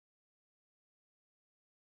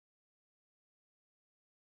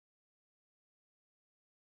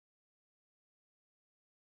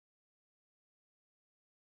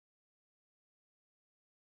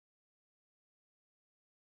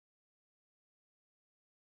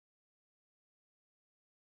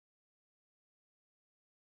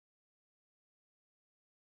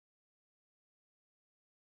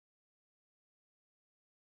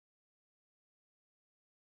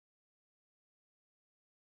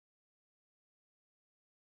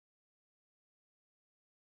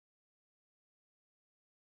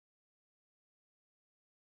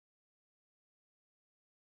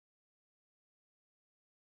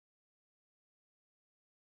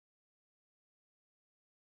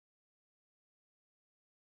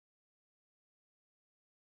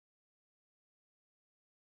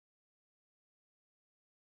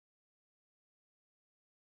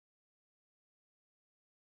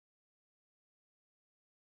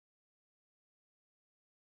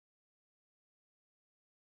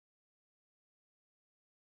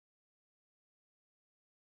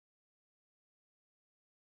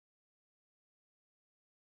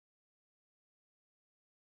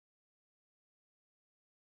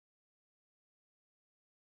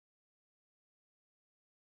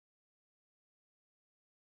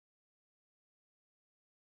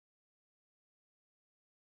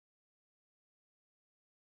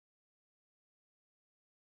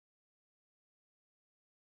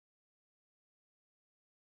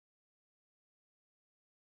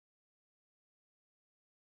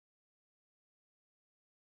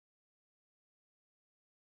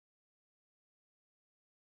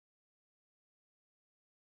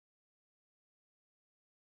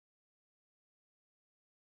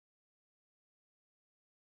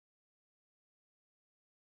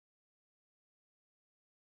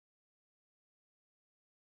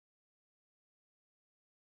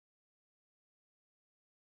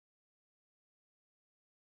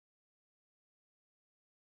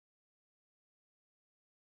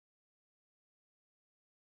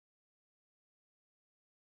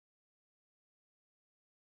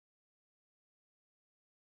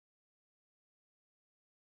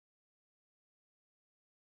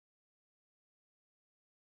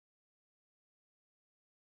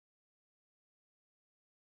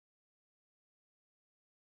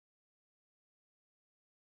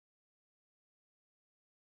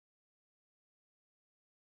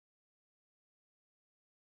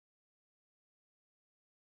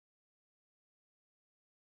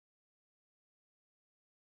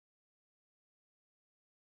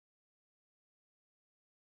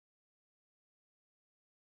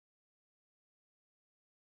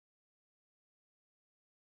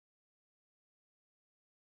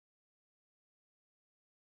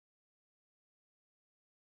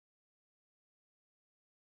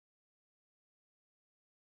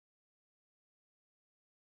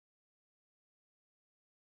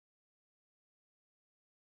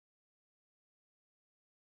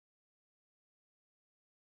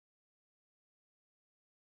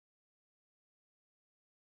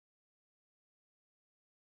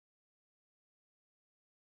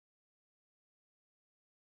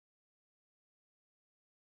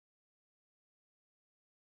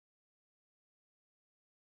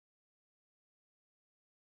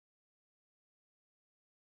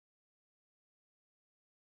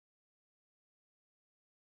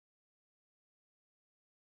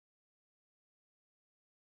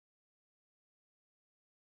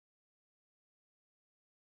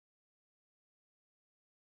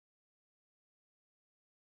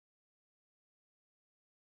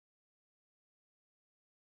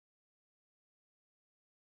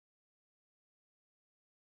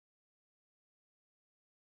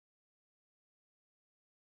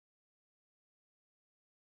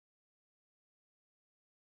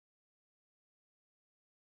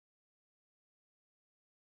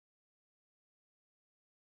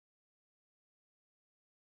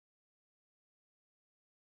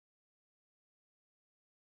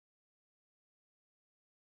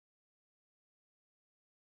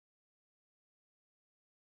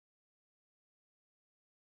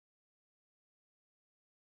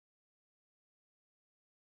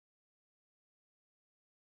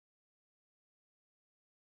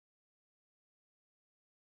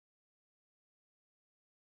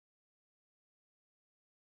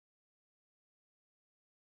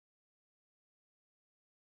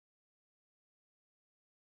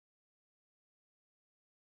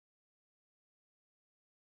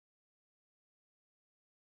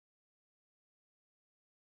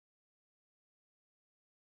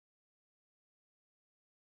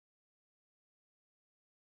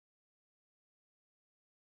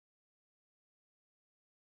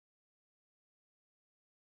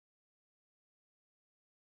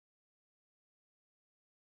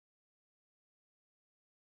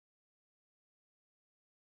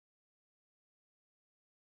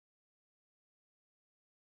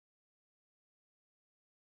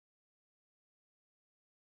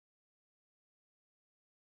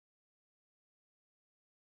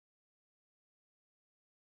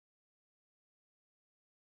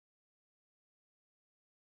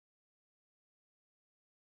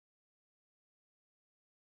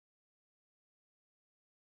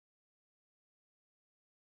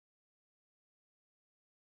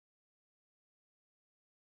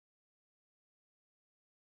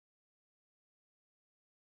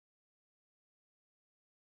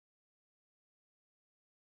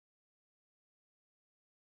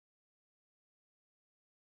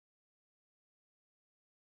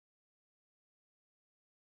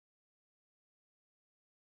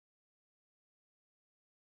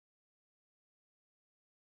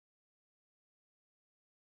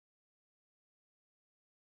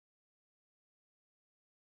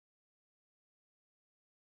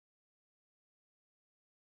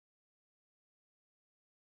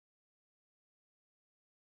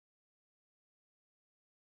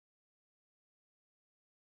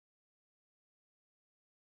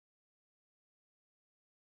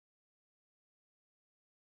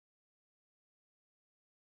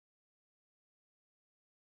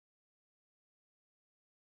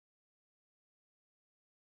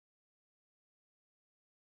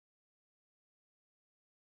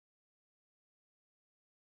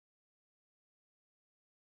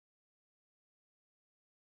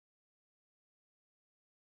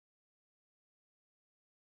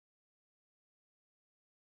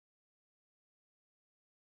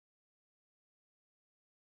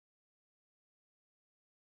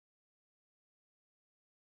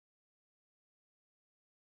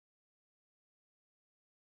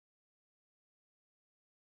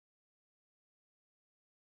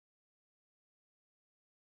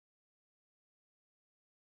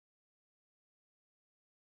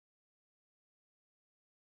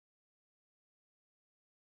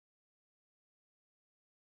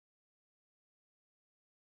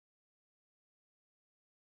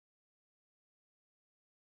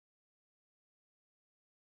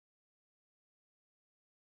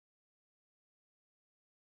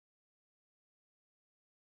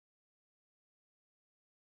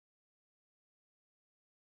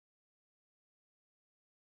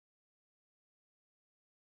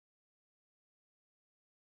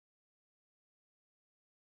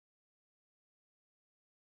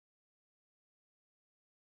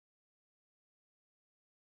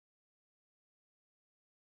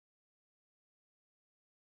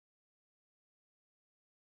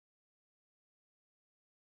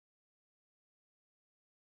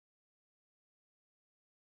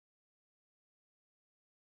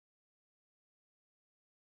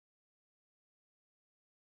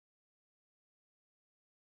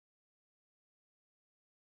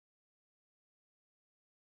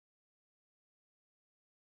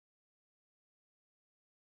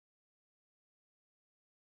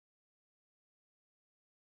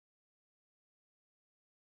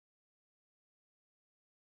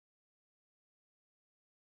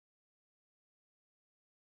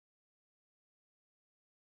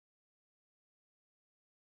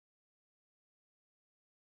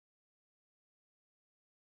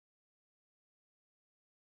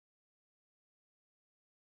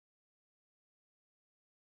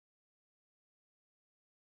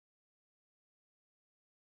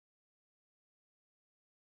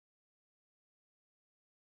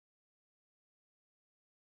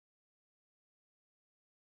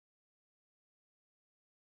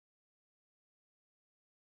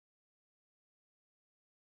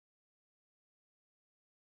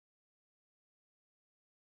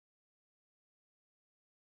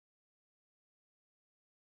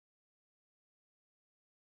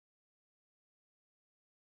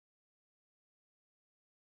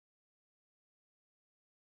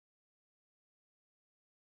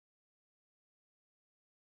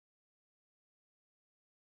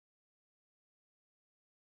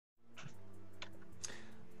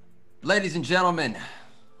Ladies and gentlemen,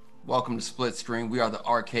 welcome to Split Screen. We are the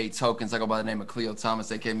Arcade Tokens. I go by the name of Cleo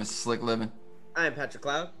Thomas, aka Mr. Slick Living. I am Patrick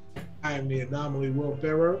Cloud. I am the anomaly, Will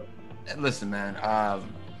Ferrell. And listen, man,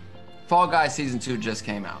 Fall Guys Season 2 just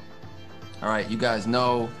came out. All right, you guys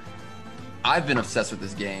know I've been obsessed with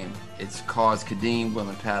this game. It's caused Kadeem, Will,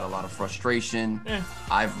 and Pat a lot of frustration.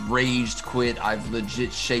 I've raged quit. I've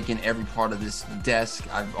legit shaken every part of this desk.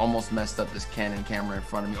 I've almost messed up this Canon camera in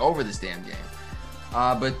front of me over this damn game.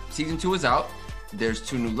 But Season 2 is out. There's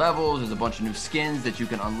 2 new levels. There's a bunch of new skins that you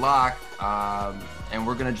can unlock. And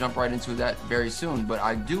we're going to jump right into that very soon. But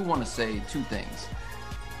I do want to say 2 things.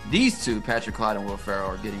 These 2, Patrick Clyde and Will Ferrell,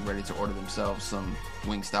 are getting ready to order themselves some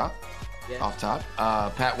Wingstop off top.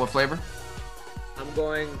 Pat, what flavor? I'm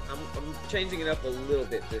changing it up a little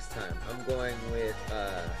bit this time. I'm going with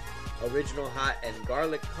original hot and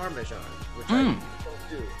garlic parmesan, which I don't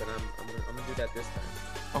do, but I'm gonna do that this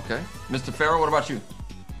time. Okay. Mr. Farrell, what about you?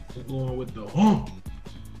 I'm going with the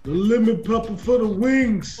lemon pepper for the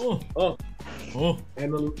wings.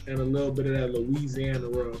 And a little bit of that Louisiana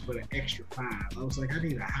rub for the extra 5. I was like, I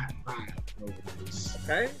need a hot 5 over this.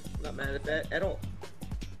 Okay, not mad at that at all.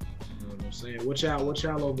 You know what I'm saying? What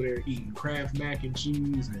y'all over there eating? Kraft mac and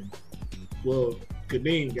cheese and, well,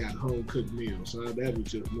 Kadeem got home cooked meal, so that was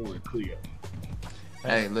just more clear.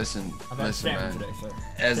 Hey, listen, man.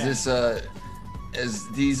 Today, As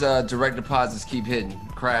these direct deposits keep hitting,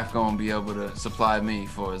 Kraft gonna be able to supply me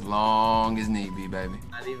for as long as need be, baby.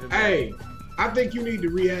 Not even Hey, I think you need to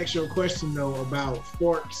react your question though about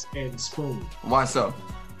forks and spoons. Why so?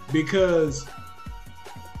 Because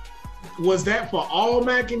was that for all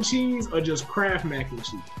mac and cheese or just Kraft mac and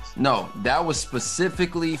cheese? No, that was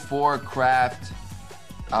specifically for Kraft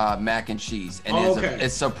mac and cheese. And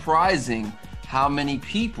it's surprising how many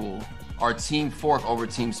people are team fork over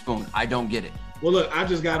team spoon. I don't get it. Well, look, I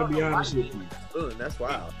just got to be honest with you. Spoon, that's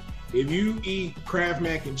wild. If you eat Kraft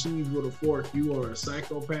mac and cheese with a fork, you are a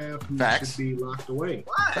psychopath who should be locked away.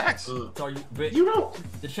 What? Facts. So you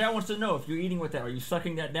don't. The chat wants to know if you're eating with that. Are you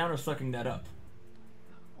sucking that down or sucking that up?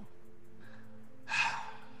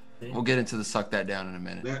 We'll get into the suck that down in a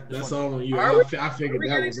minute. That's all on you. I figured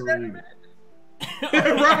that was on you.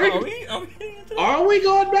 Right? Are we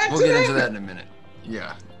going back to that? We'll get into that in a minute.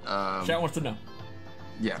 Yeah. Chat wants to know.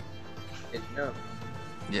 Yeah. No.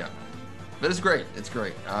 Yeah. But it's great. It's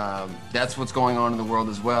great. That's what's going on in the world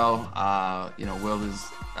as well.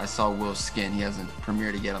 I saw Will's skin. He hasn't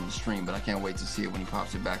premiered yet on the stream, but I can't wait to see it when he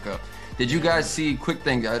pops it back up. Did you guys see, quick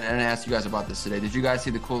thing, I didn't ask you guys about this today. Did you guys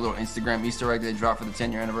see the cool little Instagram Easter egg they dropped for the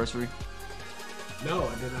 10-year anniversary? No,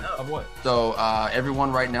 I did not. Of what? So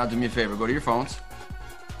everyone right now, do me a favor. Go to your phones.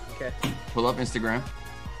 Okay. Pull up Instagram.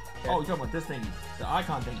 Okay. Oh, you're talking about this thing, the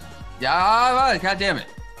icon thing. Yeah, God damn it.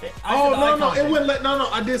 No, it wouldn't let. No,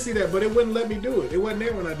 I did see that, but it wouldn't let me do it. It wasn't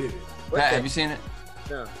there when I did it. Pat, have you seen it?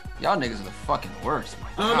 No. Y'all niggas are the fucking worst.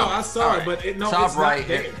 No, I saw it, but top it's right, not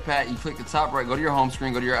there. Pat, you click the top right. Go to your home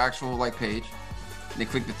screen. Go to your actual page. Then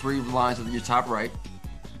click the 3 lines of your top right,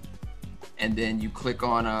 and then you click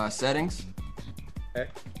on settings. Okay.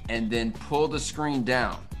 And then pull the screen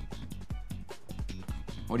down.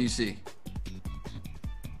 What do you see?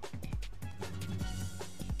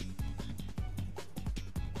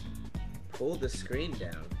 Pull the screen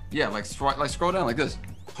down. Yeah, scroll down like this.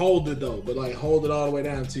 Hold it though, but hold it all the way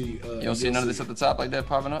down to you. You don't see none of this at the top like that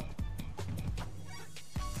popping up?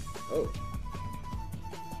 Oh.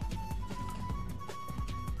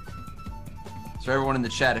 So everyone in the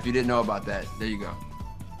chat, if you didn't know about that, there you go.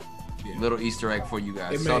 Yeah. Little Easter egg for you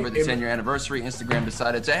guys. Celebrate the 10-year anniversary. Instagram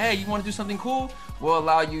decided to, hey, you want to do something cool? We'll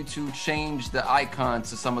allow you to change the icon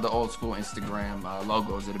to some of the old school Instagram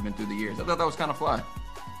logos that have been through the years. I thought that was kind of fly.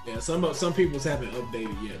 Yeah, some people's haven't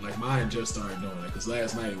updated yet. Like mine just started doing it because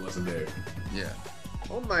last night it wasn't there. Yeah.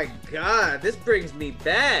 Oh my God, this brings me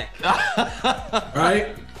back.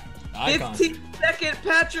 Right? 15-second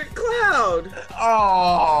Patrick Cloud.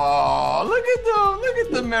 Oh, look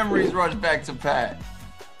at the memories rush back to Pat.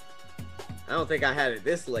 I don't think I had it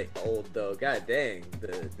this late old though. God dang,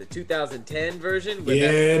 the 2010 version.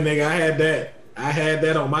 Yeah, nigga, I had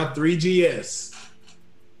that on my 3GS.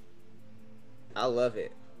 I love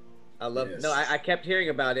it. It. No, I kept hearing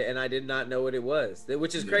about it and I did not know what it was,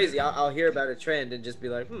 which is crazy. I'll hear about a trend and just be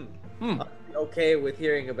like, I'll be okay with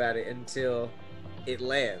hearing about it until it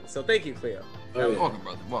lands. So thank you, Cleo. Welcome,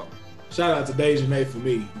 brother. Welcome. Shout out to Dejanay for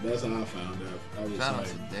me. That's how I found out. Shout out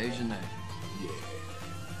to Dejanay.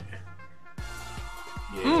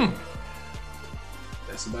 Yeah.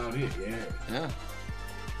 That's about it. Yeah.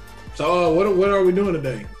 So what are we doing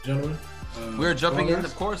today, gentlemen? We're jumping in,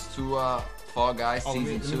 of course, to Fall Guys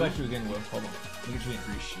Season 2. Let me back you again, Will. Hold on. Look at you.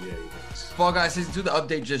 Appreciate it. Fall Guys Season 2, the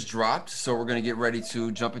update just dropped, so we're gonna get ready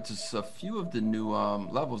to jump into a few of the new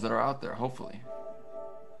levels that are out there. Hopefully.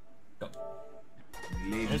 Go.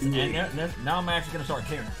 Now I'm actually gonna start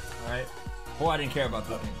caring. All right. Boy, I didn't care about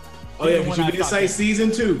that. Oh yeah, but you did say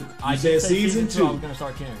season 2. You said season 2. I was gonna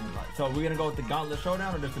start caring. So we're gonna go with the Gauntlet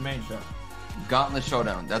Showdown or just the main show? Gauntlet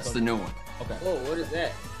Showdown. That's the new one. Okay. Oh, what is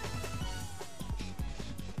that?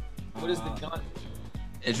 What is the Gauntlet?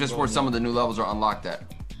 It's just where some of the new levels are unlocked at.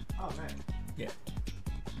 Oh man. Yeah.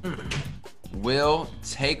 Will,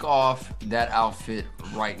 take off that outfit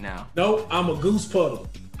right now. Nope, I'm a goose puddle.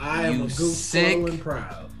 I am You a goose sick puddle and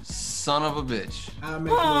proud. Son of a bitch. I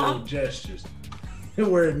make little gestures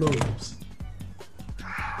where it moves.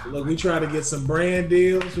 Look, we trying to get some brand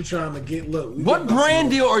deals. We trying to get What brand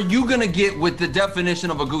deal are you gonna get with the definition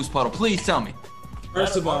of a goose puddle? Please tell me.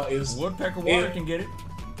 First of all, is Woodpecker Water can get it.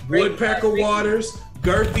 Woodpecker Waters,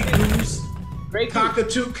 Girthy Goose,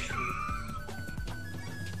 Cockatoo.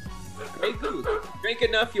 Great goose. Drink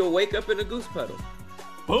enough, you'll wake up in a goose puddle.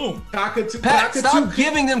 Boom. Cockatoo. Pat, Cockatoo, stop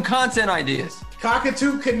giving them content ideas.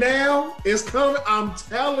 Cockatoo Canal is coming. I'm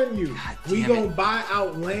telling you, we damn gonna it. buy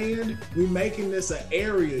out land. We making this an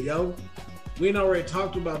area, yo. We ain't already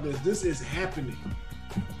talked about this. This is happening.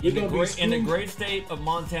 In the great state of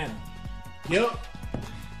Montana. Yep.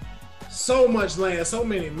 So much land, so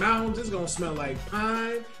many mountains. It's gonna smell like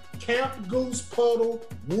pine, Camp Goose Puddle,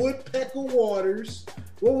 Woodpecker Waters.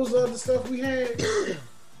 What was the other stuff we had?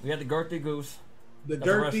 We had the Girthy Goose. The That's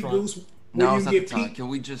a Girthy restaurant. Goose. No, Where it's you not the get time. Can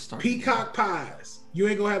we just start? peacock pies. You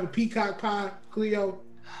ain't gonna have a peacock pie, Cleo?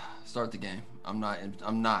 Start the game. I'm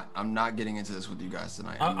not getting into this with you guys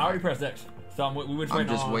tonight. I already pressed X. So I'm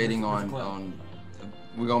just waiting on.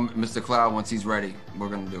 We're gonna Mr. Cloud once he's ready. We're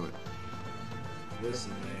gonna do it.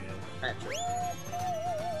 Listen, man. Patrick.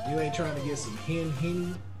 You ain't trying to get some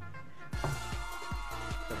henny?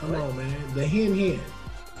 Come on, man. The hen.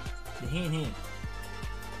 The hen.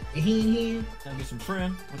 The hen. Gonna get some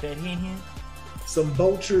trim with that hen. Some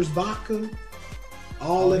Vulture's vodka.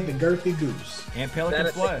 All at the Girthy Goose. And Pelican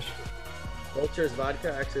Splash. Vulture's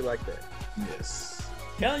vodka, I actually like that. Yes.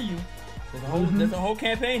 Telling you, there's a whole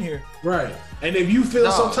campaign here. Right. And if you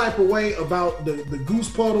feel some type of way about the Goose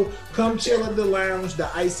Puddle, come chill at the lounge, the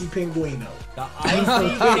Icy Pinguino. The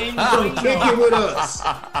Icy Come kick it with us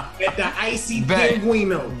at the Icy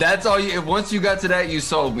Pinguino. That's all you. Once you got to that, you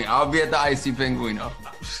sold me. I'll be at the Icy Pinguino.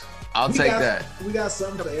 I'll take that. We got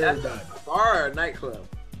something for everybody. Bar or a nightclub?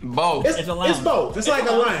 Both. It's a lounge. It's both. It's like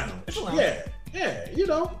a lounge. It's a lounge. Yeah. You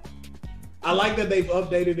know. I like that they've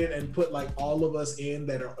updated it and put like all of us in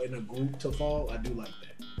that are in a group to fall. I do like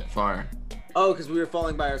that. Fire. Oh, because we were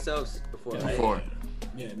falling by ourselves before. Yeah. Right? Before.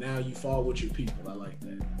 Yeah, now you fall with your people. I like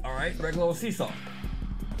that. All right, regular old seesaw.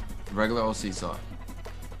 Regular old seesaw.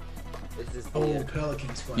 This is Oh,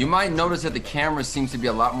 Pelican Splash. You might notice that the camera seems to be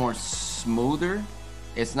a lot more smoother.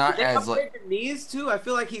 It's not Did they as upgrade like. the knees too? I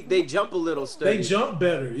feel like they jump a little sturdy. They jump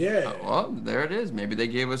better, yeah. Well, there it is. Maybe they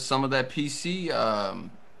gave us some of that PC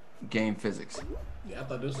game physics. Yeah, I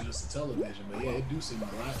thought this was just a television, but yeah, it do seem a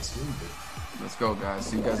lot smoother. Let's go, guys.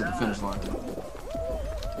 See you guys at the finish line.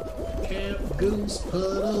 Camp Goose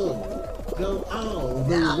Puddle, go all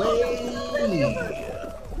the way.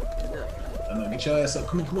 No, get your ass up.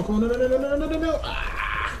 Come on. No.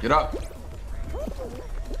 Ah. Get up.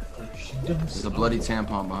 There's a bloody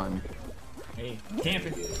tampon behind me. Hey,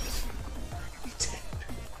 camping.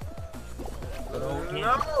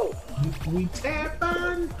 No! We tap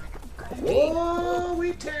on. Oh,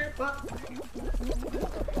 we tap on.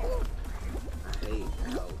 I hate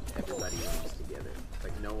how everybody runs together.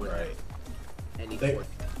 Like no one Right. has any They- force.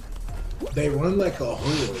 They run like a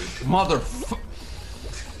horde. Motherfucker.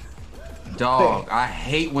 Dog, I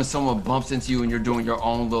hate when someone bumps into you and you're doing your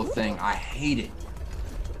own little thing. I hate it.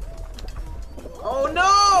 Oh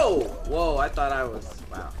no! Whoa, I thought I was.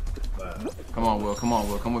 Wow. Come on, Will.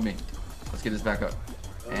 Come with me. Let's get this back up.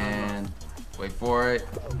 And wait for it.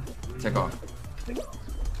 Take off.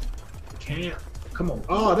 Can't. Come on.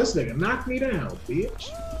 Oh, this nigga knocked me down, bitch.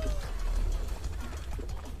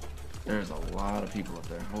 There's a lot of people up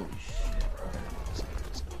there. Holy shit.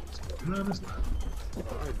 No, that's not.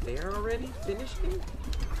 Are they already finishing?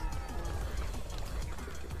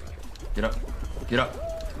 Get up. Get up.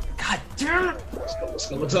 God damn it. Let's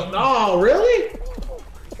go. What's up? Oh, really?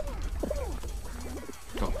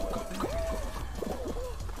 Go.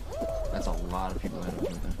 That's a lot of people ahead of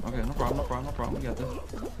you. Okay, no problem. We got this.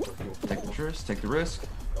 Take the risk.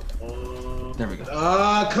 There we go.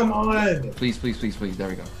 Come on. Please. There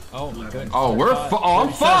we go. Oh my goodness. Oh,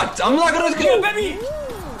 I'm fucked. I'm not gonna Yeah, go. baby.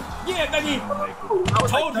 Yeah, baby. I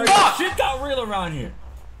was Told you, like, shit got real around here.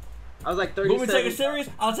 I was like 37. Will we take it serious?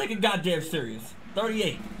 I'll take it goddamn serious.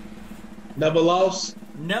 38. Never lost.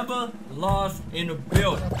 Never lost in the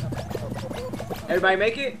building. Everybody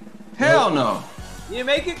make it? Hell no. You didn't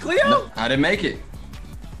make it, Cleo? No, I didn't make it.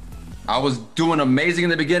 I was doing amazing in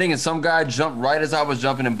the beginning, and some guy jumped right as I was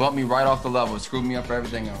jumping and bumped me right off the level. Screwed me up for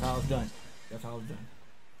everything else. That's how I was done. That's how I was done.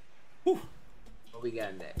 Whew. What we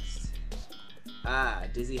got next? Ah,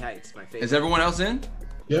 Dizzy Heights, my favorite. Is everyone else in?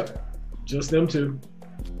 Yep. Just them two.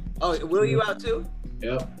 Oh, Will, you out too?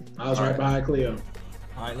 Yep. I was right behind Cleo.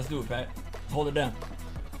 All right, let's do it, Pat. Hold it down.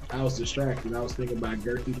 I was distracted. I was thinking about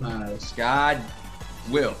girthy pies. God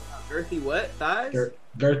will. Girthy what? Thighs?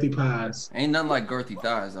 Girthy pies. Ain't nothing like girthy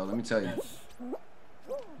thighs, though. Let me tell you. Yes.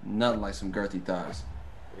 Nothing like some girthy thighs.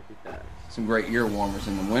 Girthy thighs. Some great ear warmers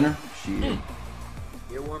in the winter. Shit.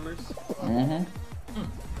 Ear warmers? Mm-hmm.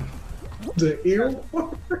 The ear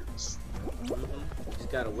warmers? You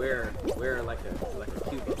just gotta wear like a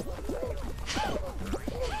Cuban.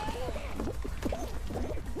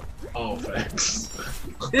 Oh, facts.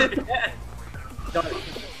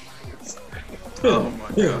 Oh my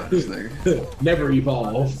god, this nigga. Never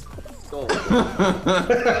evolve.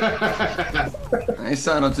 I ain't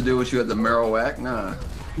signed up to do what you at the Marowak, nah.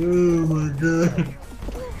 Oh my god.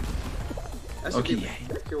 Okay,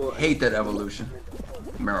 hate that evolution.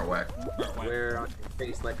 Marowak. Wear on your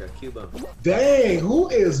face like a Cuban. Dang, who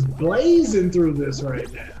is blazing through this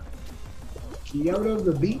right now? Kyoto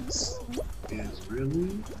the Beats is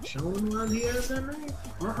really showing why he has that name.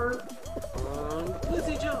 Or her.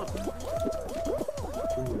 Lizzie Jump.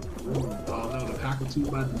 Oh no, the cockatoo.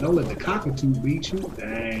 Don't let the cockatoo beat you.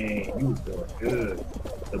 Dang, you was doing good.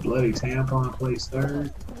 The bloody tampon placed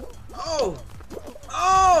third. Oh,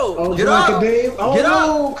 get up! Kadeem. Oh Get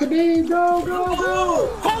no, up! Kadeem, go.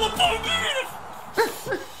 Call the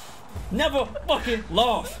police! Never fucking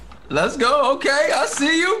lost. Let's go. Okay, I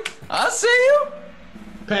see you.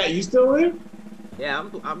 Pat, you still in? yeah,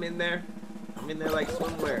 I'm in there. I'm in there like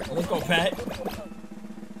swimwear. Let's go, Pat.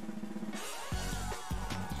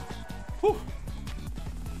 Whew.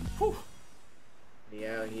 Whew. Me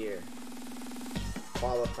out here.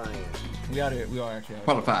 Qualifying. We out here. We are actually out here.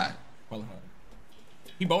 Qualified.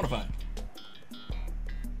 He bonafide.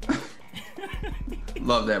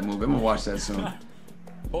 Love that movie. I'm gonna watch that soon.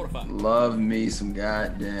 Bonafide. Love me some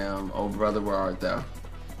goddamn Oh Brother, Where Art Thou?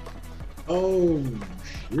 Oh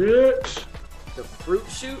shit. The fruit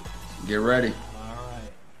shoot? Get ready.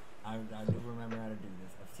 Alright. I do remember how to do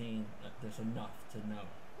this. I've seen that there's enough to know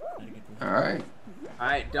how to get this. Alright.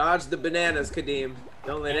 Alright, dodge the bananas, Kadeem.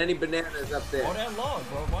 Don't let any bananas up there. Oh, that log,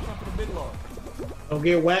 bro. Watch out for the big log. Don't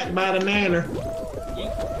get whacked by the nanner.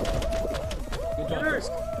 Yeet. Good job.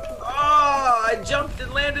 Oh, I jumped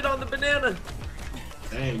and landed on the banana.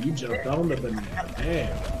 Dang, you jumped on the banana.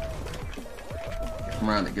 Damn. Get from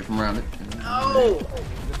around it. Get from around it. Oh!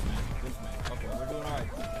 This man. Okay, we're doing alright,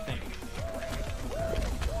 I think.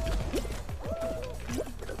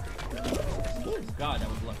 Ooh, God, that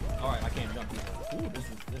was lucky. Alright, I can't jump here. Ooh, this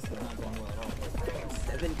is not going well at all.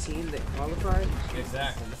 17 that qualified?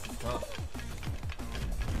 Exactly, this is tough.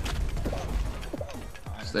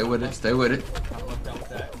 Right, Stay with it. Stay with it. I lucked out with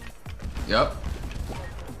that. Yep.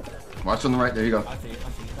 Watch on the right. There you go. I see it.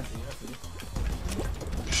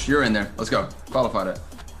 You're in there. Let's go. Qualify that.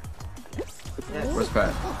 Yes. Where's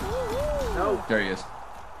Pat? No. There he is.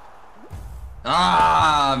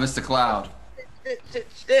 Ah, Mr. Cloud.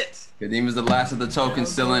 Shit. Kadeem is the last of the tokens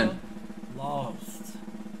still in. Lost.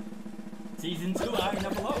 Season 2, I ain't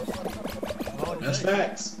never lost. That's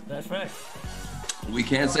facts. That's facts. We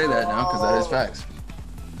can't say that now because that is facts.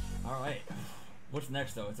 Alright. What's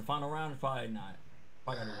next though? It's the final round? Probably not.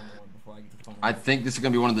 I gotta do one more before I get to the final I round. think this is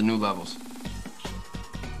gonna be one of the new levels.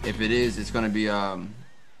 If it is, it's gonna be wall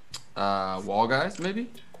guys maybe.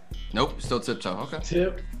 Nope, still tiptoe. Okay.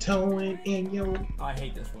 Tiptoeing in your. I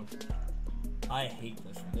hate this one. I hate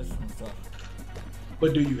this one. This one's tough.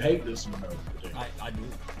 But do you hate this one though? I do.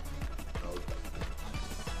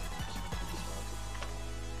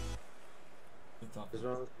 It's tough. What's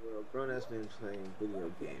wrong with the world? Grown-ass men playing video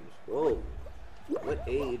games. Whoa. What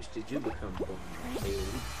age did you become born,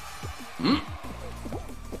 Haley?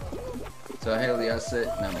 So Haley, I said,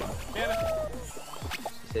 never mind.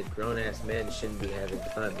 She said grown-ass men shouldn't be having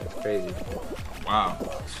fun. That's crazy. Wow.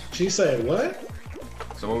 She said what?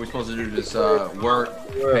 So what are we supposed to do? Just work,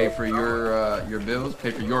 pay for your bills,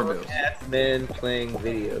 pay for your bills. Grown-ass men playing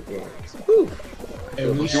video games. Whew.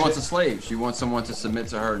 And She wants a slave. She wants someone to submit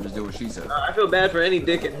to her and just do what she says. I feel bad for any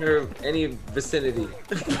dick in her any vicinity.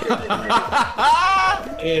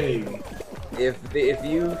 Anyway, if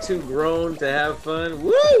you too grown to have fun,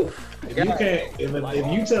 woo! if you can't, if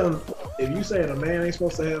you tell them, if you say a man ain't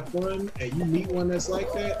supposed to have fun, and you meet one that's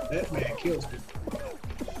like that, that man kills people.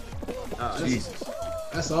 Jesus.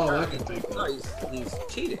 That's all I can think of. No, he's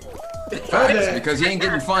cheating. Facts, because he ain't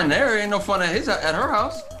getting fun there. Ain't no fun at her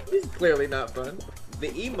house. It's clearly not fun. The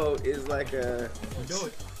emote is like a. Do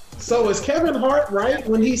it. So is Kevin Hart right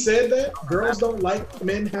when he said that girls don't like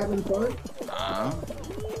men having fun?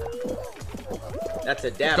 That's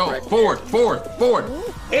a dab. Go right forward.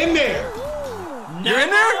 In there. You're in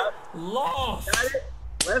there. Lost. Got it?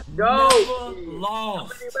 Let's go. Never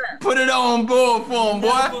lost. Put it on board for him, boy.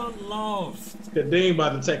 Never lost. Kadeem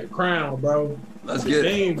about to take a crown, bro. Let's get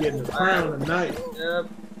it. Kadeem getting the crown tonight. Yep.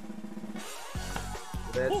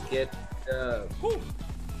 Let's get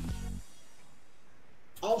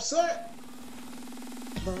Offset.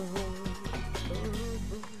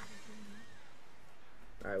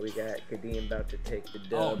 All right, we got Kadeem about to take the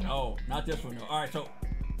Oh dub. no, not this one. No. All right, so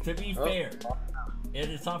to be fair, it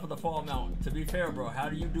is time for the fall mountain. To be fair, bro, how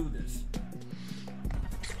do you do this?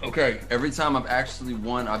 Okay, every time I've actually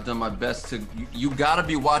won, I've done my best to. You gotta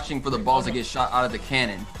be watching for the balls that get shot out of the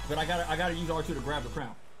cannon. But I gotta use R2 to grab the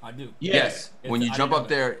crown. I do. Yes. When you jump up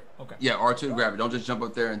there, okay. yeah, R2 to grab it. Don't just jump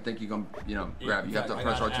up there and think you're gonna, grab it. You have to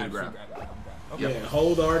press R2 to grab. Okay. Yeah,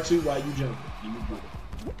 hold R2 while you jump. All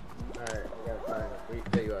right, I gotta find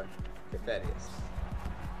it. There you are. If that is.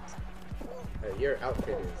 Your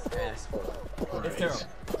outfit is asshole. It's terrible.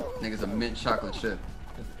 Nigga's a mint chocolate chip.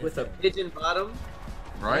 With a pigeon bottom.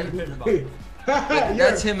 Right?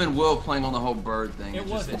 That's him and Will playing on the whole bird thing. It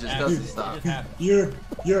just doesn't stop. You're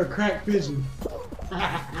a crack pigeon.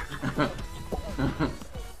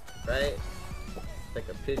 Right? Like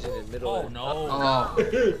a pigeon in the middle. Oh no!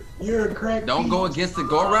 Oh. You're a crack. Don't go against it.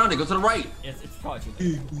 Go around it. Go to the right. It's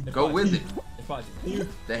probably go with it. It's probably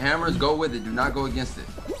the hammers. Go with it. Do not go against it.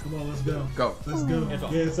 Come on, let's go. Go. Let's go.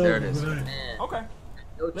 It's there it is. Okay.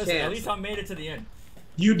 No Listen, chance. at least I made it to the end.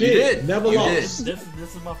 You did. Never lost. This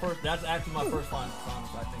is my first. That's actually my first final.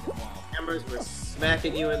 I think in a while. Hammers were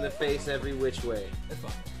smacking you in the face every which way. It's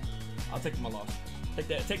fine. I'll take my loss. Take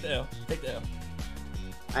the L. Take the L.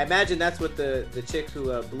 I imagine that's what the chick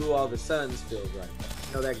who blew all the suns feels like.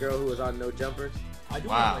 You know that girl who was on No Jumpers? I do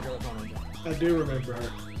wow. remember that girl on No Jumpers. I do remember her.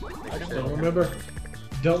 I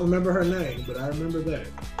don't remember her name, but I remember that.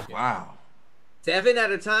 Wow. 7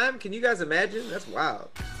 at a time? Can you guys imagine? That's wild.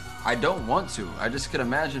 I don't want to. I just could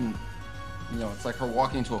imagine, it's like her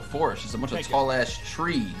walking into a forest. Just a bunch of tall ass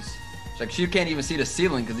trees. It's like she can't even see the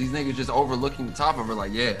ceiling because these niggas just overlooking the top of her.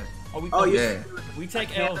 Like, yeah. We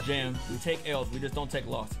take L's, Jam. We take L's. We just don't take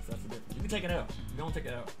losses. That's the difference. You can take an L. You don't take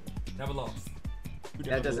an L. Never lost.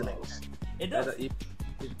 That doesn't. It does. You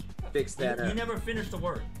fix that up. You never finish the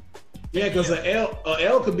word. Yeah, because a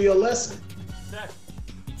L could be a lesson. Exactly.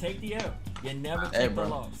 You take the L. You never take the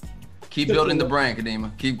loss. Keep building the brand,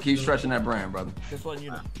 Kadima. Keep stretching that brand, brother. Just letting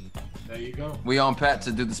you know. There you go. We on Pat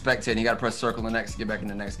to do the spectating. You got to press circle the next to get back in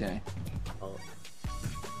the next game.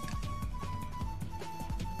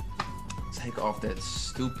 Take off that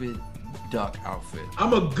stupid duck outfit.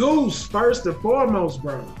 I'm a goose first and foremost,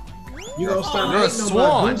 bro. You gonna start You're a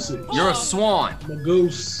swan. You're a swan. I'm a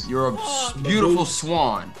goose. You're a beautiful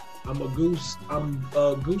swan. I'm a goose. I'm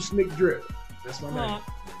a Goose McDrip. That's my name.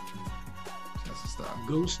 Has to stop.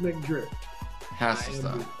 Goose McDrip. Has to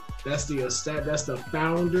stop. That's the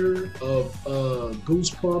founder of Goose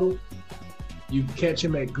Puddle. You can catch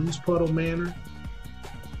him at Goose Puddle Manor.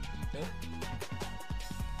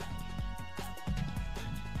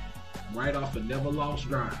 Right off of Never Lost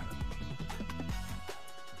Drive.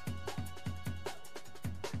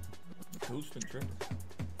 Goose McDribble.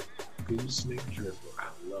 Goose McDribble. I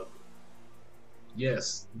love it.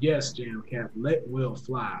 Yes, Jam Cap. Let Will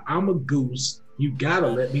fly. I'm a goose. You gotta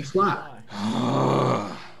let me fly.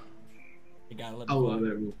 You gotta let me I fly. love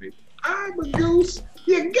that movie. I'm a goose.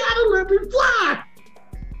 You gotta let me fly.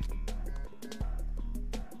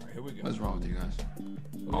 All right, here we go. What's wrong with you guys?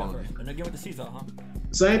 All of you. And then give it the seesaw, huh?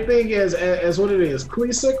 Same thing as what it is.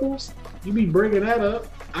 Creasicles. You be bringing that up.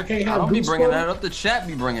 I can't have. I don't be Goose bringing Puddle. that up. The chat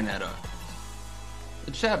be bringing that up.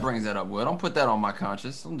 The chat brings that up, Will. Don't put that on my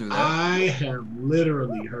conscience. Don't do that. I have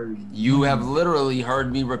literally heard You have literally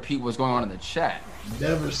heard me repeat what's going on in the chat.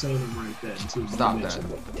 Never seen him like that until Stop you that.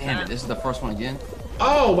 mentioned it. Damn it. This is the first one again.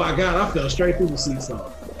 Oh my God! I fell straight through the seesaw.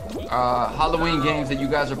 Halloween games that you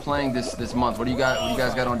guys are playing this month. What do you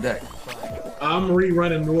guys got on deck? I'm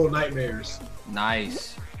rerunning Little Nightmares.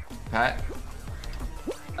 Nice. Pat?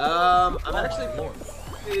 I'm actually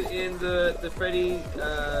in the Freddy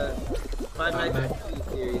Five Nights at Freddy's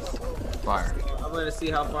series. Fire. So I'm gonna see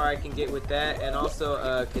how far I can get with that, and also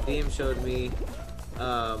Kadeem showed me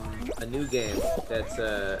a new game that's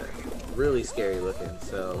really scary looking.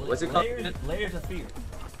 So what's it called? Layers of Fear.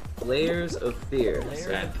 Layers of Fear.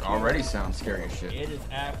 That already sounds scary as shit. It is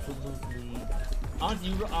absolutely.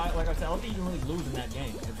 Honestly, like I said, I don't think you can really lose in that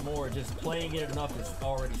game. It's more just playing it enough is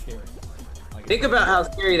already scary. Like, think about how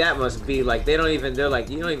scary that must be. Like they're like,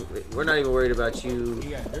 you don't even, we're not even worried about you.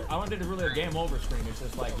 Yeah, I don't think it's really a game over screen. It's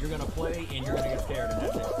just like you're gonna play and you're gonna get scared and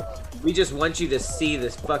that's it. We just want you to see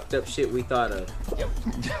this fucked up shit we thought of. Yep.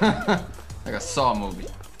 Like a Saw movie.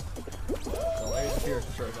 So Layers of Fear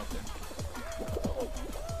for sure is up there.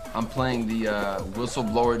 I'm playing the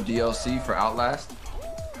Whistleblower DLC for Outlast.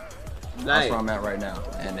 Nice. That's where I'm at right now,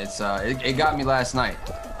 and it's it got me last night.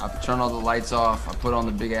 I turned all the lights off. I put on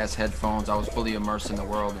the big ass headphones. I was fully immersed in the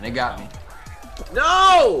world, and it got me.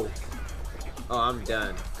 No! Oh, I'm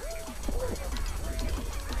done.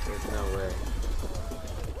 There's no way.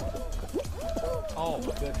 Oh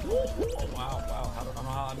my goodness! Oh, wow! I don't know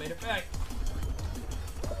how I made it back.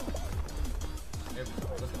 There we go.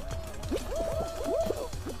 Let's go.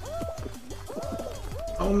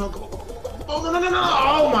 Oh no! Oh no!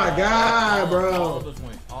 Oh my God, bro! All of us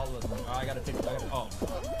went. All of us went. I gotta take. Oh.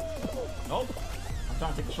 Nope. I'm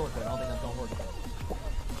trying to take the shortcut. I don't think that's gonna work.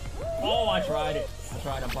 Oh, I tried it. I'm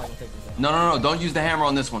probably gonna take this out. No! Don't use the hammer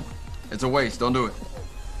on this one. It's a waste. Don't do it.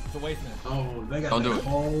 It's a waste, man. Oh, they got Don't the do it.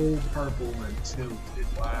 whole purple one tilted.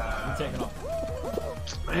 Wow. I'm taking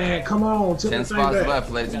off. Man, come on. 10 spots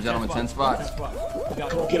left, ladies and gentlemen. 10 spots. Come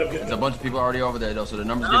on, get up. There's a bunch of people already over there, though, so the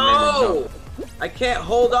numbers get ready to No! jump. I can't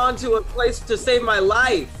hold on to a place to save my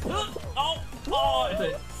life. Oh, that's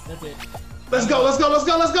it. That's it. Let's go,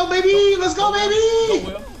 baby! Let's go, baby! Go,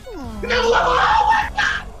 Will. No, oh my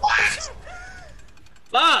God! What?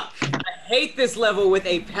 Fuck! I hate this level with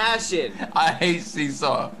a passion. I hate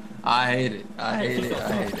Seesaw. I hate it. I hate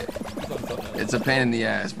it. It's a pain in the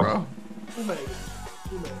ass, bro. Who made it?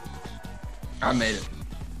 I made it.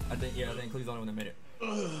 I think Cleve's the only one that made it.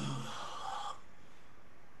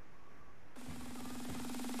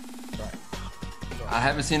 I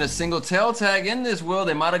haven't seen a single tail tag in this, Will.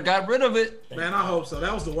 They might have got rid of it. Man, I hope so.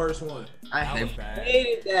 That was the worst one. I That was bad.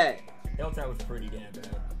 hated that. Delta was pretty damn bad.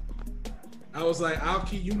 I was like,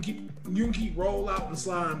 you can keep roll out and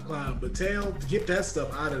slime climb, but tail, get that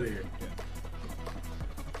stuff out of there.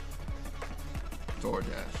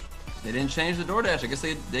 DoorDash. They didn't change the DoorDash. I guess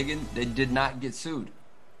they did not get sued.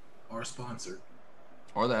 Or sponsored.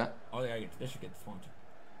 Or that. Oh yeah, they should get sponsored.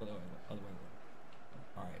 Other way.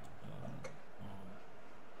 All right.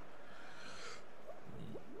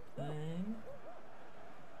 Thing.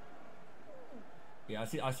 Yeah,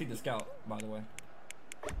 I see the scout, by the way.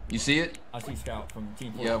 You see it? I see Scout from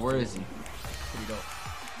Team 4. Yeah, where is he? Pretty dope.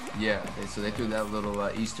 Yeah, so they threw that little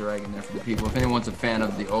Easter egg in there for the people. If anyone's a fan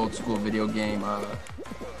of the old school video game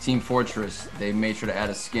Team Fortress, they made sure to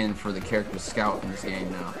add a skin for the character Scout in this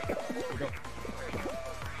game now.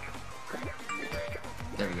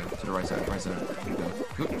 There we go, to the right side. There we go.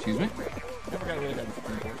 Oops, excuse me? Never got rid of that Team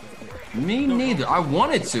Fortress. Me neither. I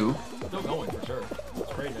wanted to. Still going for sure.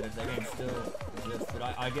 It's crazy that game still exists, but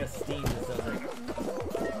I guess Steam just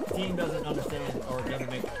doesn't understand or doesn't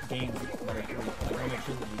make games that are free. Like, they make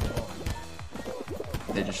sure that you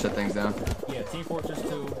know. They just shut things down. Yeah, Team Fortress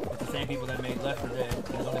 2, it's the same people that made Left 4 Dead, and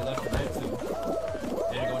there's only Left 4 Dead 2.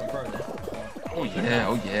 They didn't go any further. Oh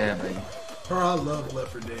yeah, baby. Bro, I love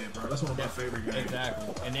Left 4 Dead, bro. That's one of my favorite games.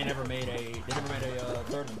 Exactly. And they never made a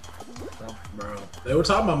third one. So, Bro, they were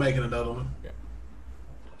talking about making another one. yeah.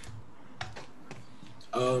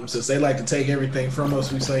 Since they like to take everything from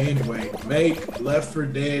us, we say anyway, make Left 4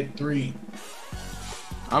 Dead 3.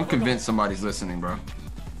 I'm convinced somebody's listening, bro.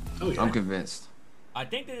 Oh yeah. I'm convinced. I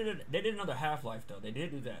think they did another Half-Life though. They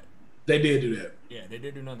did do that. They did do that. Yeah, they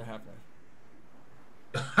did do another Half-Life.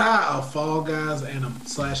 A Fall Guys and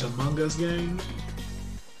 / Among Us game.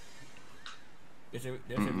 They said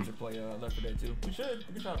we should play Left 4 Dead 2. We should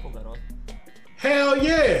try to pull that off. Hell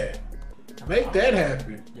yeah! Make that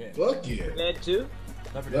happen. Yeah. Fuck yeah. Dead 2?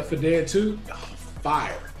 Left 4 Dead 2, oh,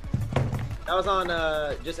 fire. That was on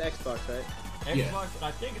just Xbox, right? Xbox, Yeah.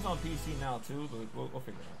 I think it's on PC now too, but we'll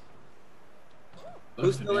figure it out.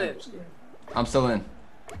 Who's still in? I'm still in.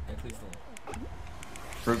 Yeah, please don't.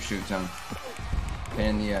 Fruit shoot time. Pain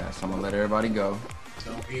in the ass. I'm gonna let everybody go.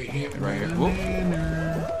 Don't get hit Right here. by a Whoop.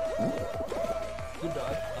 banner. Good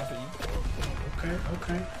dodge. That's what you.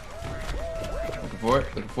 Okay.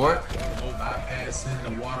 Looking for it. Bypassing the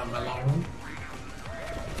watermelon.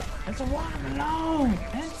 It's a watermelon.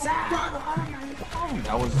 It's a watermelon.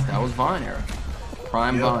 That was Vine era.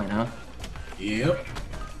 Prime Yep. Vine, huh? Yep.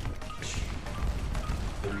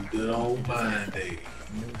 Them good old Vine days.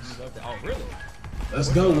 Oh, really? Let's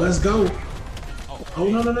go. Oh, Oh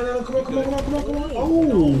no! Come on!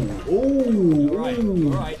 Oh!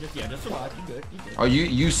 Alright. Just survive. You good. Oh,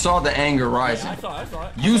 you saw the anger rising. Yeah, I saw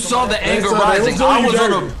it. You saw the anger rising. I was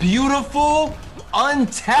on a beautiful,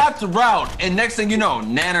 untapped route, and next thing you know,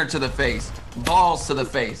 nanner to the face, balls to the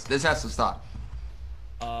face. This has to stop.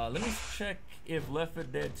 Let me check if Left 4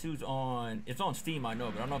 Dead 2's on. It's on Steam, I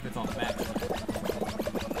know, but I don't know if it's on Mac.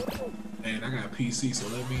 Man, I got a PC, so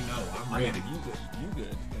let me know. I'm ready. You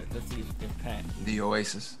good. Let's see if Pat. The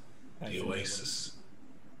Oasis. The Oasis.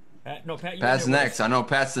 Pat, no, Pat. Pat's next. I know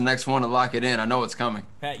Pat's the next one to lock it in. I know it's coming.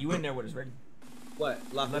 Pat, you in there with us, ready? What?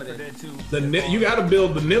 Left 4 Dead 2. You gotta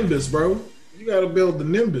build the Nimbus, bro. You gotta build the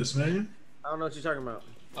Nimbus, man. I don't know what you're talking about.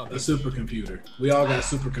 Oh, a supercomputer. We all got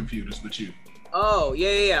supercomputers, but you. Oh,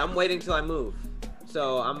 yeah. I'm waiting till I move.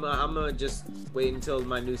 So I'm gonna just wait until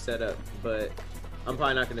my new setup, but I'm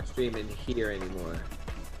probably not gonna stream in here anymore.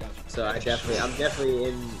 So I'm definitely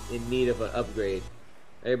in need of an upgrade.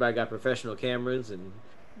 Everybody got professional cameras and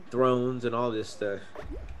drones and all this stuff.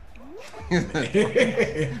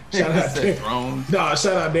 Shout out drones. No,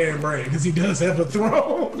 shout out Darren Brand because he does have a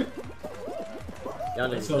throne. Y'all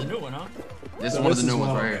niggas. So the new one, huh? This is one of the new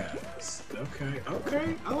ones right here.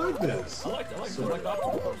 Okay. I like this. I like the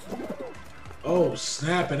optical. Oh,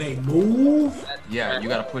 snap, and they move? Yeah, you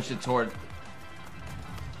gotta push it toward.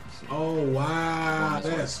 Oh, wow,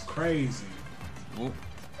 that's crazy. Oop.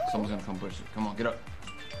 Someone's gonna come push it. Come on, get up.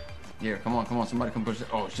 Yeah, come on, somebody come push it.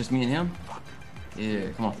 Oh, it's just me and him? Fuck.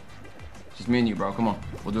 Yeah, come on. It's just me and you, bro, come on.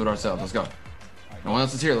 We'll do it ourselves, let's go. No one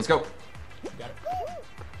else is here, let's go. Got it.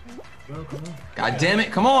 Go, come on. God damn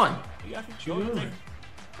it, come on. You got What you doing?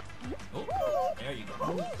 Oh, there you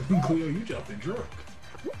go. Cleo, you jumping drunk.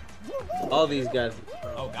 All these guys.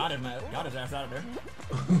 Oh, got his ass out of there.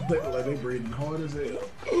 Like they breathing hard as hell.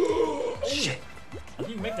 Shit. I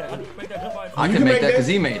think you make that jump by I can make that because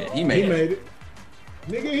he made it. He made it.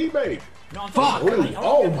 Nigga, he made it. No, I'm Fuck. sorry.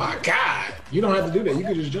 Oh my god. You don't have to do that. You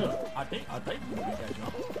can just jump. I think you can make that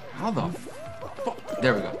jump. How the fuck?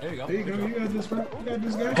 There we go. There you go. There you go. You got this, bro. You got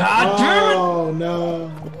this guy. God damn it. Oh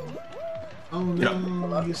no. Oh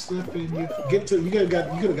no. You're slipping. You could have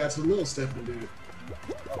got to the little stepping, dude.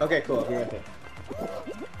 Okay, cool. Here, okay.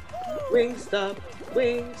 Wing stop.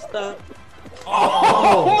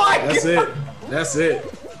 Oh my god. That's it.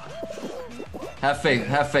 Have faith.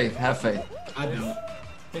 I don't.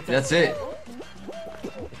 That's it.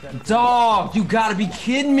 Dog, you gotta be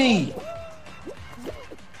kidding me.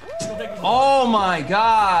 Oh my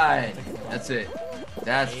god. That's it.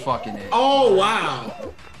 That's fucking it. Oh wow.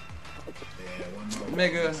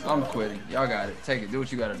 Nigga, I'm quitting. Y'all got it. Take it. Do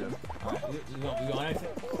what you gotta do. Alright, we gonna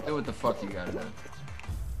exit? Do what the fuck you gotta do.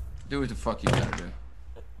 Do what the fuck you gotta do.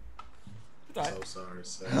 So sorry,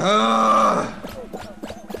 sir.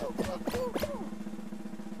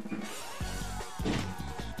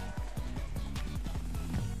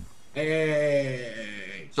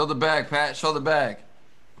 Hey. Show the bag, Pat. Show the bag.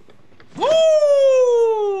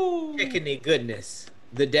 Woo! Chickeny goodness.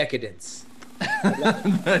 The decadence.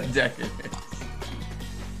 The decadence.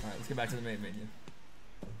 Alright, let's get back to the main menu.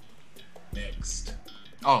 Next.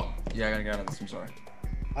 Oh, yeah, I gotta get out of this. I'm sorry.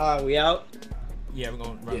 We out? Yeah, we're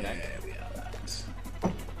gonna run back. Yeah, we are that.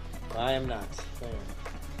 I am not.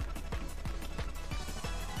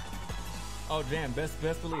 Oh damn, best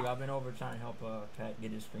believe I've been over trying to help Pat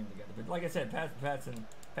get his stream together. But like I said, Pat's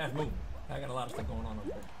moving. Pat got a lot of stuff going on over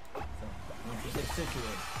there. So once he gets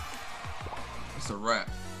situated, It's a wrap.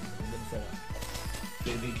 we're getting set up.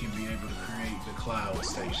 Then he can be able to create the cloud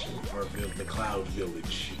station or build the cloud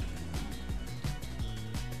village.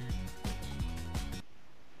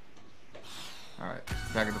 Alright,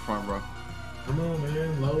 back at the front, bro. Come on,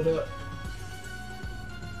 man, load up.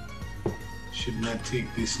 Should not take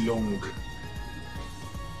this long.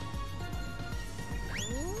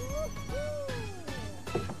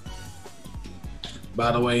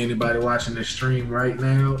 By the way, anybody watching this stream right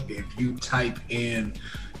now, if you type in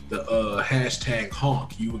the hashtag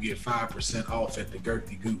honk, you will get 5% off at the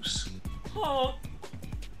Girthy Goose. Oh.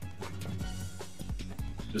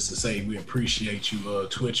 Just to say, we appreciate you,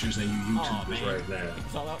 Twitchers and you YouTubers right now.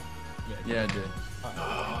 It's all out? Yeah, I did. Alright,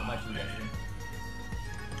 I'm actually back in.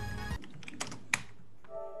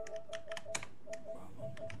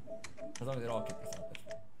 As long as it all kicks us out.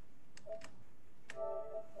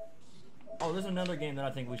 Oh, there's another game that I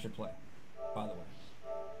think we should play, by the way.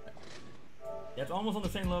 Yeah, it's almost on the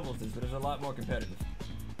same level as this, but it's a lot more competitive.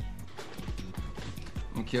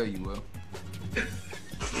 I'm gonna kill you, Will.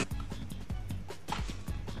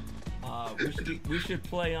 We should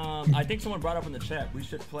play, I think someone brought up in the chat, we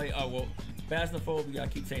should play, Phasmophobia, I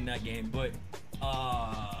keep saying that game, but,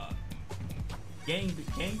 Gang Beast?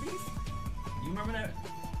 You remember that?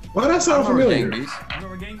 Well, that sounds familiar. Gang Beast. You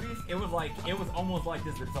remember Gang Beast? It was almost like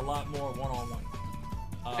this, but it's a lot more one-on-one.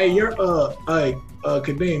 Hey, your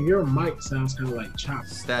Kadeem, your mic sounds kind of like chopped.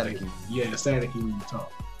 Staticky. Yeah, staticky when you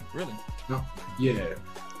talk. Really? No. Yeah. Let me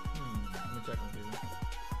check on this.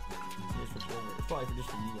 It's probably for just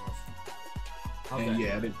for you guys. And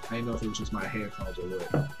yeah, I didn't know if it was just my headphones or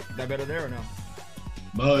what. Is that better there or no?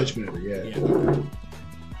 Much better, yeah. Yeah.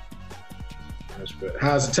 Much better.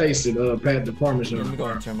 How's it tasting, Pat, the Parmesan? Let me go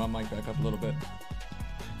ahead and turn my mic back up a little bit.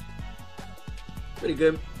 Pretty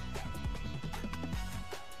good.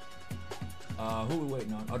 Who we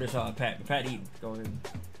waiting on? Oh, there's Pat. Pat Eaton. Go ahead.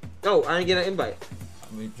 Oh, I didn't get an invite.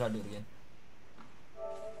 Let me try to do it again.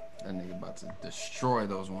 That nigga about to destroy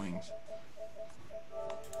those wings.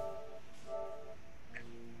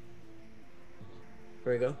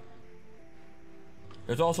 There you go.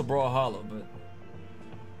 There's also Brawlhalla, but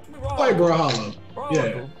I like Brawlhalla.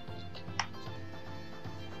 Yeah. Cool.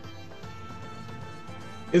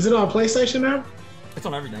 Is it on PlayStation now? It's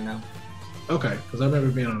on everything now. Okay, because I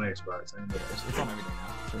remember being on Xbox. I didn't know that. It's on everything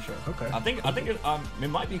now, for sure. Okay. I think it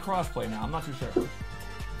might be crossplay now. I'm not too sure.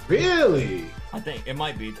 Really? I think it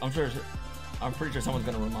might be. I'm pretty sure someone's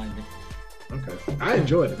gonna remind me. Okay. I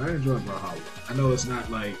enjoyed it. I enjoyed Brawlhalla. I know it's not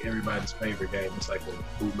like everybody's favorite game. It's like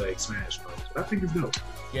a bootleg Smash Bros. But I think it's dope.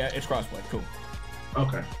 Yeah, it's crossplay. Cool.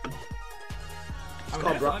 Okay.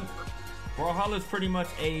 Brawlhalla is pretty much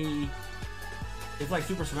it's like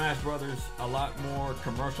Super Smash Brothers, a lot more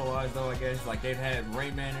commercialized though, I guess. Like they've had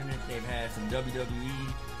Rayman in it, they've had some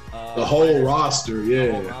WWE. The whole roster, yeah.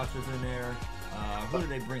 The whole roster's in there. Who did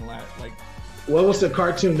they bring last? Like, what was the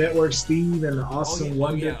Cartoon Network? Steve and the Awesome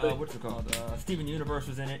Wonder. What's it called? Steven Universe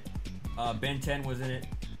was in it. Ben 10 was in it.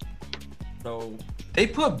 So they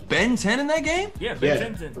put Ben 10 in that game? Yeah,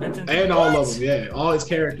 Ben 10's in. Ben 10's and all of them, yeah, all his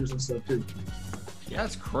characters and stuff too. Yeah,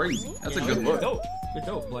 that's crazy. That's a good look. It's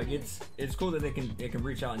dope. Like it's cool that they can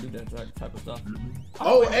reach out and do that type of stuff. Mm-hmm.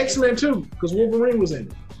 Oh, X-Men too, because Wolverine was in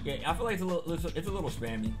it. Yeah, I feel like it's a little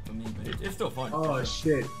spammy for me, but it's still fun. Oh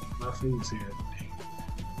shit, my food's here.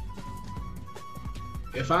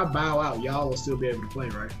 If I bow out, y'all will still be able to play,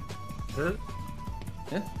 right? Huh?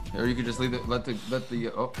 Yeah. Or you could just leave it. Let the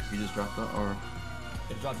oh, you just dropped that or.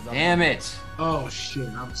 Damn it! Oh shit,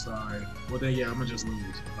 I'm sorry. Well then, yeah, I'm gonna just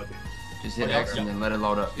lose. Okay. Just hit X and then let it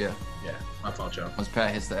load up. Yeah. Yeah, my fault, y'all. Once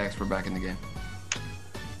Pat hits the X, we're back in the game.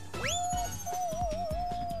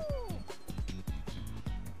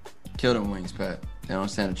 Kill them wings, Pat. They don't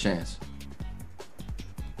stand a chance.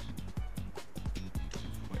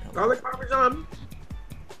 Garlic Parmesan.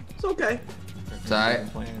 It's okay. It's alright.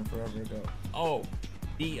 Playing forever ago. Oh,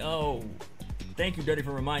 thank you, Dirty,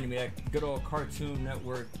 for reminding me that good old Cartoon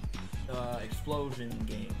Network explosion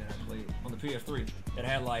game that I played on the PS3. It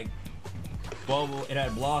had like Bubble, it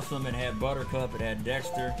had Blossom, it had Buttercup, it had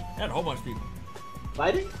Dexter, it had a whole bunch of people.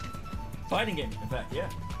 Fighting game, in fact, yeah.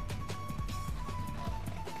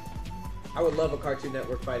 I would love a Cartoon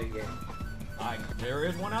Network fighting game. There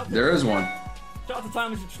is one out there. There is one. Shout out to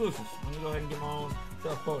Timeless Exclusives. I'm gonna go ahead and get my own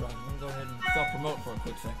self-quote on. I'm gonna go ahead and self-promote for a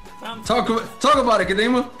quick second. Talk about it,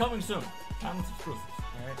 Kadima. Coming soon. Timeless Exclusives.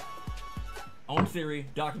 Alright. Own theory,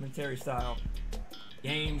 documentary style.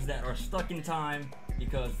 Games that are stuck in time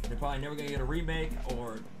because they're probably never gonna get a remake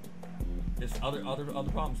or there's other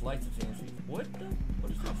problems, licensing issues. What is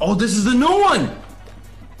this? Oh, this is the new one!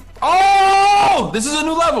 Oh! This is a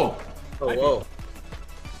new level! Oh, whoa.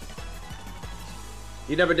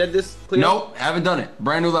 You never did this, Cleo? Nope, haven't done it.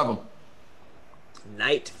 Brand new level.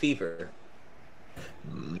 Night Fever.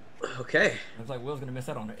 Okay. Looks like Will's gonna miss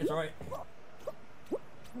out on it. It's alright.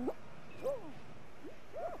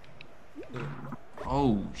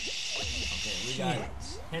 Oh shit. Okay, we got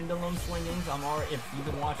pendulum swingings. If you've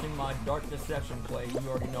been watching my Dark Deception play, you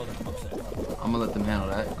already know that I'm upset. I'm gonna let them handle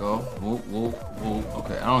that. Go. Whoop, whoop, whoop.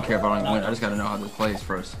 Okay, I don't care if I don't even win. I just gotta know how this plays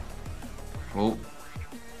first. Whoop.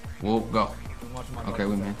 Whoop, go. Okay,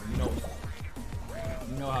 we man.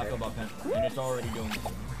 You know how I feel about pendulum, and it's already doing it.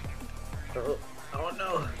 Oh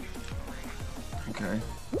no. Okay.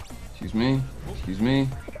 Excuse me. Excuse me.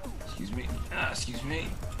 Excuse me. Excuse me.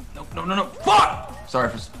 No. Fuck! Sorry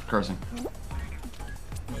for cursing.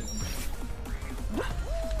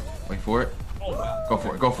 Wait for it. Oh, wow. Go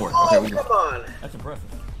for it. Okay, we come on. That's impressive.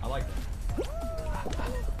 I like that.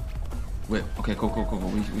 Whip. Okay, cool.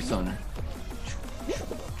 We still in there.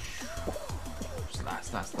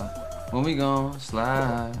 Slide. When we gon'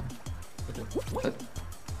 slide.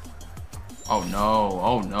 Oh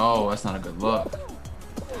no. That's not a good look.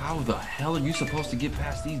 How the hell are you supposed to get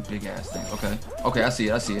past these big ass things? Okay, I see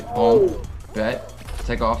it. Boom. Bet.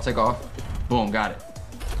 Take off. Boom, got it.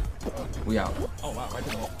 We out. Oh wow, right to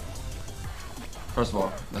the wall. First of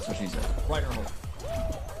all, that's what she said. Right in her hole.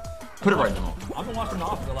 Put it right in the hole. I've been watching The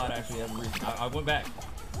Office a lot actually. I went back.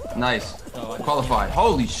 Nice. So Qualified.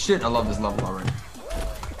 Holy shit, I love this level already.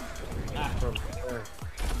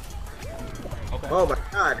 Okay. Oh my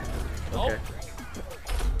god. Okay.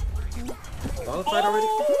 Qualified already?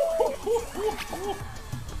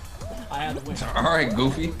 I had to win. Alright,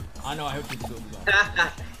 Goofy. I know, I hope you did Goofy.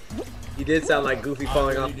 You did sound like Goofy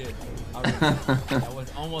falling off. Did. I really did. That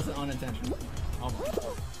was almost unintentional. Almost.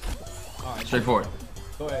 Alright. Straightforward.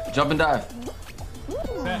 Go ahead. Jump and dive.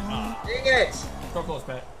 Pat. Dang it! So close,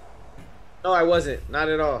 Pat. No, I wasn't. Not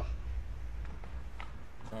at all.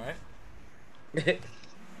 Alright.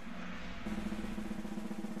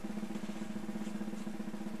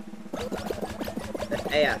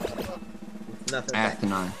 Ass. Nothing. Ass to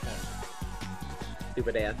 9.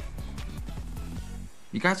 Stupid ass.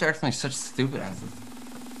 You guys are acting like such stupid asses.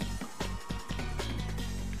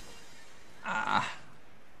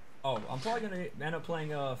 Oh, I'm probably gonna end up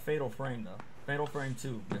playing Fatal Frame though. Fatal Frame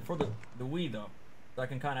 2 for the Wii though, so I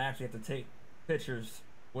can kind of actually have to take pictures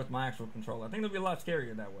with my actual controller. I think it'll be a lot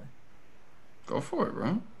scarier that way. Go for it,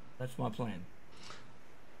 bro. That's my plan.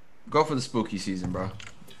 Go for the spooky season, bro.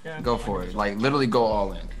 Yeah. Go for it. Like literally go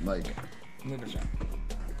all in. Like. Give it a shot.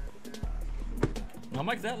 My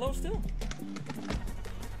mic's that low still?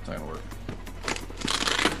 It's not gonna work.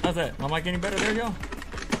 How's that? My mic any better there, yo?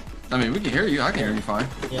 I mean, we can hear you. I can hear you fine.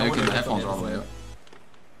 Yeah, Maybe because the headphones are all the way up.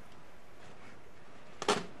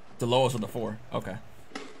 The lowest of the 4. Okay.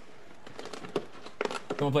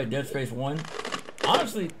 Gonna play Dead Space 1.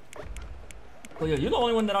 Honestly, well, you're the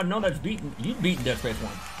only one that I know that's beaten. You've beaten Dead Space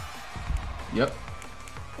 1. Yep.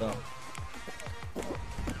 So.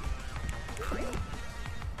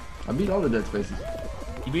 I beat all the Dead Spaces.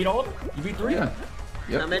 You beat all of them? You beat 3? Yeah.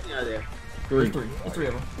 Yep. How many are there? 3. There's 3. There's 3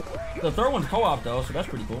 of them. The third one's co-op though, so that's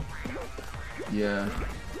pretty cool. Yeah.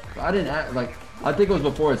 I didn't act like. I think it was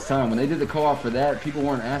before its time. When they did the co-op for that, people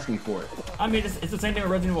weren't asking for it. I mean, it's the same thing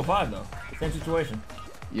with Resident Evil 5 though. Same situation.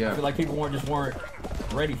 Yeah. I feel like people weren't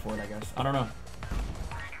ready for it. I guess. I don't know.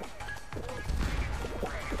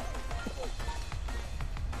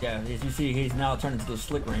 Yeah, as you see, he's now turned into the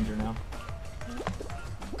Slick Ranger now.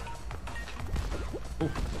 Ooh.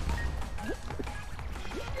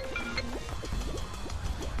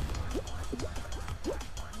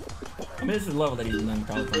 I mean, this is a level that he's in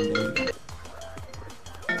California.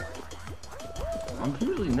 I'm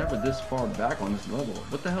usually never this far back on this level.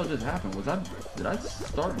 What the hell just happened? Did I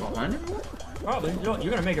start behind everyone? Probably.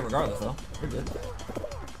 You're gonna make it regardless, though. You're good.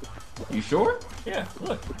 You sure? Yeah.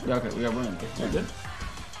 Look. Yeah. Okay. We got running. You're good.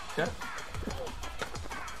 Okay.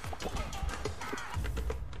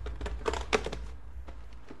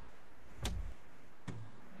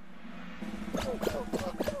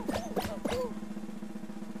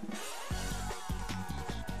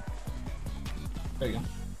 There you go.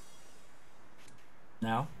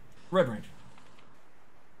 Now, Red Range.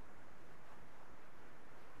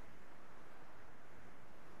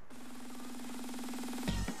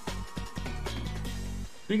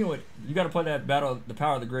 Speaking of which, you gotta play that the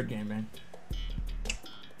Power of the Grid game, man.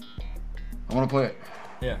 I want to play it.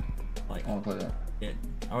 Yeah. Like, I want to play that. Yeah.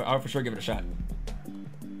 I'll for sure give it a shot.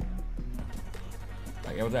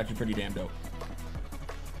 Like, it was actually pretty damn dope.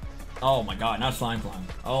 Oh my god, not Slime Climb.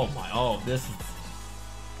 This is...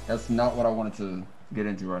 That's not what I wanted to get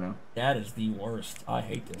into right now. That is the worst. I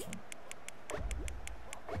hate this one.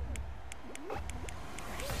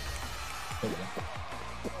 There we go.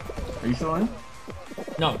 Are you still in?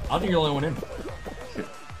 No, I think you're the only one in. Shit.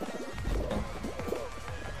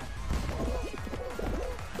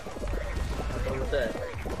 What's that?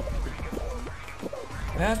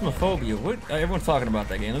 Phasmophobia. What? Everyone's talking about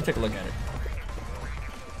that game. Let me take a look at it.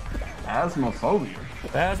 Asthmophobia.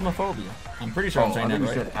 Phasmophobia. I'm pretty sure I'm saying I that think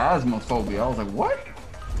right. you said asthmophobia. I was like, what?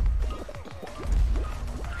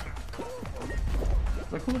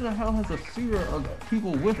 Like, who the hell has a fear of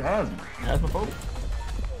people with asthma? Phasmophobia.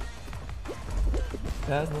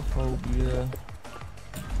 Phasmophobia.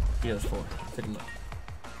 PS4. Take a look.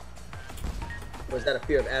 Or is that a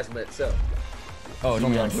fear of asthma itself? Oh, it's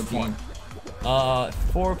only on Good Steam. point.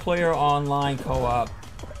 4-player online co-op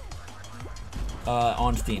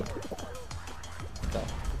on Steam. So.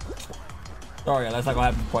 Sorry, that's not gonna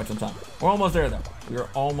happen for quite some time. We're almost there though. We are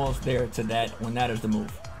almost there to that when that is the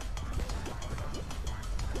move.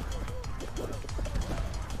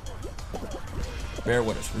 Bear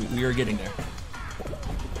with us. We are getting there.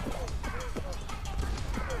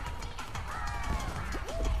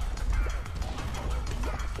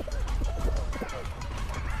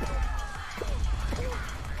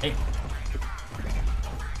 Hey.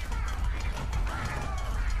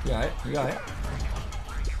 You got it? You got it?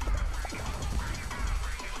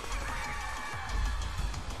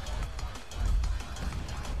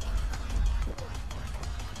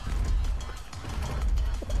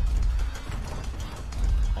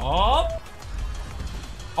 Oh.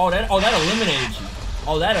 Oh, that eliminated you.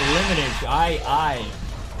 Oh, that eliminated you.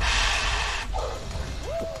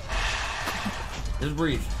 Just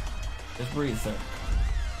breathe. Just breathe, sir.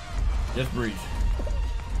 Just breathe.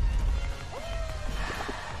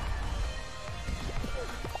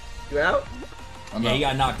 You out? Yeah, he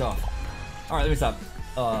got knocked off. Alright, let me stop.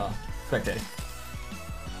 Spectating.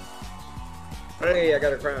 Hey, I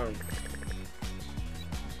got a crown.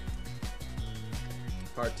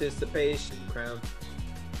 Participation crown.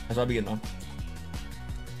 That's what I'll be getting on.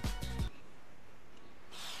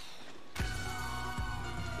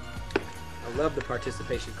 I love the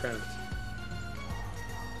participation crowns.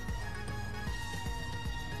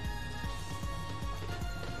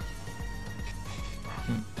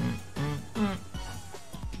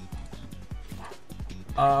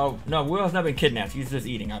 No, Will has not been kidnapped. He's just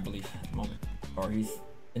eating, I believe, at the moment. Or he's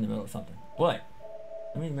in the middle of something. But,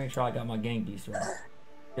 let me make sure I got my gang beast right.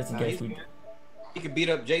 Just in case we... He could beat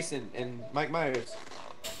up Jason and Mike Myers.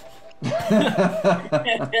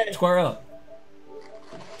 Square up.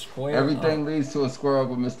 Square Everything up. leads to a square up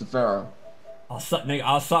with Mr. Pharaoh. I'll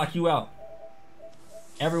sock you out.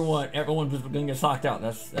 Everyone's just gonna get socked out.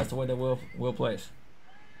 That's the way that Will plays.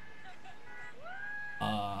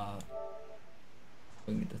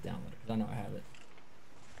 We can get this downloaded because I know I have it.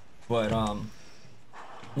 But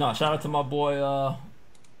no, shout out to my boy.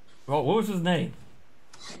 What was his name?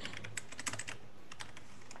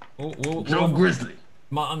 Joe Grizzly.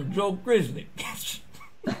 I'm Joe Grizzly.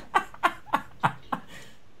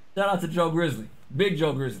 Shout out to Joe Grizzly, Big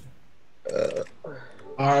Joe Grizzly.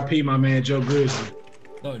 R.I.P. my man Joe Grizzly.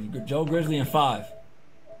 No, Joe Grizzly in 5.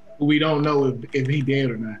 We don't know if he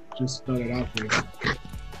dead or not. Just throw that out there.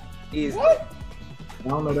 He's what? I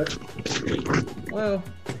don't know that. Well,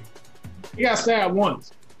 he got stabbed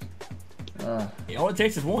once. All it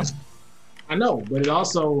takes is one. I know, but it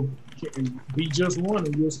also can be just one,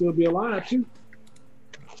 and you'll still be alive too.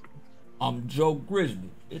 I'm Joe Grizzly.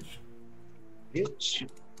 Bitch.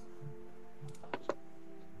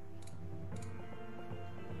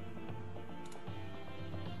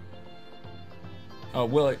 Oh,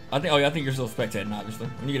 Will, I think you're still spectating, obviously.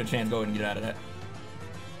 When you get a chance, go ahead and get out of that.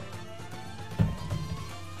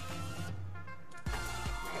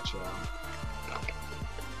 Gotcha.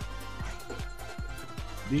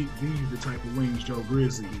 These the type of wings Joe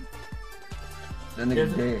Grizzly eat. That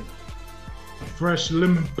nigga's dead. Fresh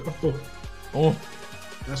lemon pepper. Oh.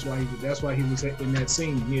 That's why he was in that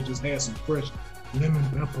scene. He had just had some fresh lemon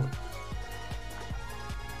pepper.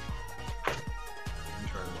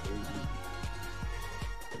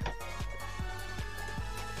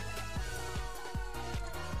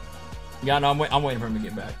 Yeah, no, I'm waiting for him to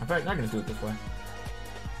get back. In fact, I'm gonna do it this way.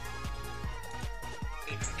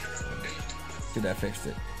 See, that fixed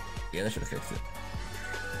it. Yeah, that should have fixed it.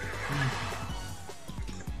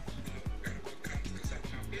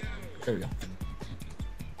 There we go.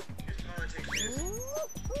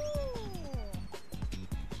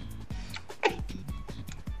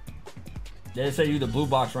 They say you the blue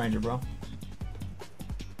box ranger, bro.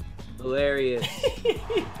 Hilarious.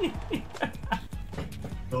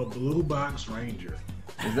 The Blue Box Ranger.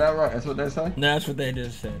 Is that right? That's what they say? That's what they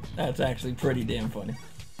just said. That's actually pretty damn funny.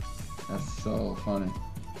 That's so funny.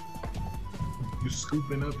 You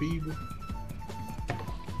scooping up evil?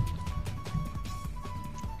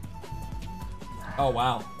 Oh,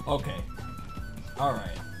 wow. Okay. All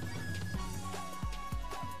right.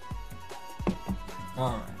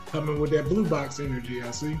 All right. Coming with that blue box energy,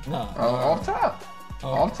 I see. Off top. Oh.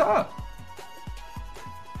 Off top.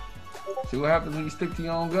 See what happens when you stick to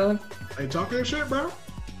your own gun? Hey, talk that shit, bro.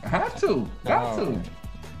 I have to. Got to.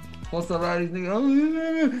 Plus a lot of these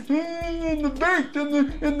niggas, and the baked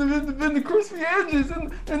and the crispy edges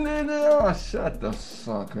and then oh, shut the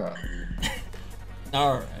fuck up.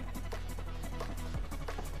 All right.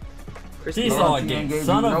 Seesaw again. Gave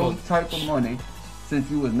Son you of no a type of money since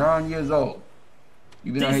you was 9 years old.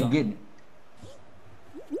 You been out here getting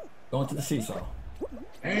it. Going to the seesaw.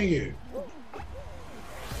 Hang it.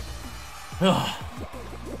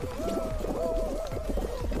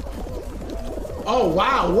 Oh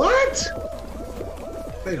wow, what?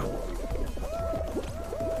 They don't.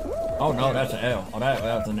 Oh no, that's an L. Oh,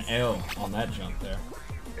 that's an L on that jump there.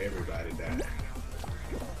 Everybody died.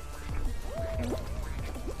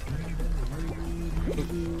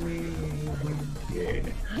 Yeah,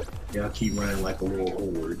 y'all keep running like a little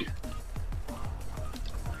horde.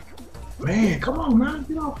 Man, come on, man,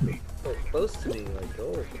 get off me. So close to me, like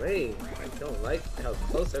go away. I don't like how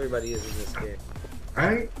close everybody is in this game.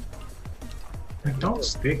 Right? And don't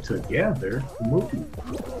stick together. Move.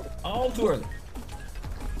 All too early.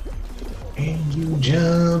 And you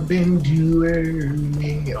jump into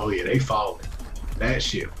me. Oh yeah, they falling. That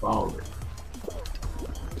shit falling.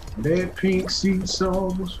 That pink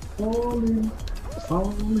seesaw was falling.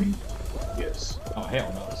 Yes. Oh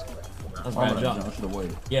hell no. That was a bad jump.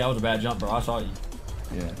 Yeah, that was a bad jump, bro. I saw you.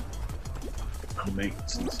 Yeah. I'm making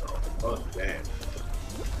seesaw. Fuck that.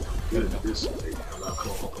 Get it this way. Come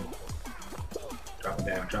on. Drop it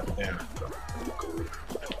down.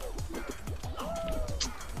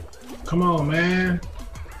 Come on, man.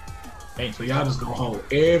 Hey. So y'all just gonna hold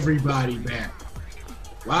everybody back.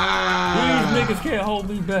 Wow. These niggas can't hold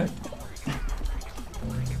me back.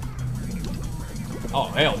 Oh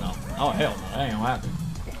hell no. That ain't gonna happen.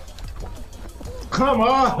 Come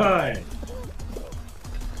on.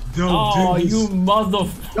 Don't do this. You mother.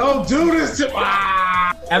 Don't do this to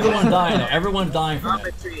Everyone's dying though. Everyone's dying from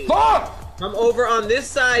that. Fuck! I'm over on this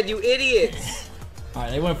side, you idiots. All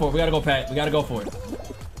right, they went for it. We gotta go, Pat. We gotta go for it.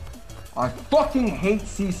 I fucking hate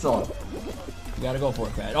seesaw. You gotta go for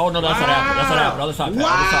it, Pat. Oh no, that's not happening. That's not happening. Other side, Pat.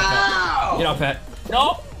 Other side, Pat. Get out, Pat.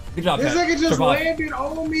 No. Good job, This Pat. nigga just Survive. landed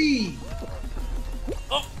on me.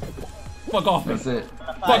 Oh. Fuck off me. That's it.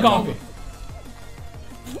 Fuck off me.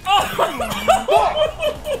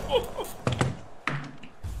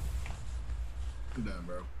 I'm done,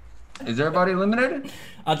 bro. Is everybody eliminated?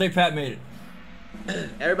 I think Pat made it.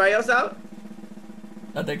 Everybody else out?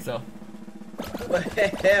 I think so. What the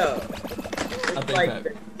hell? I think Like,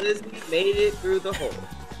 Pat. Disney made it through the hole.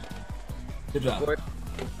 Good job.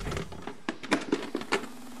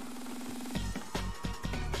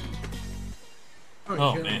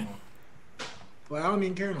 Oh man. Well, I don't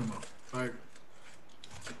even care no more. Like,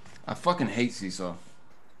 I fucking hate seesaw.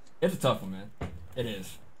 It's a tough one, man. It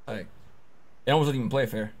is. Like, it almost doesn't even play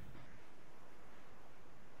fair.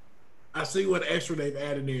 I see what extra they've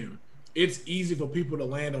added in. It's easy for people to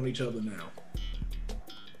land on each other now.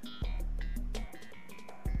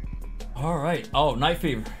 All right. Oh, Night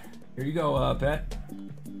Fever. Here you go, Pat.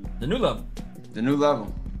 The new level. The new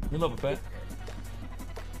level. New level, Pat.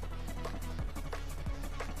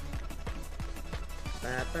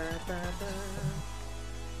 Ba, ba, ba, ba.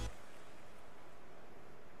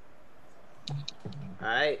 All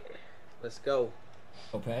right, let's go.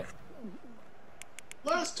 Go, Pat.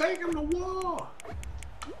 Let's take him to war.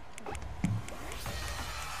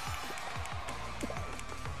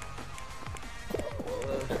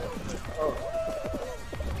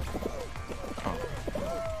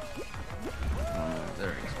 There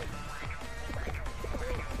it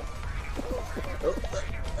is.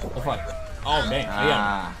 Go fight. Oh, damn.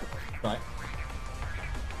 Yeah. Right.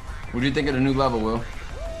 What do you think of the new level, Will?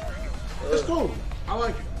 It's cool. I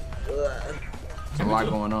like it. There's a lot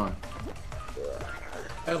going on.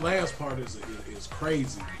 That last part is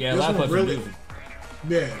crazy. Yeah, This last one part's really, amazing.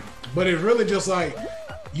 yeah. But it's really just like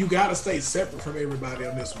you gotta stay separate from everybody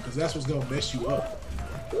on this one because that's what's gonna mess you up.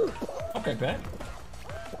 Okay, Pat.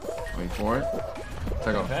 Wait for it.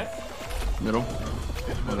 Take off. Pat. Middle.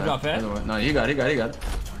 Good job, Pat. No, you got it.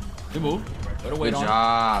 Good move. Better wait Good on.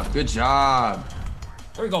 job. Good job.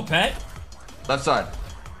 There we go, Pat. Left side.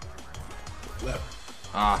 Left.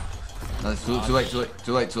 Ah. No, it's too late.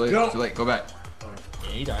 Too late. Go back.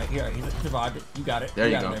 Yeah, he's alright. He survived it. You got it. There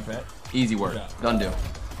you got go. it there, Pat. Easy work. Good job. Done deal.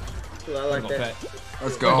 Ooh, I like Way to go, that. Pat. Let's Way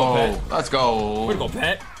to go, go. Pat. Let's go. Way to go,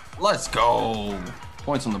 Pat. Let's go.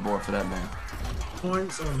 Points on the board for that man.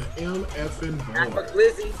 Points on the MFN Half a board.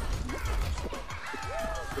 glizzy.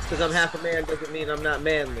 Just because I'm half a man doesn't mean I'm not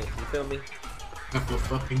manly. You feel me? Half a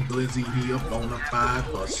fucking glizzy here on a 5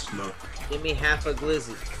 hustler. Give me half a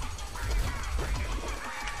glizzy.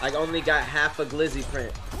 I only got half a glizzy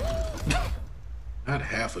print. Not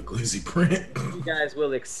half a glizzy print. You guys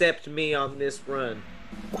will accept me on this run.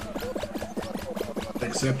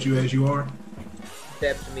 Accept you as you are.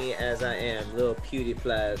 Accept me as I am. Little cutie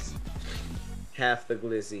plies. Half the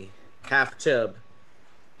glizzy. Half chub.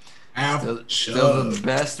 Still the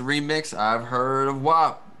best remix I've heard of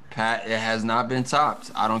WAP. Pat, it has not been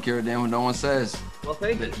topped. I don't care a damn what no one says. Well,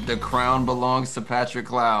 thank you. The crown belongs to Patrick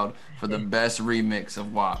Cloud for the best remix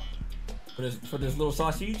of WAP. For this little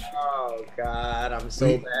sausage. Oh God, I'm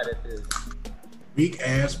so bad at this. Weak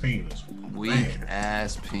ass penis. Weak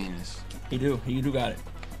ass penis. He do got it.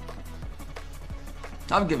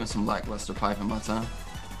 I've given some lackluster pipe in my time.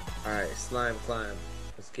 All right, slime climb.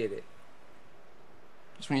 Let's get it.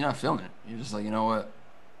 Just when you're not feeling it, you're just like, you know what?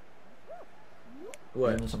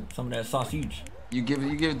 What? Some of that sausage. You give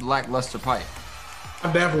it the lackluster pipe.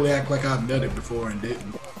 I definitely act like I've done it before and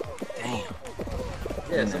didn't. Damn.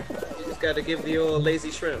 Yeah, you just gotta give the old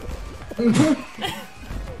lazy shrimp.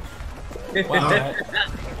 Wow.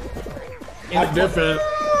 I've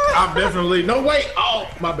definitely. No, wait. Oh,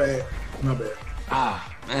 my bad. My bad.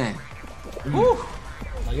 Ah, man. Woo.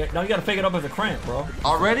 Now you gotta fake it up as a cramp, bro.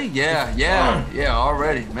 Already? Yeah,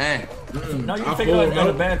 already, man. Now you can fake it up as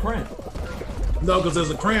a bad cramp. No, because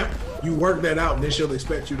as a cramp, you work that out, and then she'll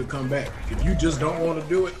expect you to come back. If you just don't want to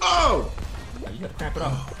do it, you gotta cramp it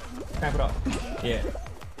up. Cramp it up. Yeah.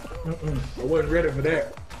 I wasn't ready for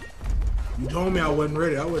that. You told me I wasn't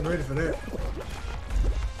ready. I wasn't ready for that.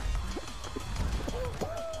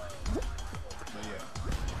 But yeah.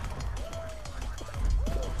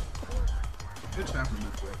 It's happening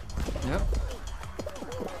quick. Yep.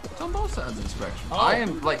 It's on both sides of the spectrum. I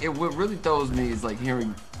am like, what really throws me is like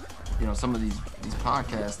hearing, some of these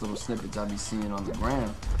podcast little snippets I be seeing on the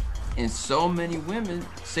ground, and so many women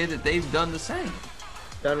say that they've done the same.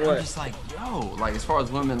 Done what? I'm just like, yo, like as far as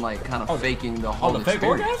women like kind of faking the whole the fake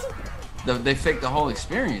experience. orgasm? They fake the whole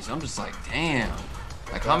experience. I'm just like, damn.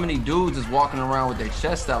 Like how many dudes is walking around with their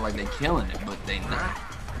chest out like they killing it, but they not.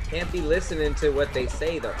 Can't be listening to what they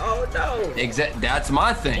say though. Oh no. That's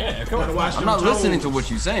my thing. Yeah, come on. I'm not listening to what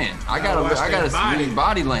you're saying. I gotta read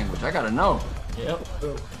body language. I gotta know. Yep.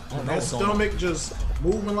 That stomach just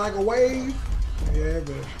moving like a wave. Yeah,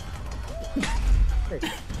 but.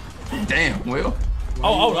 Damn, Will.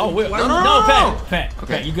 Will. No, Pat. Okay,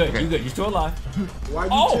 Pat, you good. Okay. You good. You still alive. Why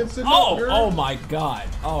you tensing up, girl? Oh my God.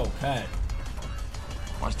 Oh, Pat.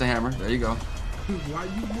 Watch the hammer. There you go. Why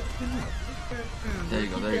you looking up? There you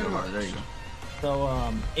go. There you go.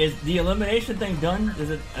 So, is the elimination thing done?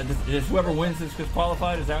 Is whoever wins this gets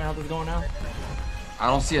qualified? Is that how this is going now? I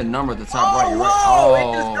don't see a number at the top right. You're right. Oh,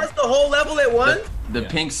 it just does the whole level at once? The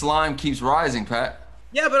pink slime keeps rising, Pat.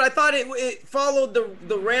 Yeah, but I thought it followed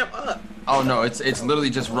the ramp up. Oh no, it's literally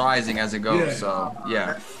just rising as it goes. Yeah. So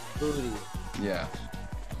yeah. Yeah.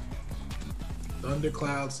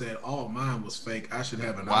 Thundercloud said, mine was fake. I should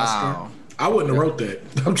have an Wow. Oscar. I wouldn't have wrote that.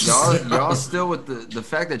 I'm just y'all still with the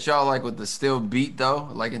fact that y'all like with the still beat though,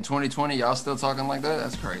 like in 2020, y'all still talking like that?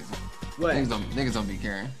 That's crazy. What? Niggas don't be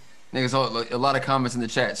caring. Niggas, a lot of comments in the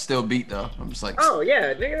chat, still beat though. I'm just like, oh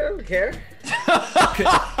yeah, nigga, I don't care.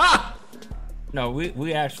 No,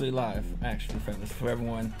 we actually live, fellas, for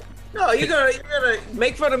everyone. No, you're gonna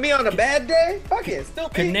make fun of me on a bad day? Fuck it, still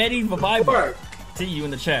beat. Kennedy Viber. See you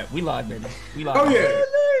in the chat. We live, baby. We live. Oh yeah.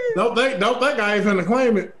 Don't think I ain't finna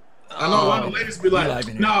claim it. I know a lot of ladies be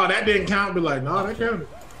like, no, that didn't count. Be like, no, that counted.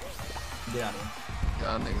 Yeah.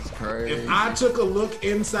 Y'all niggas crazy. If I took a look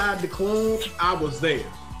inside the club, I was there.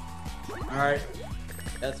 All right.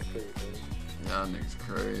 That's pretty good. Y'all niggas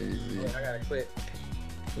crazy. Yeah, I gotta quit.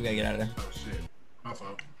 We gotta get out of there. Oh shit. My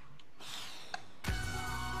fault.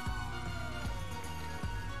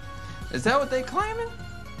 Is that what they claiming?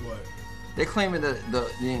 What? They claiming that the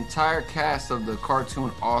entire cast of the cartoon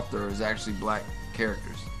author is actually black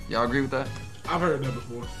characters. Y'all agree with that? I've heard that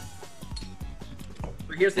before.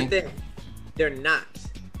 But here's the thing. They're not.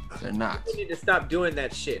 They're not. You need to stop doing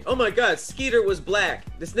that shit. Oh my God, Skeeter was black.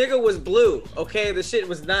 This nigga was blue. Okay, the shit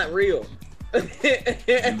was not real.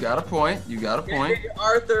 You got a point.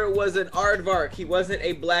 Arthur was an aardvark. He wasn't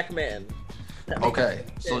a black man. Okay,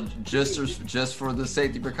 so just for the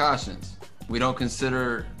safety precautions, we don't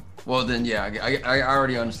consider. Well, then, yeah, I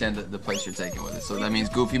already understand the place you're taking with it. So that means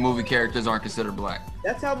Goofy movie characters aren't considered black.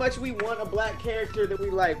 That's how much we want a black character that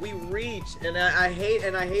we like. We reach, and I hate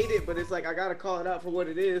it, but it's like I gotta call it out for what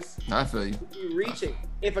it is. I feel you. We're reaching.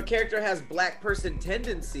 If a character has black person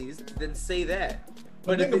tendencies, then say that.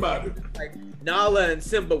 But think about it. Like Nala and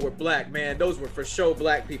Simba were black, man. Those were for sure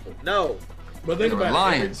black people. No. But think about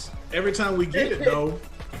lions. it. Every time we get it, though,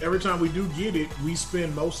 every time we do get it, we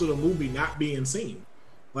spend most of the movie not being seen.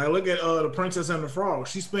 Like, look at The Princess and the Frog.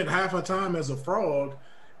 She spent half her time as a frog,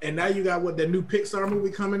 and now you got that new Pixar movie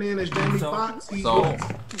coming in as Jamie Foxx. He's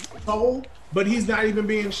Soul, but he's not even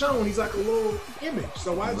being shown. He's like a little image.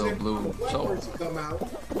 So why is there a black person come out?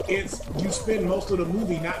 It's you spend most of the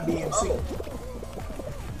movie not being seen.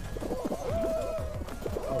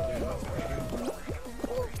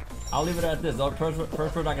 I'll leave it at this. The first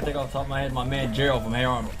person I can think off the top of my head, my man Gerald from Hey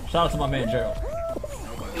Arnold. Shout out to my man Gerald.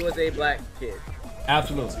 He was a black kid.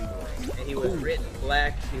 Absolutely. And he was written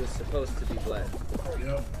black. He was supposed to be black.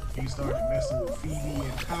 Yep. He started messing with Phoebe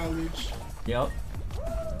in college. Yep.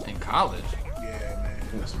 In college? Yeah, man.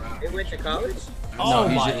 That's right. They went to college? No,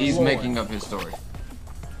 he's making up his story.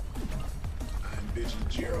 I envision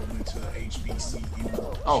Gerald went to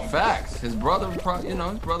HBCU. Oh, facts. His brother, his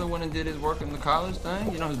brother went and did his work in the college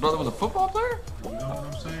thing. His brother was a football player? You know what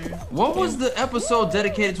I'm saying? What was the episode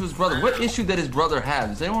dedicated to his brother? What issue did his brother have?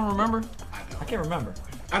 Does anyone remember? I can't remember.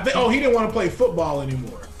 I think. Oh, he didn't want to play football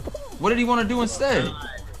anymore. What did he want to do instead?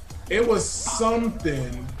 It was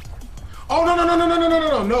something. Oh no!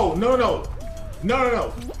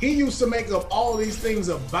 No. He used to make up all these things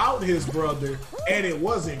about his brother, and it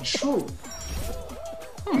wasn't true.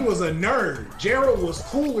 He was a nerd. Gerald was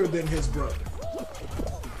cooler than his brother.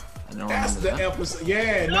 That's the episode.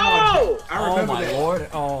 Yeah, no. I remember that.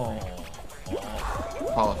 Oh, my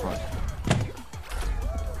Lord. Paula Front.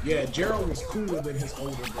 Yeah, Gerald was cooler than his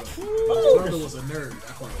older brother. His brother was a nerd.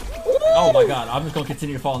 Oh, my God. I'm just going to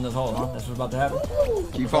continue to fall in this hole, huh? That's what's about to happen?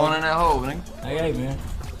 Keep falling in that hole, nigga. Hey, man.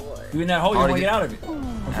 You in that hole, you want to get out of it.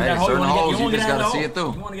 Hey, certain holes, you just got to see it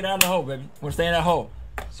through. You want to get out of the hole, baby. You want to stay in that hole.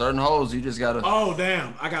 Certain holes, you just got to... Oh,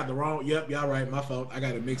 damn. I got the wrong... Yep, y'all right. My fault. I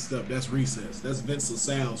got it mixed up. That's Recess. That's Vince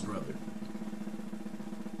LaSalle's brother.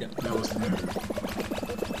 Yep. That was the nerd.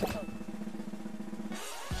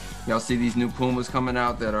 Y'all see these new Pumas coming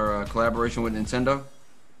out that are a collaboration with Nintendo?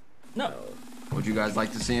 No. Would you guys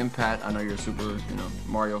like to see him, Pat? I know you're a super,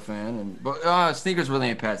 Mario fan, but sneakers really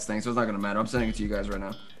ain't Pat's thing, so it's not gonna matter. I'm sending it to you guys right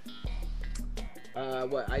now.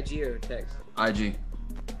 What? IG or text? IG.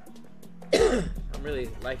 I'm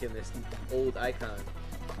really liking this old icon.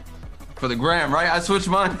 For the gram, right? I switched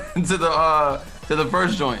mine to the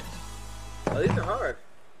first joint. Oh, these are hard.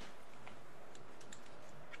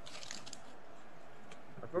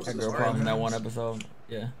 That girl problem in that one episode.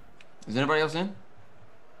 Yeah. Is anybody else in?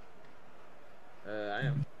 I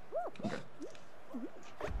am. Okay.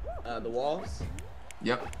 The walls?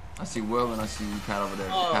 Yep. I see Will and I see Pat over there.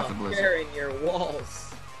 Oh, Half the blizzard. carrying your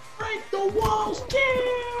walls. Break the walls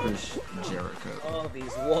down! Chris Jericho. All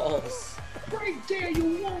these walls. Break down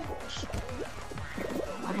your walls.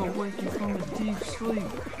 I'm awaking from a deep sleep.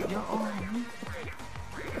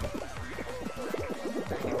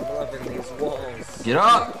 I'm loving these walls. Get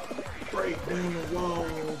up! Break down the walls.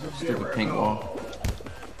 Stupid pink wall.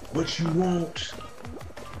 What you want?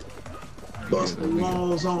 Bust the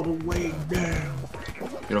walls all the way down.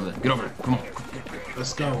 Get over there. Get over there. Come on.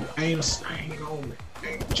 Let's go. Ain't a stain on me.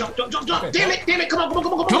 Jump. Damn it. Come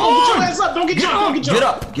on. Get your ass up. Don't get jumped.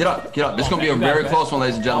 Get up. This is going to be a very close one,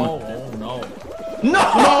 ladies and gentlemen. Oh, no. No!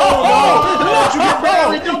 Don't you get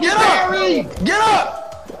buried. Don't get buried. Get up!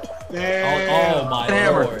 Oh, my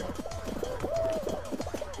Lord.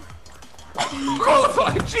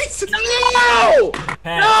 Qualified. Jesus. No!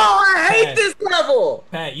 Pat, No, I hate this level.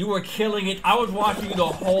 Pat, you were killing it. I was watching you the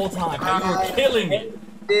whole time. Pat, you were killing it.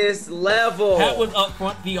 This level. Pat was up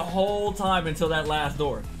front the whole time until that last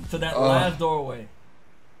door. To that last doorway.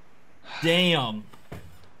 Damn.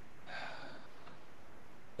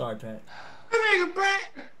 Sorry, Pat.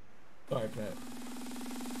 Sorry, Pat.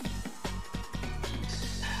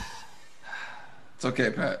 It's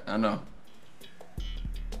okay, Pat. I know.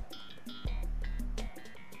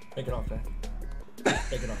 Take it off, Pat.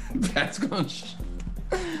 Take it off. Pat's going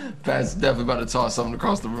Pat's definitely about to toss something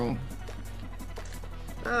across the room.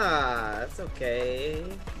 That's okay.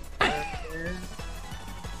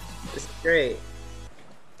 This is great.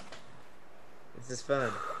 This is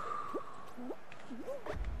fun.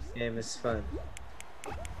 This game is fun.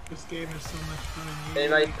 This game is so much fun.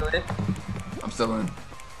 Anybody still in? I'm still in.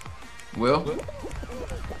 Will?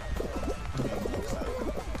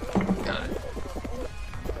 Got it.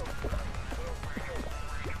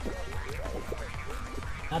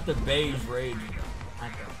 Not the beige rage.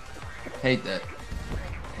 Hate that.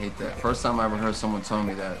 First time I ever heard someone tell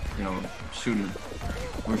me that, we were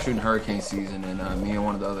shooting hurricane season, and me and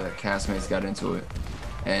one of the other castmates got into it,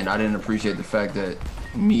 and I didn't appreciate the fact that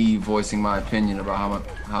me voicing my opinion about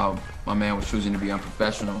how my man was choosing to be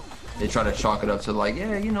unprofessional, they try to chalk it up to like,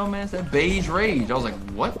 yeah, man, it's that beige rage. I was like,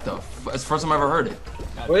 what the It's the first time I ever heard it.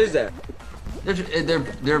 What is that?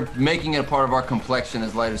 They're making it a part of our complexion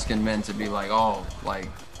as lighter skinned men to be like, oh, like,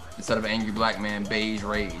 instead of angry black man, beige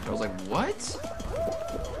rage. I was like, what?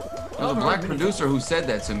 There was a black producer who said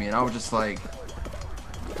that to me, and I was just like,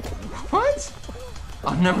 what?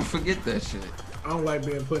 I'll never forget that shit. I don't like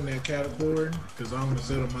being put in that category because I don't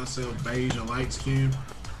consider myself beige or light skinned.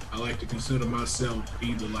 I like to consider myself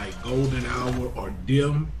either like golden hour or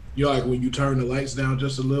dim. Like when you turn the lights down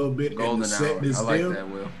just a little bit golden and the set is I like dim. That,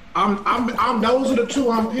 Will. I'm those are the two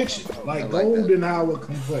I'm pitching. Like golden hour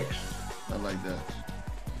complexion. I like that.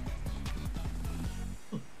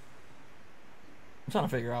 I'm trying to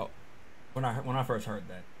figure out when I first heard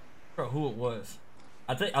that, who it was.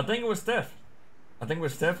 I think it was Steph. I think it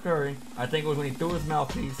was Steph Curry. I think it was when he threw his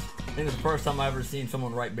mouthpiece. I think it was the first time I ever seen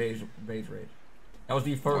someone write beige rage. That was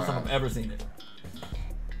the first time I've ever seen it.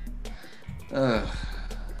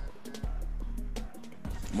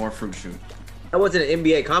 More fruit shoot. That wasn't an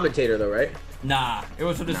NBA commentator though, right? Nah, it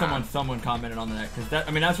was just someone commented on that because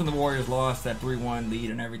that's when the Warriors lost that 3-1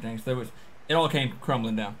 lead and everything. So it all came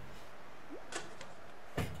crumbling down.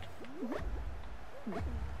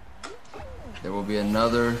 There will be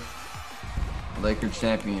another Laker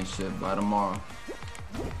championship by tomorrow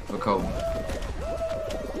for Kobe.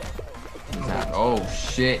 Oh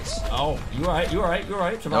shit! Oh, you alright?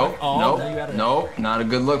 Nope, oh, nope, nope. Not a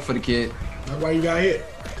good look for the kid. That's why you got hit.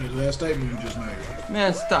 Because of that statement you just made.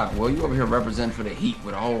 Man, stop. Well, you over here representing for the Heat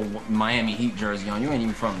with a whole Miami Heat jersey on. You ain't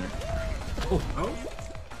even from there. Oh.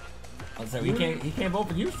 I said he can't vote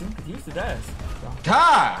for Houston because Houston does. So.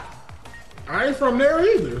 God! I ain't from there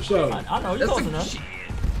either, so. I know you're close enough. Shit.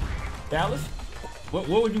 Dallas. What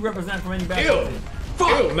would you represent from any basketball team?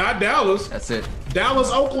 Ew, not Dallas. That's it.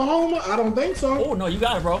 Dallas, Oklahoma? I don't think so. Oh no, you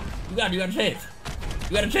got it, bro. You got a chance.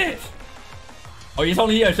 You got a chance. Oh, it's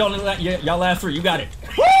only y'all last three. You got it.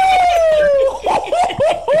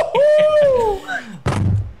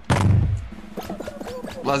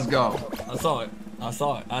 Let's go. I saw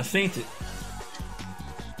it. I seen it.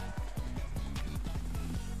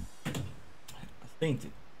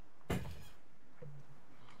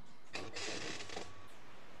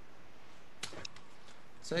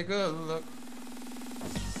 Take a look.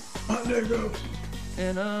 My nigga.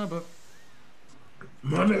 In a book.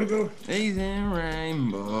 My nigga. Amazing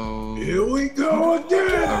rainbow. Here we go A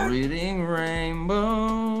again. reading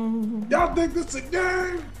rainbow. Y'all think this is a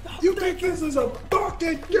game? You think this is a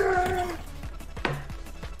fucking game?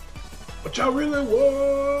 What y'all really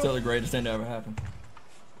want? Still the greatest thing to ever happen.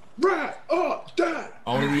 Right or die.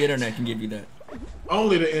 Only the internet can give you that.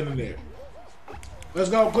 Only the internet. Let's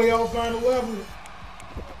go, Cleo. Find a level.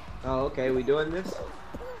 Oh, okay. We doing this?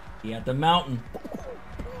 He at the mountain.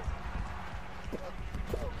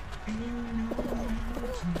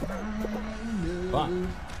 Fine.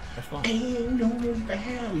 That's fine. Ain't no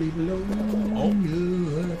valley low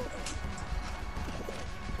enough.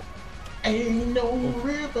 Ain't no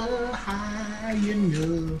river high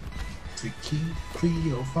enough to keep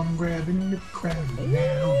Cleo from grabbing the crown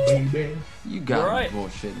now, baby. You got You're right.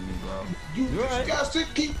 bullshitting me, bro. You You're just right. got to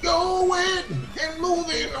keep going and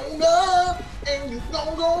moving on up, and you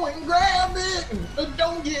gonna go and grab it, but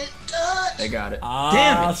don't get touched. They got it.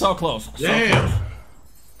 Damn it. So close. So Damn. close.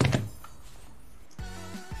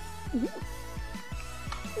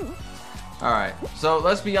 All right, so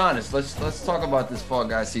let's be honest. Let's talk about this Fall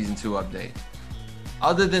Guys Season 2 update.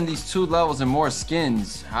 Other than these 2 levels and more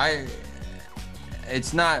skins,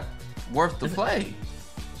 it's not worth the play.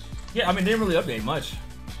 Yeah, I mean, they didn't really update much.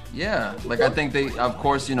 Yeah, like I think they, of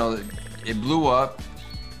course, you know, it blew up.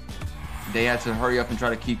 They had to hurry up and try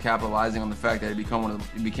to keep capitalizing on the fact that it became one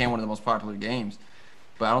of the most popular games.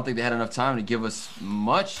 But I don't think they had enough time to give us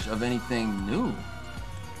much of anything new.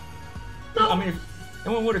 I mean, it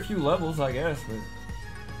went with a few levels, I guess.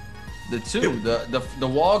 But The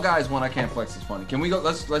Wall Guys one I can't flex is funny. Can we go?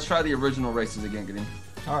 Let's try the original races again, Kadeem.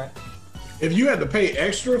 all right, If you had to pay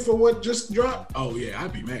extra for what just dropped, oh yeah,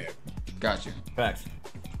 I'd be mad. Got you. facts.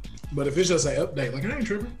 But if it's just an update, like I ain't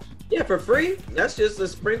tripping. Yeah, for free. That's just a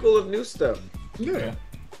sprinkle of new stuff. Yeah.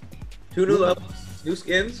 2 new levels, new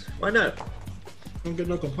skins. Why not? Don't get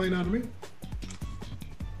no complaint out of me.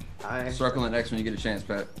 Circle an X when you get a chance,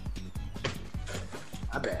 Pat.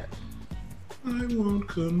 I bet. I won't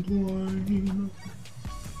complain.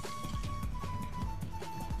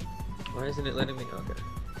 Why isn't it letting me? Okay.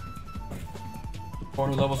 4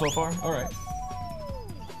 new levels so far. All right.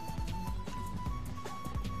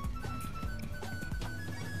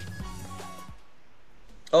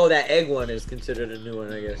 Oh, that egg one is considered a new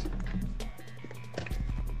one, I guess.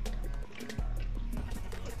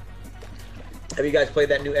 Have you guys played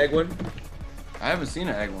that new egg one? I haven't seen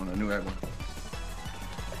a new egg one.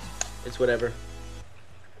 It's whatever.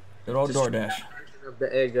 Good old Just DoorDash. Of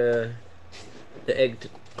the egg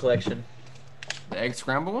collection. The egg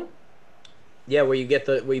scramble one? Yeah, where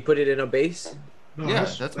you put it in a base. No, Yeah,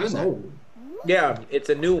 that's been there. old. Yeah, it's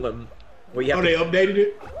a new one. Where you have Oh, to, they updated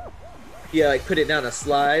it? yeah, like put it down a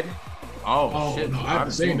slide. Oh, shit. no, I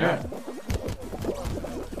haven't seen that.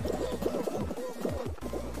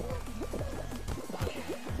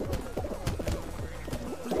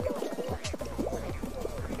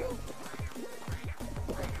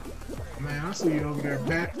 Man, I see you over there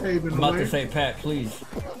back paving I'm the about way. to say, Pat, please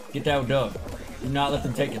get that dub. Do not let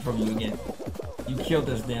them take it from you again. You killed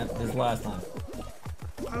this last time.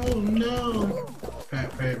 Oh no.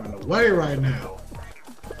 Pat paving the way right now.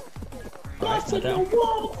 Right, sit down.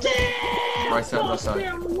 Right side, left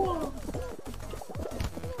side. Look,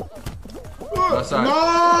 Left side.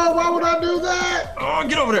 no, why would I do that? Oh,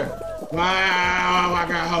 get over there. Wow, I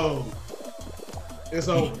got hold. It's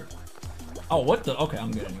over. Oh, what the? Okay,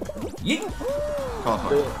 I'm good anyway. Yeah. Call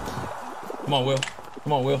for Come on, Will.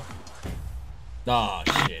 Come on, Will. Ah,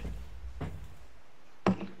 shit.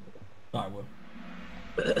 Sorry, Will.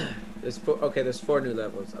 There's 4 new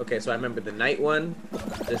levels. Okay, so I remember the night one.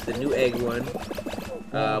 There's the new egg one.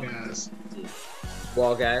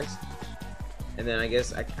 Wall guys. And then I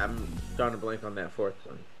guess I'm drawing a blank on that 4th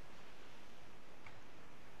one.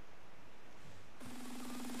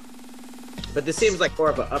 But this seems like more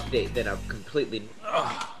of an update than a completely.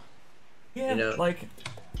 Yeah, you know? like.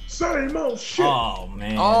 Same old shit. Oh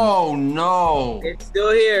man. Oh no. It's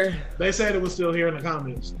still here. They said it was still here in the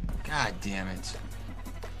comments. God damn it.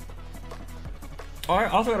 All right,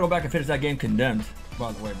 I also gotta go back and finish that game Condemned.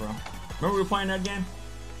 By the way, bro. Remember we were playing that game?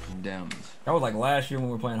 Condemned. That was like last year when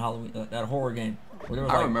we were playing Halloween, that horror game.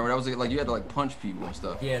 I remember that was like you had to like punch people and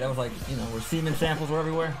stuff. Yeah, that was like where semen samples were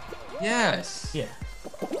everywhere. Yes. Yeah.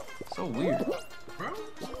 So weird. Bro.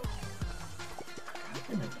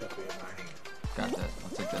 Got that.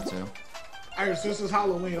 I'll take that too. Alright, since it's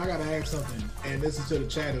Halloween, I gotta ask something, and this is to the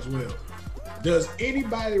chat as well. Does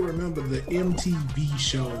anybody remember the MTV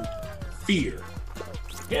show Fear?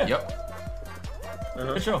 Yeah. Yep.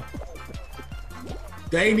 Good show.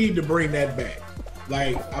 They need to bring that back.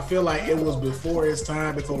 Like, I feel like it was before its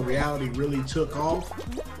time, before reality really took off,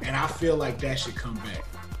 and I feel like that should come back.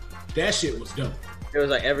 That shit was dope. It was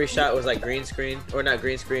like every shot was like green screen, or not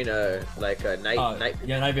green screen, like a night.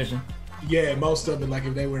 Yeah, night vision. Yeah, most of it, like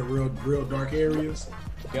if they were in real dark areas.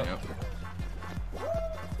 Yep.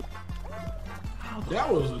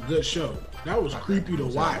 That was a good show. That was creepy to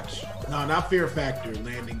watch. No, not Fear Factor.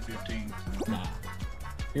 Landing 15. Nah.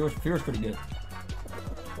 Fear was pretty good.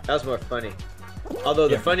 That was more funny. Although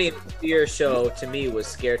the funny Fear show to me was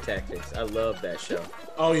Scare Tactics. I love that show.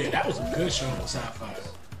 Oh yeah, that was a good show on Sci-Fi.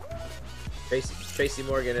 Tracy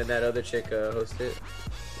Morgan and that other chick hosted.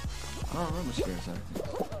 I don't remember Scare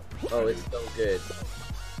Tactics. Oh, it's so good.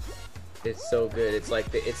 It's so good. It's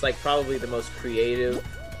like probably the most creative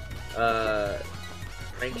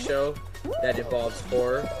prank show that involves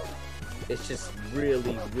horror. It's just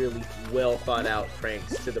really, really well thought out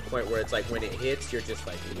pranks to the point where it's like when it hits, you're just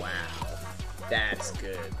like, wow, that's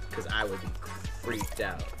good. Because I would be freaked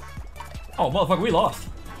out. Oh, motherfucker, we lost.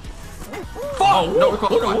 Oh, no, we're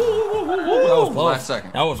close. That was close. Last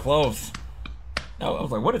second. That was close. I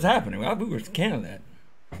was like, what is happening? We were handling that.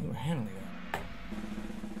 We were handling that.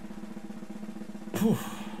 Whew.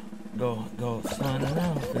 Go, son.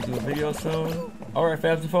 We do a video soon. All right,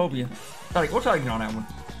 Phasmophobia. We'll try to get on that one.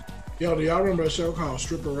 Yo, do y'all remember a show called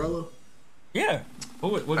Stripperella? Yeah.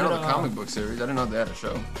 Was I know the comic book series. I didn't know they had a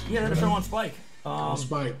show. Yeah, they had a show on Spike. On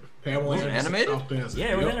Spike. Pamela Anderson. Animated?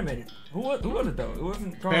 Yeah, it was animated. Who was it though? It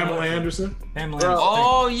wasn't Pamela Anderson. Pamela Anderson.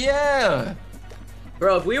 Oh yeah.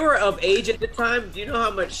 Bro, if we were of age at the time, do you know how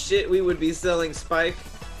much shit we would be selling Spike?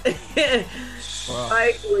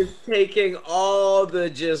 Spike was taking all the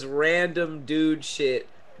just random dude shit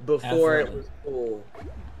before it was cool.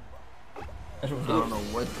 I don't know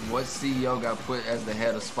what CEO got put as the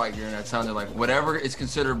head of Spike during that time. They're like, whatever is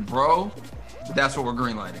considered bro, that's what we're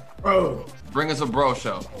greenlighting. Bro, bring us a bro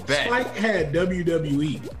show. Bet. Spike had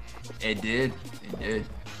WWE. It did. It did.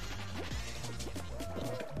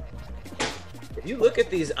 If you look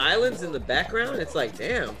at these islands in the background, it's like,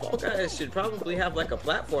 damn, Fall Guys should probably have like a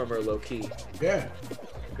platformer low key. Yeah.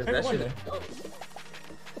 Because that shit.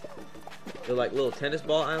 They're like little tennis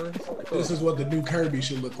ball islands. This is what the new Kirby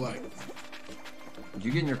should look like. You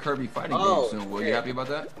getting your Kirby fighting game soon? Will you happy about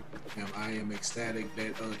that? I am ecstatic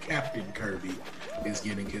that Captain Kirby is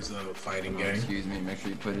getting his fighting game. Excuse me. Make sure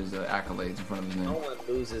you put his accolades in front of his name. No one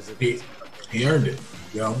loses. He earned it.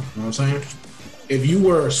 Yo, you know what I'm saying? If you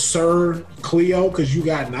were Sir Cleo because you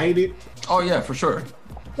got knighted. Oh yeah, for sure.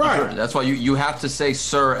 Right. For sure. That's why you have to say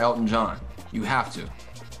Sir Elton John. You have to.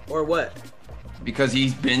 Or what? Because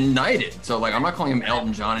he's been knighted. So like I'm not calling him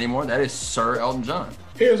Elton John anymore. That is Sir Elton John.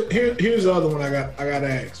 Here's the other one I gotta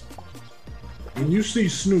ask. When you see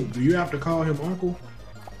Snoop, do you have to call him Uncle?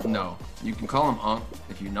 No. You can call him Unc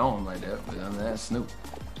if you know him like that, but other than that, Snoop.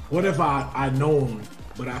 What if I know him,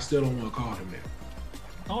 but I still don't want to call him that?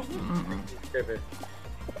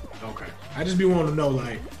 Okay. I just be wanting to know,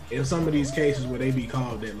 like, in some of these cases where they be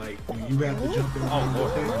called that, like, when you have to jump in.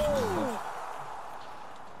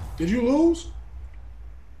 Did you lose?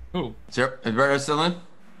 Who? Is Brad still in?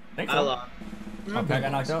 I lost. I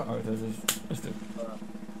got knocked out? Or this is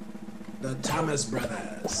the Thomas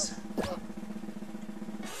brothers.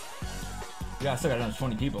 Yeah, I still got another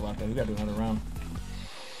 20 people out there. We gotta do another round.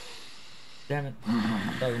 Damn it.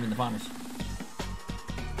 Thought we were in the finals.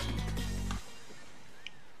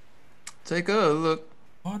 Take a look.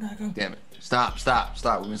 Oh, there I go. Damn it. Stop.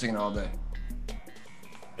 We've been singing all day.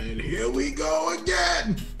 And here we go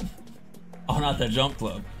again. Oh, not that jump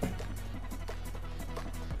club.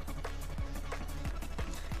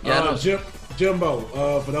 Yeah, no. Jimbo,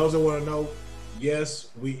 for those that want to know, yes,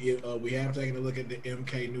 we have taken a look at the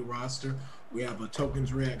MK new roster. We have a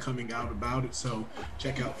tokens rant coming out about it, so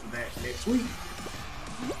check out for that next week.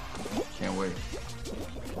 Can't wait.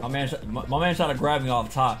 My man tried to grab me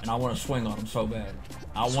off top, and I want to swing on him so bad.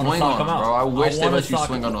 I want to Swing sock on him him, out. bro. I wish they let you sock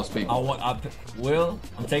swing on those people. Will,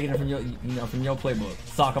 I'm taking it from your, from your playbook.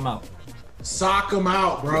 Sock him out. Sock him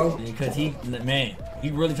out, bro. Because he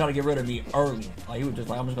really tried to get rid of me early. Like he was just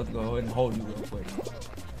like, I'm just going to go ahead and hold you real quick.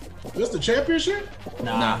 This the championship?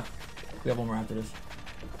 Nah. We have one more after this.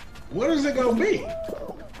 What is it gonna be?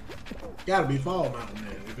 Gotta be Fall Mountain,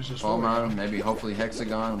 man. If it's just Fall Mountain, maybe hopefully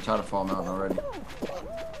Hexagon. I'm tired of Fall Mountain already.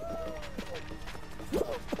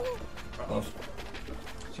 Close.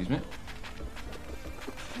 Excuse me.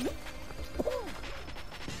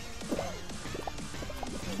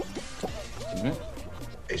 Excuse me.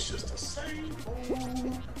 It's just the same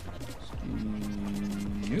old.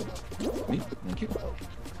 You. Me. Thank you.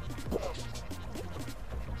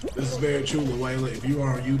 This is very true, Layla. If you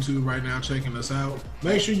are on YouTube right now checking us out,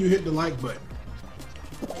 make sure you hit the like button.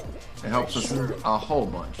 It helps us a whole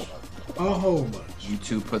bunch. A whole bunch.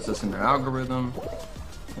 YouTube puts us in their algorithm.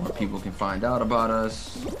 More people can find out about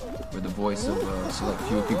us. We're the voice of a select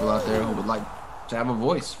few people out there who would like to have a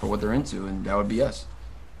voice for what they're into, and that would be us.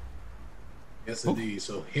 Yes, indeed.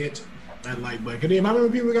 So hit that like button. Kadeem, how many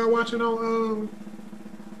people we got watching on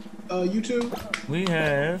YouTube? We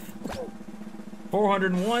have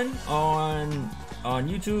 401 on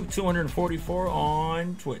YouTube, 244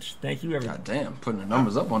 on Twitch. Thank you, everyone. God damn, putting the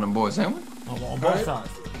numbers up on them boys, ain't we? On both sides.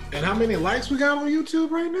 And how many likes we got on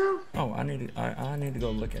YouTube right now? Oh, I need to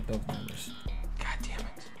go look at those numbers. God damn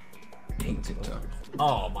it. Hate TikTok.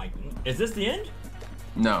 Oh my, is this the end?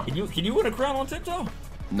 No. Can you win a crown on TikTok?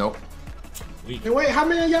 Nope. And wait, how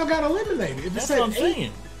many of y'all got eliminated? If That's what I'm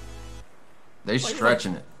saying. They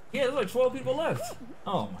stretching it. Yeah, there's like 12 people left.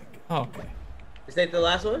 Oh my god. Okay. Is that the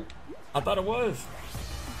last one? I thought it was.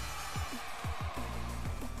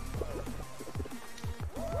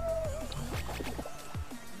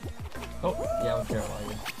 Oh, yeah, I was careful.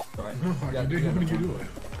 All right. What are you doing?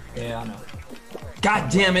 Yeah, I know.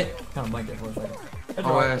 God damn it. Kind of blanked there for a second. That's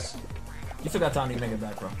Oh, all right. ass. You still got time to make it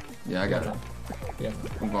back, bro. Yeah, I got it. Yeah.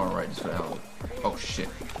 I'm going right just for the hell of it. Oh, shit.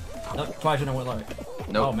 No, twice shouldn't have went right.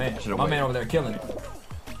 Nope. Oh, man. My man over there killing it.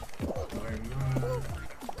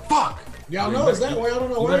 Fuck! Y'all know it's that way. I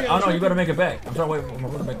don't know why. I know, you better make it back. I'm trying to wait for my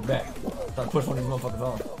brother to make it back. Try to push one of these motherfuckers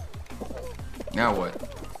off. Now what?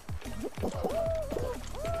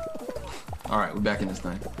 Alright, we're back in this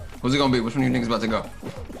thing. Who's it gonna be? Which one of you niggas about to go?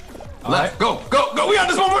 Left, go! We got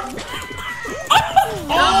this one!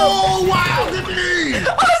 Oh, wow, Kadeem!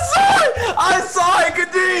 I saw it,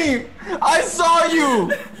 Kadeem! I saw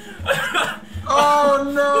you! Oh,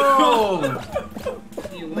 no!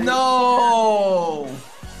 No!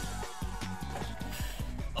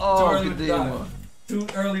 Oh, Kadeem. Too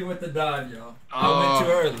early with the dive, y'all. I went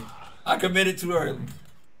too early. I committed too early.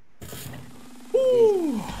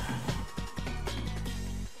 Woo!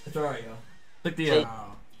 It's alright, y'all. Click the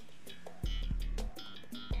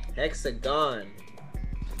Hexagon.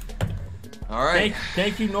 All right.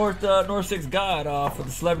 Thank you, North 6 God, for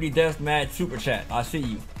the Celebrity Deathmatch Super Chat. I see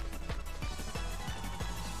you.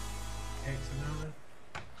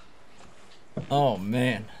 Oh,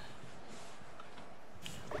 man.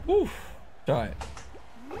 Woo. Try it.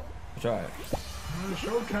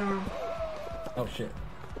 Showtime. Oh, shit.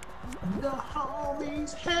 The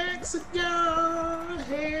homies Hexagon.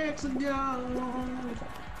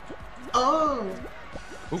 Oh.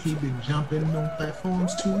 Oops. He been jumping on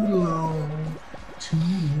platforms too long.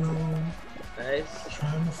 Nice.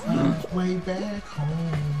 Trying to find his way back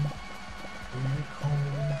home.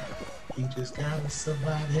 He just gotta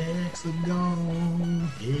survive Hexagon.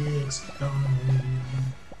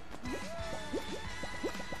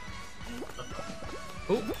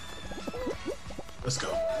 Ooh. Let's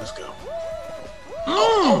go.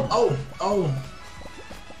 Oh.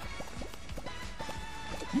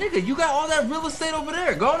 Nigga, you got all that real estate over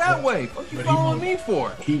there. Go that way. What you following me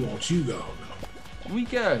for? He wants you go.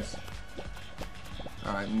 Weak ass.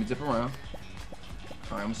 Alright, let me dip around.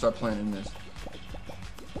 Alright, I'm gonna start planning this.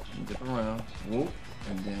 Let me dip around. Whoop.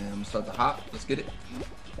 And then I'm gonna start the hop. Let's get it.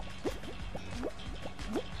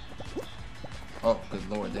 Oh, good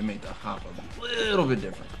lord, they made the hop a little bit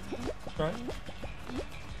different. Alright.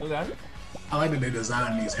 We got it. I like that they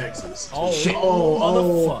designed these hexes. Oh, shit.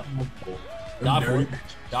 Motherfucker. Dive Dirty for it.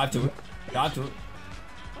 Dive to it.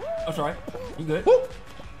 That's right. You good. Whoop.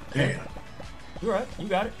 Damn. You right. You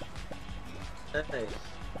got it. Nice.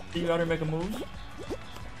 You got to make a move.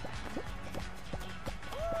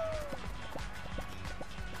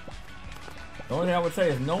 The only thing I would say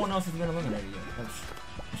is no one else has been eliminated yet.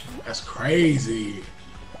 That's crazy.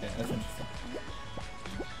 Yeah, that's interesting.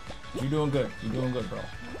 You're doing good. You're doing good, bro.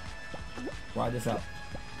 Ride this out.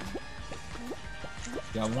 You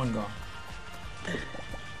got one gone.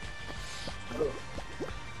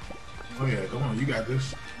 Oh yeah, come on, you got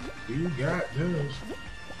this. You got this.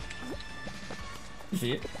 You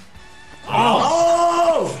see it?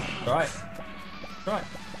 Oh! All right. All right.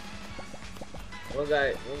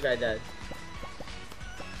 One guy died.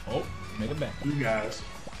 Oh, make it back. You guys.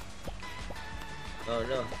 Oh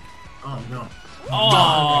no. Oh no.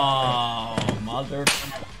 Oh, mother.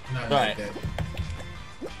 Not Right. like that.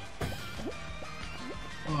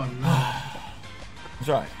 Oh no. That's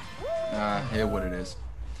right. Here's what it is.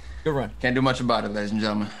 Good run. Can't do much about it, ladies and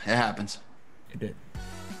gentlemen. It happens. It did.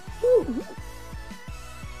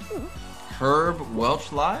 Herb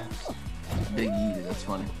Welch lives? Big E, that's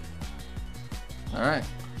funny. All right.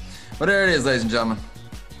 But there it is, ladies and gentlemen.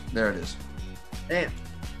 There it is. Damn.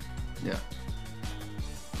 Yeah.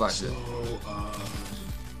 Flash So, it.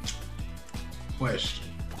 question.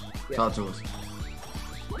 Talk to us.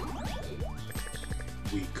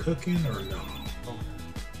 We cooking or no?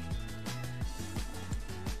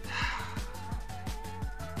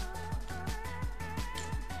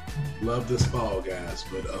 Love this fall, guys,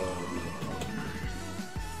 but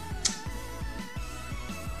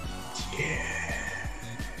yeah.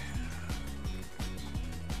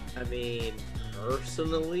 I mean,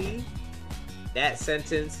 personally, that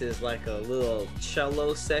sentence is like a little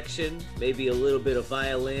cello section, maybe a little bit of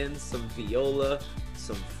violin, some viola,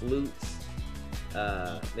 some flutes,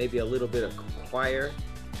 maybe a little bit of choir.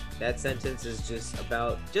 That sentence is just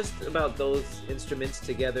about those instruments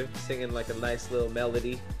together, singing like a nice little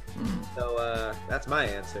melody. So that's my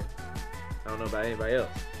answer. I don't know about anybody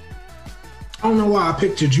else. I don't know why I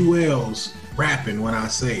picture Jewels rapping when I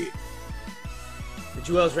say it. The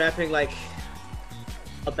Jewel's rapping like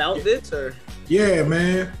about this, or Yeah,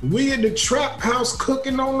 man. We in the trap house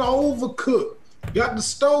cooking on the overcook. Got the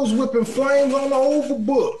stoves whipping flames on the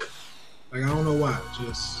overbook. Like, I don't know why.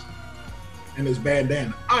 Just, and it's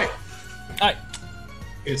bandana. Aight. Aight.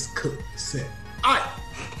 It's cooked. Set. Aight.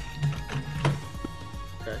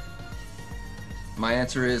 okay. My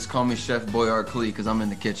answer is call me Chef Boyardee because I'm in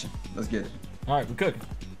the kitchen. Let's get it. All right, we're cooking.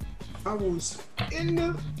 I was in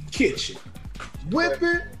the kitchen.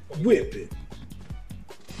 Whipping. Let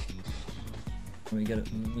me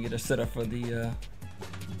get a setup for the.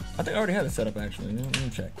 I think I already had a setup actually. Let me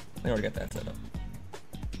check. I already got that set up.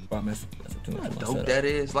 Wow, I messed up too much. How of my dope setup. that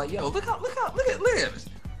is. Like, yo, look at this.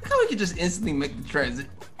 Look how we can just instantly make the transit.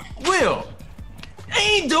 Will, they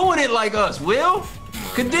ain't doing it like us, Will.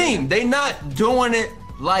 Kadeem, they not doing it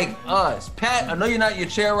like us. Pat, I know you're not in your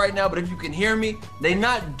chair right now, but if you can hear me, they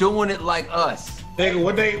not doing it like us.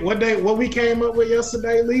 Nigga, what we came up with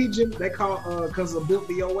yesterday, Legion, they call, cause of Built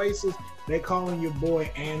the Oasis, they calling your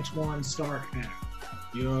boy Antoine Stark now.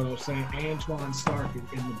 You know what I'm saying? Antoine Stark is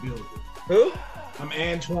in the building. Who? I'm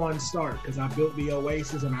Antoine Stark because I built the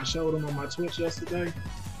Oasis and I showed him on my Twitch yesterday.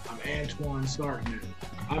 I'm Antoine Stark now.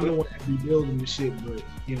 I'm the one that be building the shit, but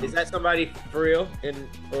you know. Is that somebody for real?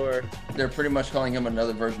 Or They're pretty much calling him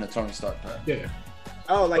another version of Tony Stark, Pat. Yeah.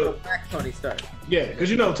 oh, like a black Tony Stark? Yeah,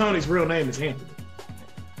 because you know Tony's real name is Anthony.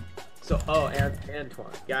 So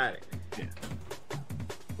Antoine, got it. Yeah.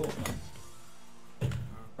 Cool. All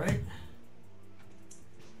right.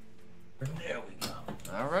 There we go.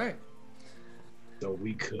 All right. So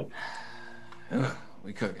we cook.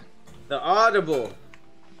 We cooking. The Audible.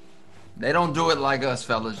 They don't do it like us,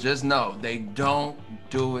 fellas. Just know they don't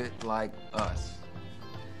do it like us.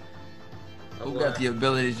 Who got the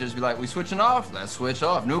ability to just be like, we switching off? Let's switch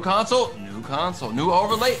off. New console, new console. New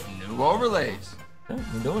overlay, new overlays. Yeah,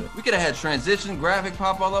 we're doing it. We could have had transition, graphic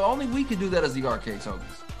pop all up. Only we could do that as the arcade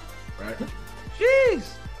tokens. Right?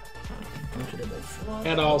 Jeez.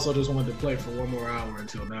 And I also just wanted to play for one more hour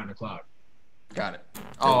until 9 o'clock. Got it.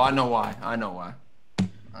 Oh, I know why.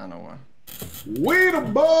 We the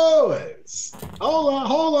boys. Hold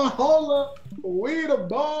on. We the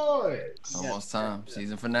boys. Almost time.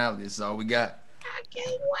 Season finale. This is all we got. I can't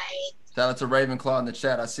wait. Shout out to Ravenclaw in the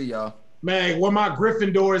chat. I see y'all. Man, where my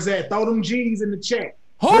Gryffindor is at? Throw them G's in the chat.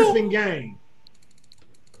 Who? Griffin gang.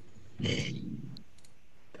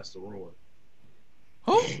 That's the roar.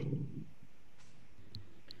 Who?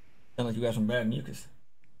 Sound like you got some bad mucus.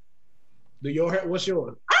 What's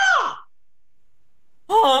yours?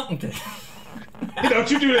 Okay. Don't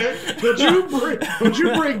you do that. Don't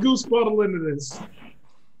you bring Goose Puddle into this.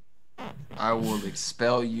 I will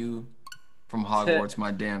expel you from Hogwarts my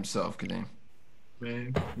damn self, Kadeem.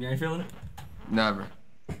 Man. You ain't feeling it? Never.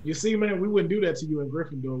 You see, man, we wouldn't do that to you in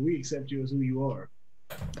Gryffindor. We accept you as who you are.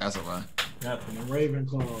 That's a lie. And the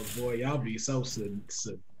Ravenclaws, boy, y'all be so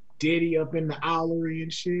diddy up in the owlery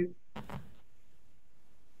and shit.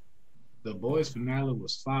 The boys finale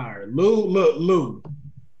was fire. Lou.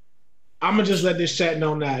 I'm gonna just let this chat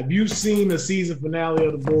know now. If you've seen the season finale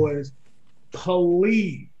of The Boys,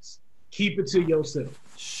 please keep it to yourself.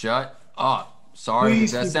 Shut up. Sorry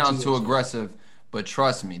if that sounds too aggressive, but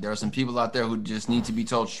trust me, there are some people out there who just need to be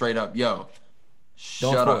told straight up, yo,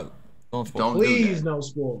 shut up. Don't spoil. Please no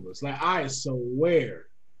spoilers. Like, I swear.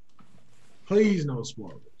 Please no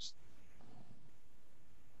spoilers.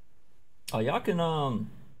 Oh, y'all can go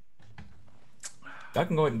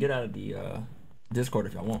ahead and get out of the Discord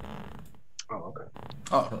if y'all want. Oh, okay.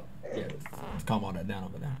 Oh. Yeah, let's calm all that down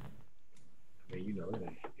over there. I mean, you know,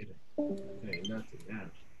 it ain't nothing now.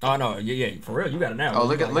 Oh no, yeah, for real, you got it now. Oh,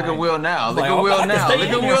 look at Will now. Look at Will now. Look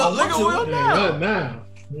at Will now.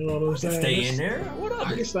 You know what I'm saying? Stay in there. What up?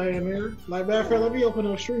 I can stay in there. Like, matter of fact, let me open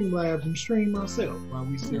up Streamlabs and stream myself while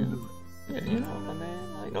we still do it. Yeah, you know what,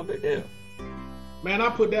 man? Like, no big deal. Man, I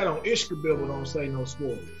put that on Ishkabibble, don't say no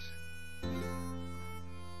spoilers.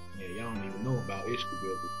 Yeah, y'all don't even know about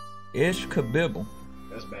Ishkabibble. Ishkabibble.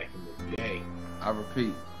 That's back in the day. I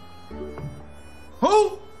repeat.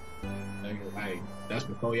 Who? Hey, that's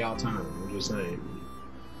before y'all time. I'm just saying.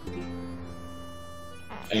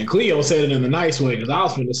 And Cleo said it in a nice way, because I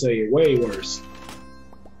was going to say it way worse.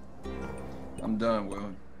 I'm done,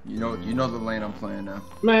 Will. You know the lane I'm playing now.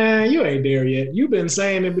 Man, you ain't there yet. You've been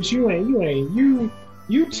saying it, but you tiptoeing.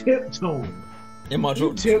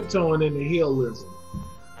 You tiptoeing in the hillism.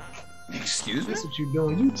 Excuse me? That's what you're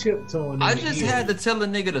doing. You tiptoeing. I just had to tell a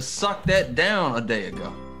nigga to suck that down a day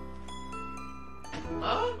ago.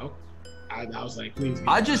 Oh, I was like, please.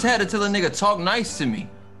 I just had to tell a nigga talk nice to me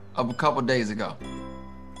a couple days ago.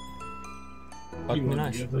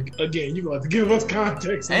 Nice. Again, you gonna have to give us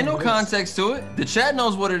context. Ain't no context to it. The chat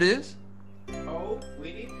knows what it is. Oh,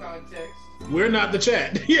 we need context. We're not the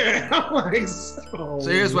chat. Yeah. I'm like, so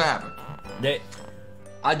here's what happened.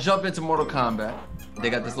 I jump into Mortal Kombat. They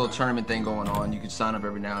got this little tournament thing going on. You can sign up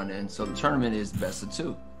every now and then. So the tournament is best of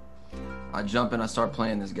 2. I jump in, I start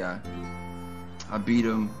playing this guy. I beat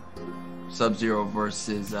him. Sub-Zero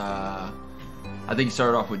versus, I think he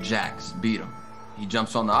started off with Jax. Beat him. He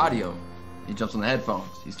jumps on the audio. He jumps on the headphones.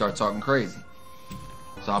 He starts talking crazy.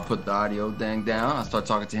 So I put the audio thing down. I start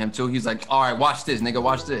talking to him too. He's like, all right, watch this, nigga,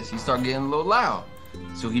 watch this. He started getting a little loud.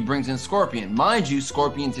 So he brings in Scorpion. Mind you,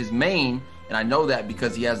 Scorpion's his main, and I know that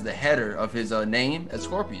because he has the header of his name as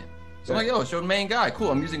Scorpion. So I'm like, yo, it's your main guy.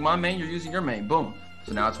 Cool, I'm using my main, you're using your main. Boom.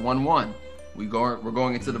 So now it's 1-1. We're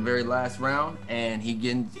going into the very last round, and he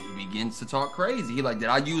begins to talk crazy. He like, did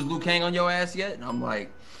I use Liu Kang on your ass yet? And I'm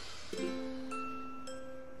like,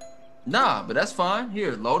 nah, but that's fine.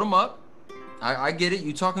 Here, load him up. I get it.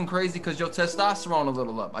 You talking crazy because your testosterone a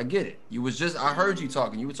little up. I get it. I heard you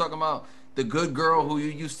talking. You were talking about the good girl who you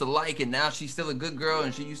used to like, and now she's still a good girl,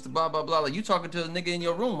 and she used to blah, blah, blah. Like, you talking to a nigga in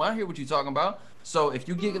your room. I hear what you talking about. So if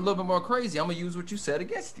you get a little bit more crazy, I'm going to use what you said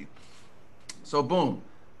against you. So, boom.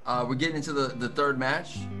 We're getting into the third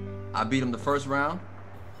match. I beat him the first round.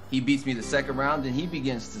 He beats me the second round. Then he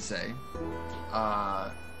begins to say,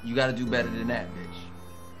 you got to do better than that,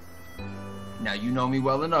 bitch. Now, you know me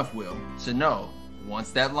well enough, Will, to know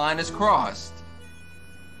once that line is crossed,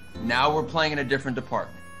 now we're playing in a different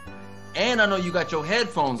department. And I know you got your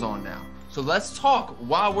headphones on now. So let's talk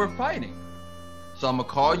while we're fighting. So I'm going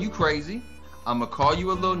to call you crazy. I'm going to call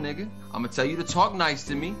you a little nigga. I'm going to tell you to talk nice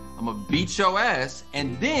to me. I'm going to beat your ass.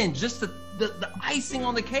 And then just the icing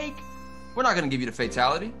on the cake, we're not going to give you the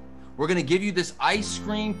fatality. We're going to give you this ice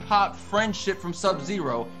cream pop friendship from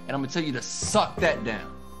Sub-Zero. And I'm going to tell you to suck that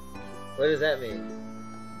down. What does that mean?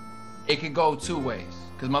 It could go 2 ways.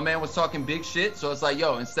 Because my man was talking big shit. So it's like,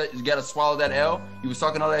 yo, instead you got to swallow that L. You was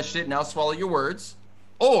talking all that shit. Now swallow your words.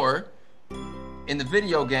 Or in the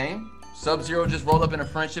video game, Sub-Zero just rolled up in a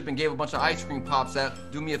friendship and gave a bunch of ice cream pops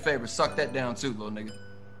out. Do me a favor, suck that down too, little nigga.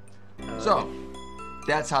 So,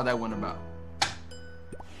 that's how that went about.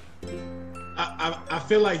 I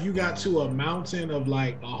feel like you got to a mountain of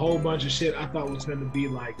like a whole bunch of shit I thought was going to be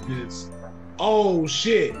like this. Oh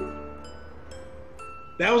shit.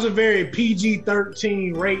 That was a very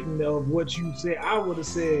PG-13 rating of what you said. I would have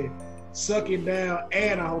said, suck it down,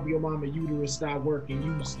 and I hope your mama uterus stop working.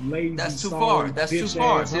 You lazy. That's too far. That's too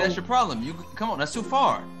far. See, that's your problem. You come on. That's too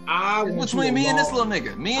far. It's between me and this little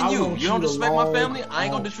nigga. Me and you. You don't disrespect my family. I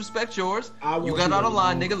ain't gonna disrespect yours. You got out of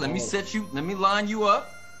line, nigga. Let me set you. Let me line you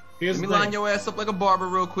up. Let me line your ass up like a barber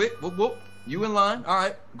real quick. Whoop whoop. You in line? All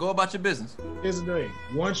right, go about your business. Here's the thing.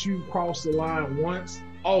 Once you cross the line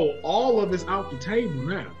all of it's out the table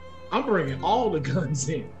now. I'm bringing all the guns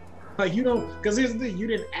in. Like, you don't, because here's the thing. You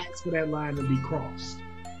didn't ask for that line to be crossed.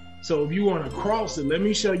 So if you want to cross it, let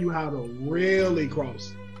me show you how to really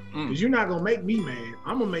cross it. Because you're not going to make me mad.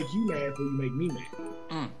 I'm going to make you mad before you make me mad.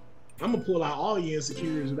 I'm going to pull out all your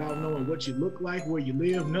insecurities without knowing what you look like, where you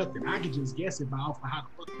live, nothing. I can just guess it by off of how the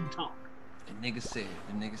fuck you talk. The nigga said,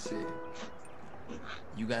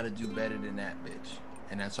 you got to do better than that, bitch.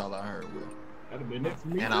 And that's all I heard, Will. That'd have been it for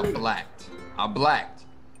me. And I blacked. Like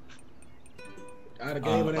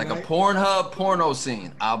a Pornhub porno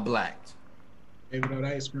scene. I blacked. Maybe that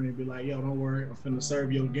ice cream be like, yo, don't worry, I'm finna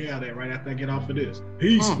serve your gal that right after I get off of this.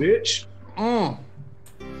 Peace, bitch.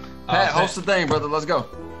 Pat, host the thing, brother. Let's go.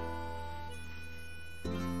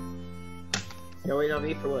 You're waiting on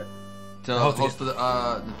me for what? To host the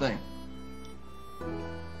thing.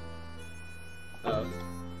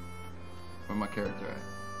 Where my character at?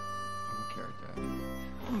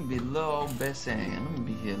 I'm gonna be little Bessie Ann. I'm gonna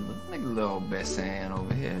be here, little Bessie Ann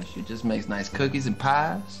over here. She just makes nice cookies and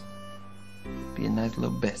pies. Be a nice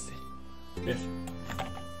little Bessie. Yes.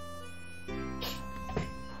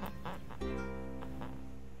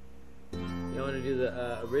 You want to do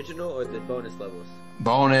the original or the bonus levels?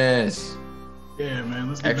 Bonus. Yeah, man.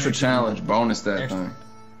 Let's extra challenge. Bonus that thing.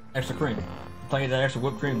 Extra cream. Playing that extra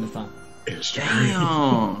whipped cream this time.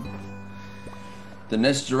 Damn. The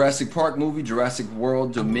next Jurassic Park movie, Jurassic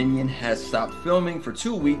World Dominion, has stopped filming for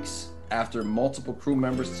 2 weeks after multiple crew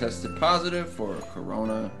members tested positive for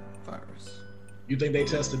coronavirus. You think they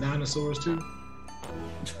tested dinosaurs too?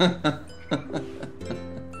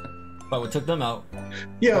 But we took them out.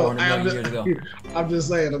 Yo, I'm just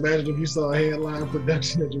saying, imagine if you saw a headline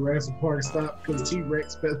production at Jurassic Park stopped because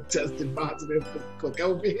T-Rex tested positive for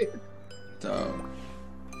COVID. Dog.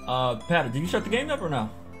 Pat, did you start the game up or no?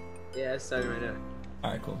 Yeah, it's starting right now. All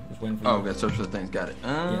right, cool. Just waiting for you. Oh, got search for the things. Got it.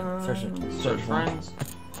 Yeah, search friends.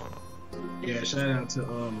 Yeah, shout out to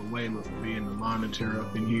Layla for being the monitor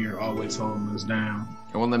up in here, always holding us down.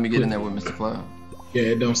 It won't let me get in there with Mr. Cloud. Yeah,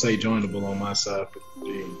 it don't say joinable on my side.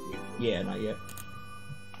 Yeah, not yet.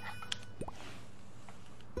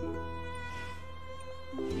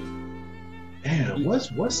 Damn,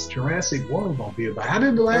 what's Jurassic World gonna be about? How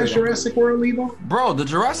did the last Jurassic World leave off? Bro,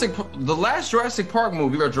 the last Jurassic Park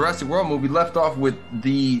movie or Jurassic World movie left off with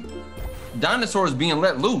the dinosaurs being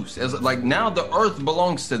let loose. As like now the Earth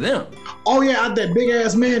belongs to them. Oh yeah, out that big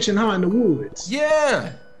ass mansion, in the woods.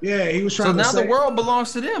 Yeah. Yeah, he was trying to say. So now the world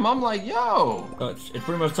belongs to them. I'm like, yo. It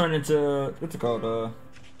pretty much turned into what's it called?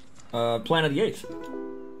 Planet of the Apes.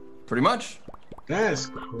 Pretty much. That's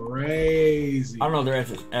crazy. I don't know if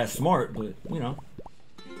they're as smart, but you know.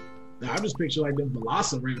 Nah, I just picture like them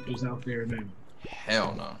velociraptors out there now.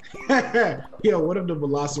 Hell no. Yo, what if the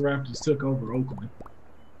velociraptors took over Oakland?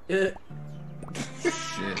 Yeah.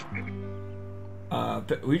 Shit.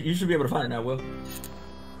 You should be able to find it now, Will.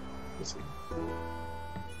 Let's see.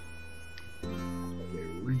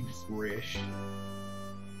 Refresh.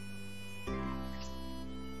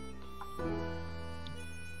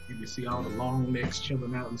 You can see all the long necks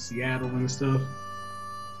chilling out in Seattle and stuff.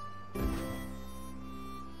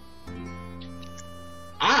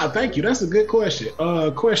 Thank you. That's a good question.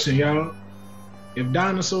 Question, y'all. If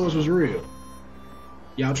dinosaurs was real,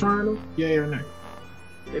 y'all trying them? Yeah or no?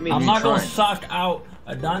 I'm not gonna sock out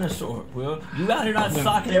a dinosaur, Will. You out here not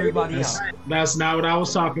socking everybody out. That's not what I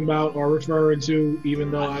was talking about or referring to,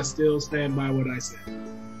 even though I still stand by what I said.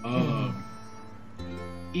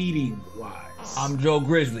 Eating wise. I'm Joe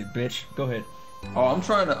Grizzly, bitch. Go ahead. Oh, I'm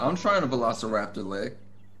trying a velociraptor leg.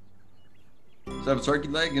 Is that a turkey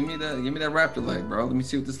leg? Give me that raptor leg, bro. Let me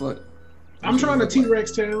see what this looks. I'm trying a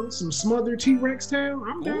T-Rex tail, some smothered T-Rex tail.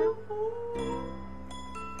 I'm down.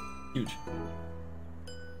 Huge.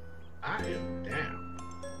 I am down.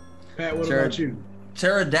 Pat, what about you?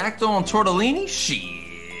 Pterodactyl and tortellini? Shit.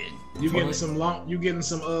 You getting some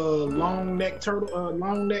long neck turtle,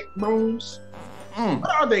 long neck bones?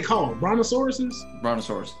 What are they called? Brontosauruses?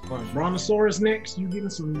 Brontosaurus necks? You getting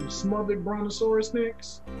some smothered brontosaurus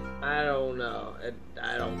necks? I don't know.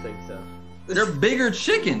 I don't think so. They're bigger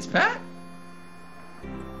chickens, Pat.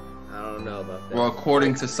 I don't know about that. Well,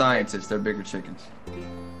 according to scientists, they're bigger chickens.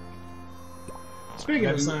 Speaking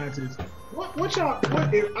of scientists, what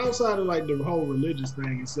if, outside of like the whole religious thing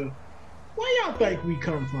and stuff, where y'all think we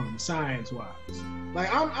come from, science-wise? Like,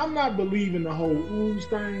 I'm not believing the whole ooze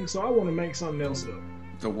thing, so I want to make something else up.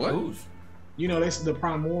 The what? Ooze? You know, that's the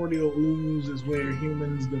primordial ooze is where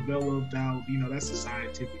humans developed out. You know, that's the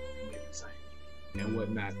scientific thing and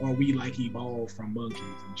whatnot. Or we like evolved from monkeys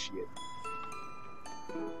and shit.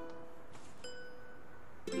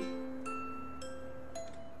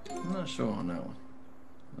 not sure on that one.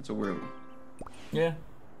 That's a weird one. Yeah.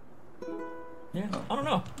 Yeah, I don't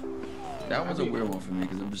know. That was a weird one for me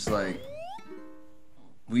because I'm just like,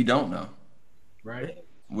 we don't know. Right?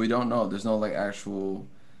 We don't know. There's no like actual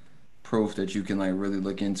proof that you can like really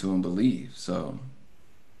look into and believe. So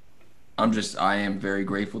I am very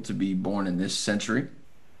grateful to be born in this century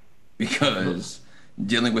because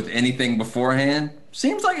dealing with anything beforehand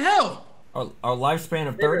seems like hell. Our lifespan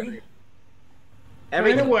of 30?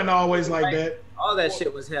 Everything, it wasn't always like that. All that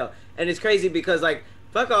shit was hell. And it's crazy because, like,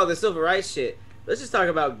 fuck all the civil rights shit. Let's just talk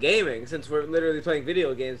about gaming since we're literally playing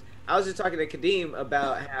video games. I was just talking to Kadeem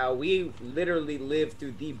about how we literally lived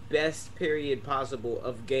through the best period possible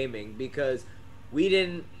of gaming because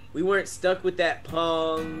we weren't stuck with that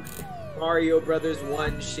Pong, Mario Brothers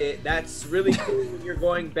 1 shit. That's really cool when you're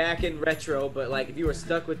going back in retro, but like if you were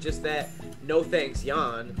stuck with just that, no thanks,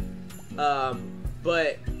 yawn.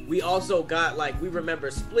 But we also got like, we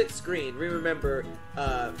remember split screen, we remember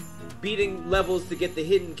beating levels to get the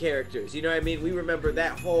hidden characters, you know what I mean? We remember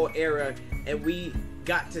that whole era, and we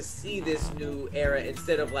got to see this new era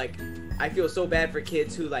instead of like, I feel so bad for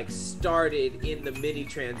kids who like started in the mini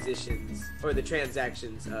transitions or the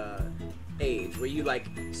transactions age, where you like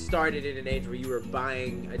started in an age where you were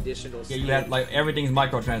buying additional skins. Yeah, you had like everything's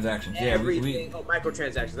microtransactions. Everything,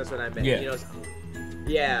 microtransactions, that's what I meant. Yeah. You know,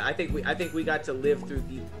 yeah, I think we got to live through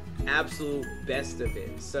the absolute best of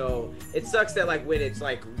it. So it sucks that like when it's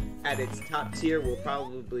like at its top tier, we'll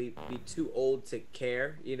probably be too old to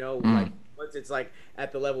care, you know, like once it's like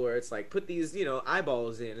at the level where it's like put these, you know,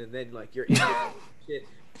 eyeballs in and then like you're in shit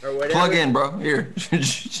or whatever. Plug in, bro. Here.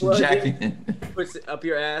 Jack in. Puts it up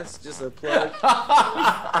your ass, just a plug.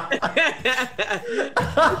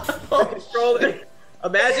 Controller.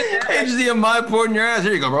 Imagine that. HDMI port in your ass.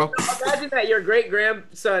 Here you go, bro. Imagine that your great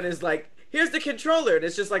grandson is like, here's the controller, and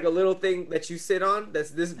it's just like a little thing that you sit on that's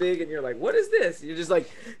this big, and you're like, what is this? You're just like,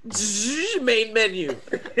 main menu.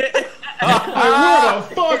 Where the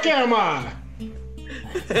fuck am I?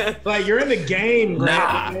 Like you're in the game,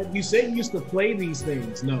 nah. You said you used to play these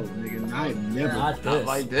things. No, nigga, I never. Not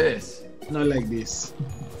like this. Not like this.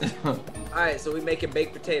 All right, so we making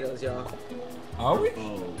baked potatoes, y'all. Are we?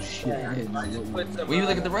 Oh shit! Yeah, I didn't know. We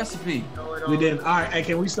look at the recipe. We didn't. All right, hey,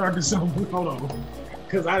 can we start this over? Hold on,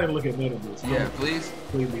 because I didn't look at none of this. Yeah, please.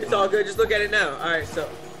 It's all good. Just look at it now. All right, so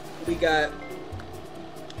we got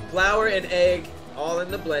flour and egg all in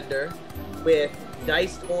the blender with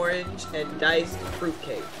diced orange and diced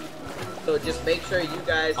fruitcake. So just make sure you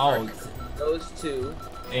guys are those two.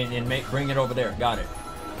 And then bring it over there. Got it.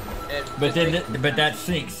 But that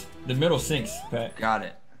sinks. The middle sinks, Pat. Got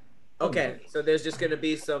it. Okay, so there's just gonna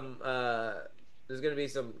be some.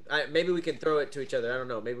 Maybe we can throw it to each other. I don't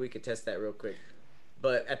know. Maybe we could test that real quick.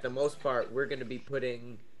 But at the most part, we're gonna be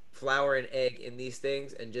putting flour and egg in these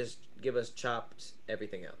things, and just give us chopped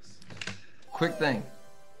everything else. Quick thing,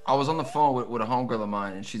 I was on the phone with a homegirl of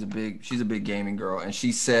mine, and she's a big gaming girl, and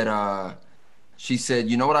she said,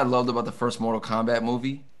 you know what I loved about the first Mortal Kombat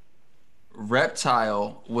movie?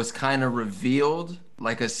 Reptile was kind of revealed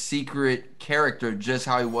like a secret character, just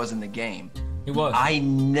how he was in the game. He was. I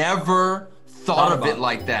never thought of it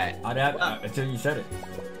like that. Until you said it.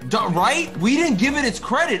 Right? We didn't give it its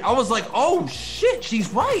credit. I was like, oh shit, she's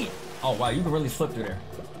right. Oh wow, you can really slip through there.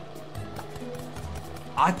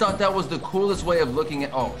 I thought that was the coolest way of looking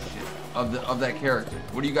at of that character.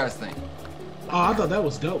 What do you guys think? Oh, I thought that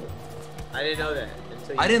was dope. I didn't know that.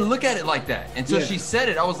 I didn't look at it like that until she said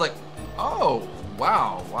it. I was like, oh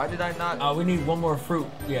wow, why did I not? We need one more fruit.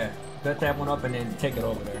 Yeah, cut that one up and then take it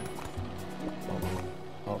over there.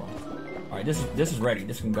 Hold on. All right, this is ready.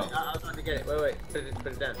 This can go. I was about to get it. Wait, put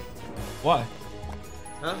it down. Why?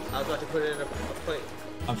 Huh? I was about to put it in a plate.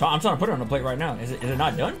 I'm trying to put it on a plate right now. Is it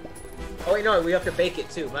not done? Oh wait, no, we have to bake it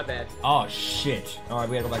too. My bad. Oh shit! All right,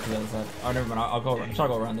 we gotta go back to the other side. Oh, never mind. I'll go. I'm trying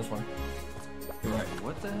to go around this way. You're right.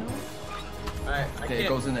 What the hell? All right. Okay, it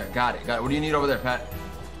goes in there. Got it. What do you need over there, Pat?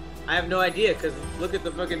 I have no idea, because look at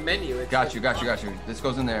the fucking menu. It's got you. This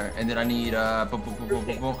goes in there, and then I need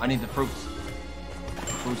boom. I need the fruits.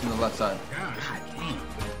 Fruits on the left side. God damn.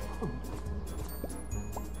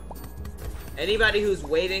 Anybody who's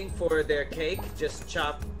waiting for their cake, just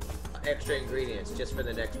chop extra ingredients just for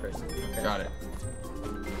the next person. Okay? Got it.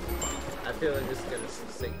 I feel like this is gonna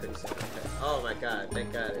sink pretty soon. Okay. Oh my god!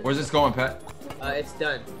 Thank God. Where's this going, Pat? It's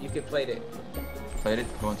done. You can plate it. Plate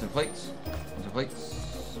it. Go into the plates.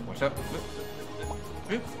 Watch out.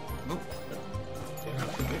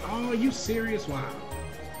 Oh, are you serious? Wow.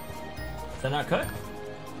 Is that not cut?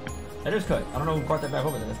 That is cut. I don't know who brought that back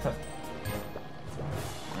over there. That's cut.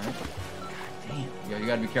 Alright. God damn. Yeah, you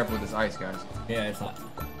gotta be careful with this ice, guys. Yeah, it's not.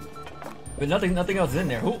 But nothing else is in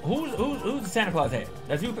there. Who's the Santa Claus head?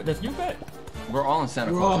 That's you. That's you, Pat. We're all in Santa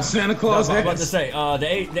Claus. We're all in Santa Claus I was heads. about to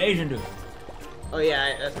say the Asian dude. Oh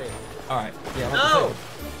yeah, that's me. All right. Yeah. No.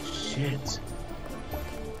 Shit.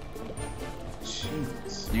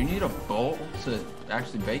 Jeez. Do you need a bowl to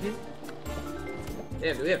actually bake it?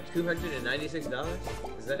 Damn, do we have $296?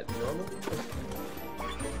 Is that normal?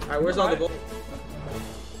 All right, where's all the bowls?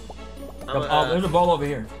 There's a bowl over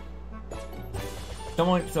here.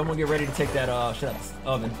 Someone get ready to take that shit out of the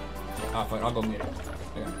oven. Oh, fuck, I'll go get it.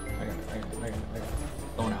 I got it.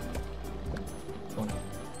 Going out.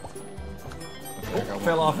 Okay,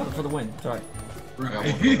 fell off for the win. Sorry. Right.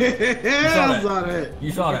 I saw that.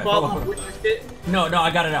 You saw that. No, I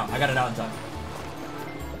got it out. I got it out in time.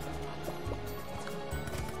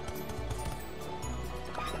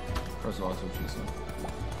 First of all, that's what she said.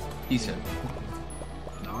 He said.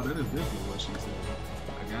 No, that is definitely what she said.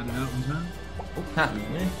 I got it out in time.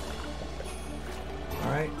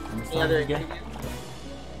 All right. I'm Any other again?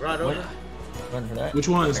 Right over. Run for that. Which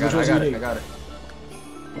ones? I got it.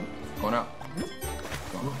 Going out.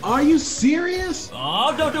 Are you serious?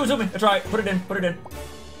 Oh, don't do it to me. That's right. Put it in. That's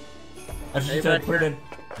what she said. Put it in.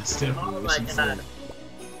 That's definitely Oh what my she god. said.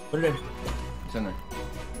 Put it in. It's in there.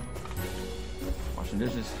 Washing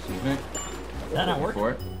dishes. Excuse me. That not work?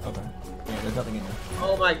 For it. Okay. Yeah, there's nothing in there.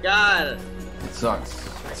 Oh my god. It sucks.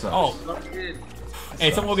 Oh. Oh, dude.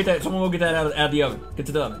 Hey, someone will get that. Someone will get that out of the oven. Get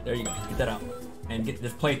to the oven. There you go. Get that out. And get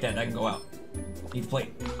this plate that can go out. Needs a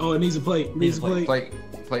plate. Oh, it needs a plate. Needs a plate.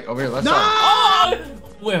 Plate over here. Let's No! start. Oh!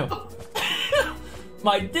 Well,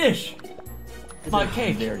 my dish. My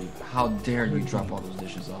cake. How dare you drop all those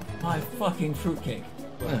dishes off? My fucking fruitcake.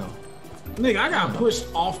 Well, Nigga, I got pushed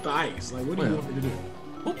off the ice. Like, what do you want me to do?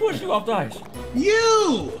 Who pushed you off the ice?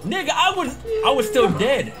 You! Nigga, I was still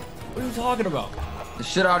dead. What are you talking about? the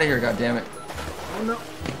shit out of here, goddammit. Oh no.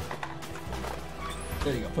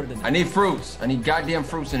 There you go. Put it in there. I need fruits. I need goddamn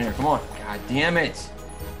fruits in here. Come on. God damn it.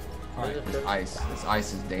 All right. This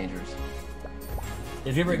ice is dangerous.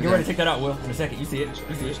 Get ready to take that out, Will. In a second. You see it.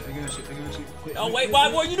 You see it. I got you. Oh, wait.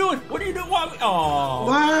 What are you doing? What are you doing? Why? Oh.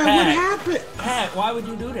 Why? Pat. What happened? Pat, why would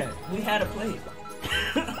you do that? We had a plate.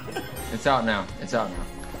 It's out now.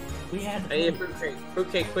 We had I need a fruitcake.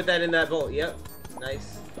 Fruitcake, put that in that bowl. Yep.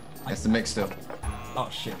 Nice. That's the mix still. Oh,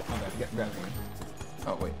 shit. My bad. Grab it again.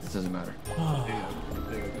 Oh, wait. This doesn't matter. Oh,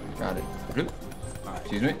 Got it. Bloop. Alright.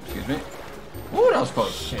 Excuse me. Ooh, that was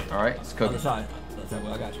close. Shit. All right, it's other cooking. side.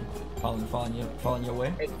 Well, I got you. Following your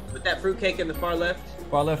way. Hey, put that fruitcake in the far left.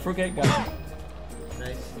 Far left fruitcake. Got you.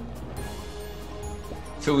 Nice.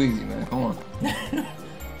 Too easy, man. Come on.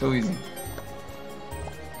 Too easy.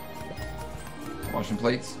 Washing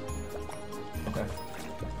plates. Okay.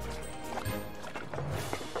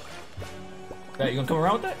 Hey, you gonna come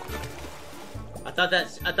around with that? I thought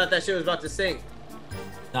that shit was about to sink.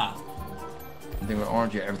 Nah. I think with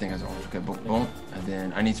orange, yeah, everything has orange. Okay, boom, boom. And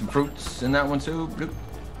then I need some fruits in that one too. Bloop.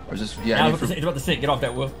 Or just, yeah, Nah, I need it's fruit. about to sink. Get off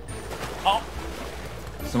that, Will. Oh.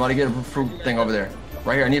 Somebody get a fruit thing over there.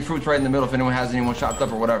 Right here. I need fruits right in the middle if anyone has anyone chopped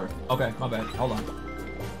up or whatever. Okay, my bad. Hold on.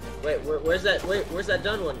 Wait, where's that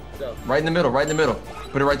done one go? Right in the middle.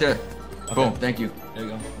 Put it right there. Okay. Boom, thank you. There you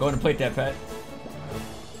go. Go ahead and plate that, Pat.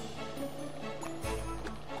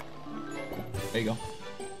 There you go.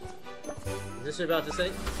 Is this shit about to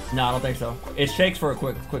sink? No, I don't think so. It shakes for a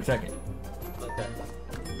quick second. Okay.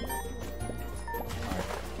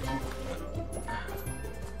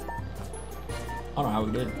 I don't know how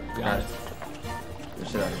we did. To be Got it. honest. Get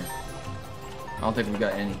shit out of here. I don't think we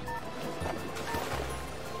got any.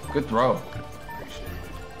 Good throw.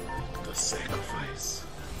 The sacrifice.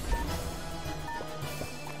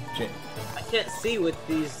 Shit. I can't see with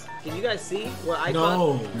these. Can you guys see what icon?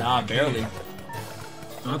 No. Nah, barely.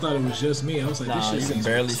 I thought it was just me. I was like, Nah, this shit you can seems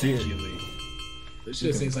barely see it. particularly. This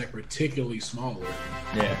shit seems like particularly smaller.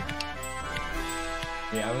 Yeah.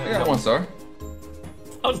 Yeah, I got 1 star.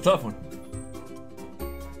 That was a tough one.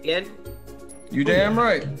 Again? You damn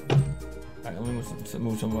right. Alright, let me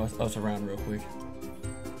move some of us around real quick.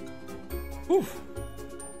 Whew.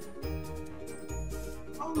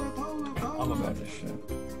 Hold up. I'm about This shit.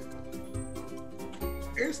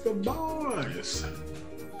 It's the boys.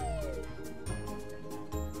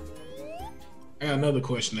 I got another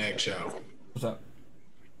question to ask y'all. What's up?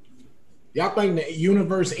 Y'all think the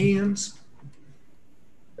universe ends?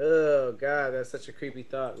 Oh god, that's such a creepy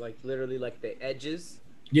thought. Like literally, like the edges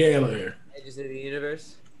Yeah, like of the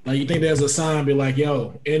universe. you think there's a sign be like,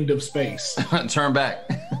 yo, end of space. Turn back.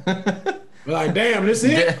 We're like, damn, this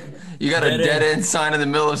it? You got a Dead dead end. end sign in the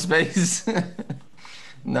middle of space?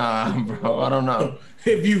 Nah, bro. I don't know.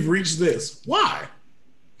 If you've reached this. Why?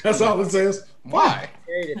 That's all it says. Why?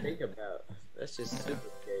 Scary to think about. That's just super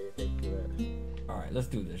scary to think through that. All right, let's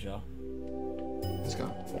do this, y'all. Let's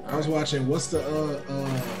go. I was watching. What's the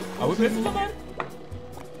Are we missing somebody?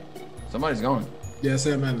 Somebody's going. Yeah,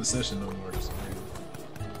 say I'm not in the session no more. For some reason.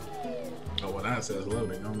 Oh, what I said is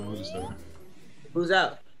loading. I don't know what it's doing. Who's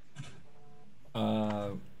out?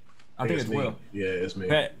 I think it's me. Will. Yeah, it's me.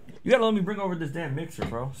 Pat, you gotta let me bring over this damn mixer,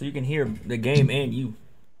 bro, so you can hear the game and you.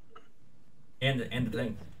 And the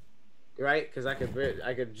thing. Right? Because I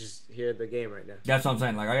could just hear the game right now. That's what I'm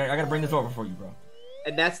saying. Like I gotta bring this over for you, bro.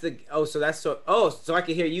 And that's the so I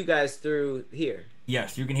can hear you guys through here.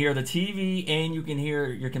 Yes, you can hear the TV and you can hear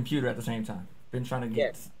your computer at the same time. Been trying to get.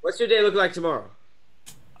 Yes. What's your day look like tomorrow?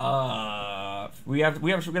 We got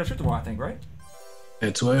a trip tomorrow, I think, right?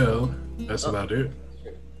 At 12. That's about it.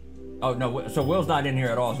 Oh no, so Will's not in here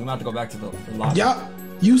at all. So we might have to go back to the lobby. Y'all,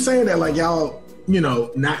 you saying that like y'all,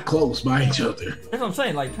 not close by each other. That's what I'm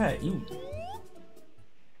saying. Like Pat, you.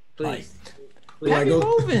 Please. Pat be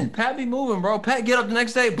moving. Pat be moving, bro. Pat get up the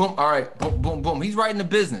next day. Boom. All right. Boom, boom, boom. He's right in the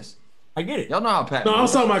business. I get it. Y'all know how Pat. No, I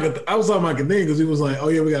was talking about Kadeem because he was like, "Oh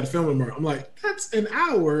yeah, we got to film tomorrow." I'm like, "That's an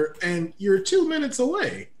hour, and you're 2 minutes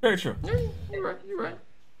away." Very true. You're right. You're right.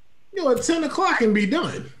 At 10 o'clock and be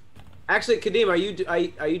done. Actually, Kadeem, are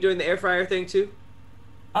you doing the air fryer thing too?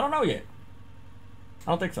 I don't know yet.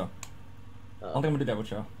 I don't think so. I don't think I'm gonna do that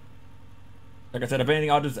with y'all. Like I said, if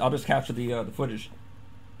anything, I'll just capture the footage.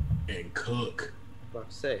 And cook. I'm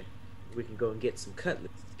about to say, we can go and get some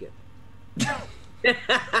cutlets together. Where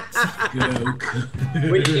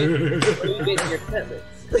you getting your cutlets?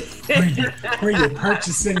 Where you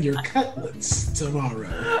purchasing your cutlets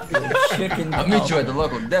tomorrow? Chicken. I'll meet you at the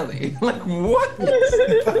local deli. Like what?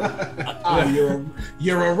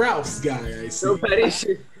 You're a Ralph's guy. I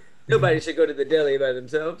see. Nobody should go to the deli by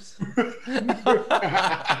themselves.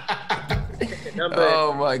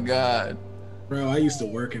 Oh my God. Bro, I used to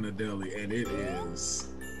work in a deli and it is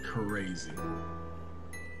crazy.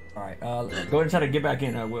 All right, go ahead and try to get back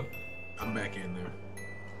in, Will. I'm back in there.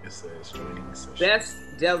 It says joining session. Best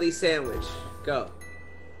deli sandwich. Go.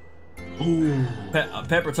 Ooh.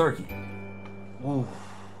 Pepper turkey. Ooh.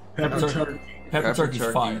 Pepper turkey. Pepper turkey's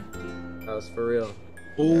turkey. fire. That was for real.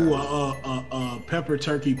 Ooh, pepper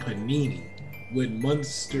turkey panini with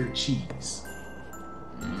Munster cheese.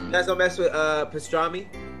 You guys don't mess with pastrami?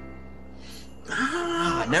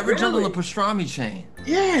 I never jumped on the pastrami chain.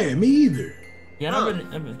 Yeah, me either. Yeah, Huh.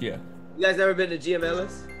 yeah. You guys ever been to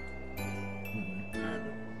GMLS?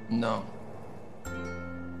 No.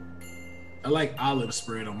 I like olive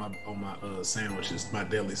spread on my sandwiches, my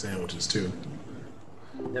deli sandwiches too.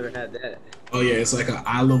 Never had that. Oh yeah, it's like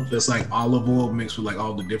olive oil mixed with like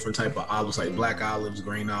all the different type of olives, like black olives,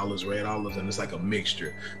 green olives, red olives, and it's like a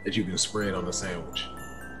mixture that you can spread on the sandwich.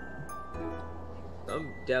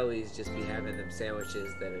 Some delis just be having them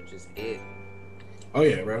sandwiches that are just it. Oh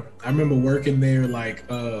yeah, bro. I remember working there like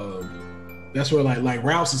that's where like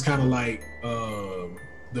Ralph's is kind of like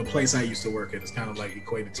the place I used to work at. It's kind of like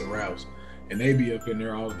equated to Ralph's, and they be up in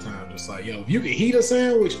there all the time, just like, yo, if you could heat a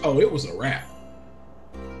sandwich, oh, it was a wrap.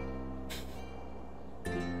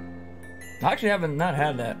 I actually haven't not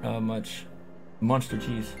had that much Munster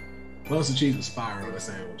cheese. Munster cheese is fire on a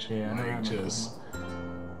sandwich. Yeah, like just.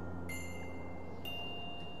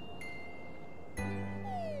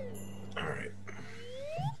 All right.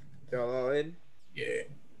 Y'all all in? Yeah.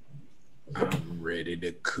 I'm ready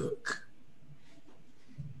to cook.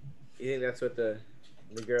 You think that's what the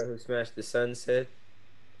girl who smashed the sun said?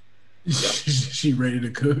 She ready to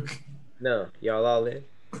cook? No, y'all all in?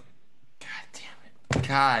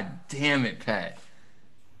 God damn it, Pat.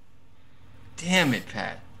 Damn it,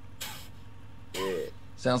 Pat. Yeah.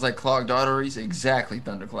 Sounds like clogged arteries. Exactly,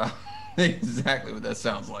 Thundercloud. Exactly what that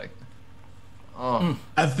sounds like. Oh.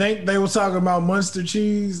 I think they were talking about Munster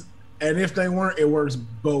cheese, and if they weren't, it works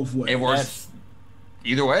both ways. It works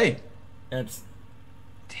either way. It's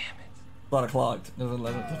damn it. A lot of clogged. There's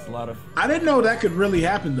a lot of. I didn't know that could really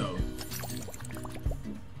happen though.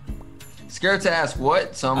 Scared to ask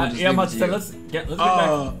what? Someone just yeah, I'm about to say, let's get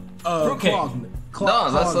back. Fruitcake.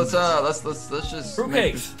 Let's just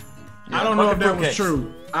fruitcakes. I don't know if that was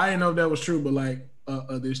true. I didn't know if that was true, but like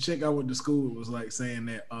this chick I went to school with was like saying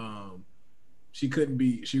that she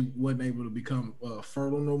wasn't able to become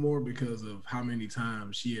fertile no more because of how many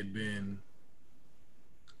times she had been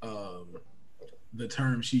the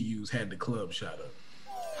term she used had the club shot up.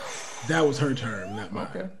 That was her term, not mine.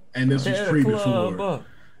 Okay. And this was pre before.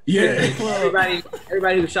 Yeah.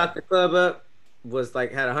 Everybody who shot the club up was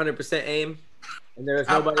like had 100% aim, and there was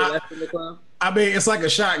nobody left in the club. I mean, it's like a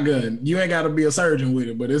shotgun. You ain't got to be a surgeon with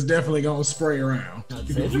it, but it's definitely gonna spray around.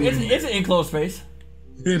 It's an enclosed space.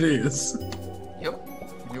 It is. Yep.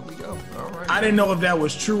 Here we go. All right. I didn't know if that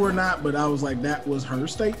was true or not, but I was like, that was her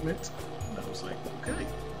statement. And I was like, okay.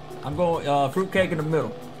 I'm going fruitcake in the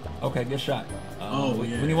middle. Okay, good shot. We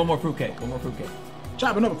need one more fruitcake. One more fruitcake.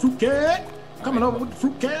 Chopping up a fruitcake. Coming over with the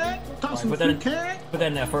fruitcake. Tossing the fruitcake. Put that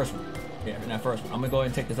in that first one. Yeah, in that first one. I'm gonna go ahead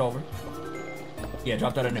and take this over. Yeah,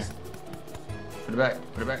 drop that in there. Put it back.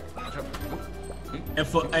 Put it back. And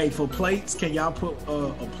for plates, can y'all put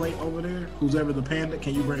a plate over there? Who's ever the panda,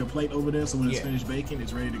 can you bring a plate over there so when it's finished baking,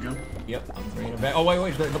 it's ready to go? Yep, I'm bringing it back. Oh wait,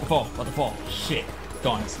 about to fall. About to fall. Shit.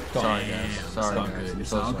 Gone. Sorry guys. Sorry guys.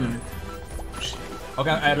 It's all good. Okay,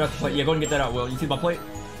 I added up the plate. Yeah, go and get that out, Will. You see my plate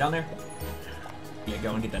down there? Yeah,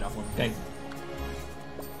 go and get that out for me. Okay.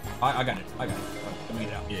 I got it. Let me get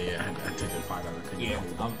it out. Yeah, I take that part out of the Yeah,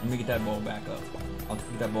 let me get that bowl back up. I'll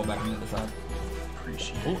get that bowl back on the other side.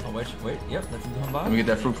 Appreciate it. Oh, wait. Yep, let's come by. Let me get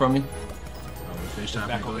that fruit from you. Fish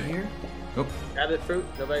back over here. Nope. Grab the fruit.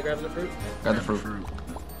 Nobody grabbing the fruit? Got the fruit.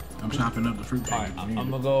 I'm chopping up the fruit. Alright, I'm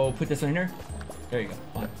gonna go put this in here. There you go.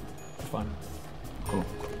 Fine. It's fine. Cool.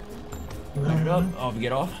 Line it up. Oh,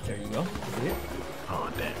 get off. There you go. See it? Oh,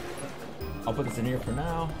 damn. I'll put this in here for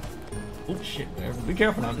now. Oh, shit. Be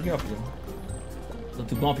careful now. Be careful. A little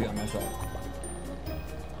too bumpy on that side.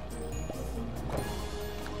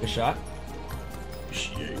 Good shot.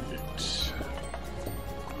 Appreciate it.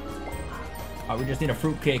 Alright, we just need a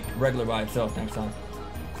fruitcake regular by itself next time.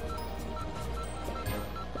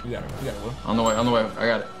 You got it. Will. On the way. I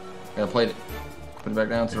got it. Gotta plate it. Put it back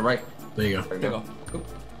down to the right. There you go. There you go. Oop.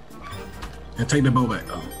 And take the bowl back.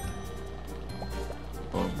 Oh.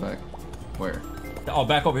 Bowl back. Where? Oh,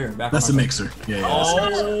 back over here. Back. That's the mixer. Yeah. Oh.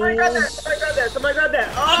 Somebody grab that.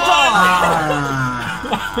 Oh.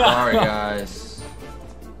 Sorry guys.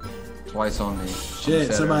 Twice on me.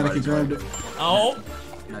 Shit, somebody can grab it. Oh.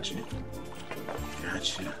 Gotcha.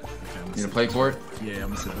 Okay, Need a plate for it? Yeah, I'm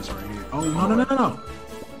gonna set this right here. Oh, no. Oh,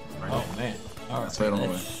 Right man. All right. Plate on the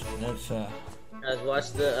way. That's Guys,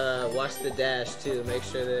 watch the dash too. Make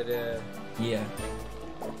sure that yeah.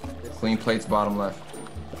 Clean plates bottom left.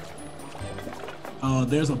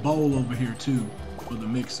 There's a bowl over here too for the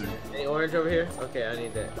mixer. Any orange over here? Okay, I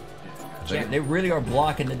need that. Yeah, they really are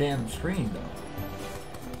blocking the damn screen though.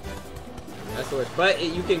 That's the worst. But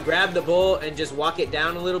you can grab the bowl and just walk it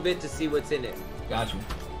down a little bit to see what's in it. Got you.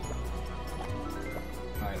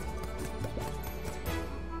 All right.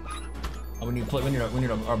 Oh, we need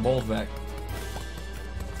our bowls back.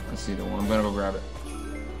 Let's see the one. I'm gonna go grab it.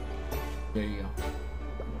 There you go.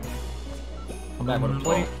 Come back with a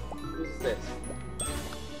plate. Who's this?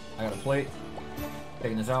 I got a plate.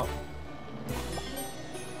 Taking this out.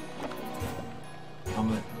 I'm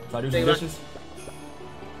gonna. So I do some dishes.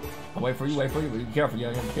 I'll wait for you. Be careful. Yeah,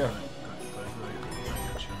 be careful.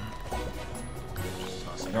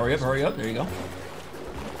 Hurry up. There you go.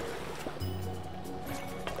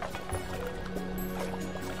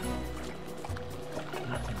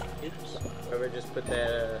 Or just put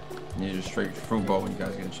that. You need a straight fruit bowl when you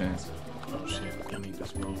guys get a chance. Oh shit, I need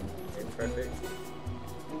this bowl. Okay, perfect.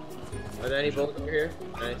 Are there any bowls over here?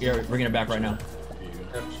 Nice. Yeah, bringing it back right now.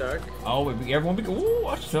 Shark. Oh, everyone be ooh,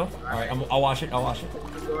 watch yourself. All right, I'll wash it. All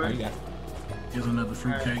right, you got it. Here's another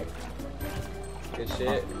fruit cake. Good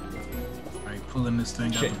shit. Alright, pulling this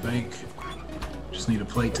thing out the bake. Just need a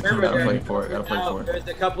plate to Remember, come Got a out. plate for it. Got a plate for it. There's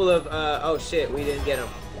a couple of oh shit, we didn't get them.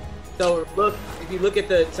 So look, if you look at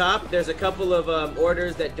the top, there's a couple of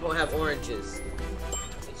orders that don't have oranges.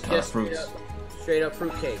 It's just fruits. Straight up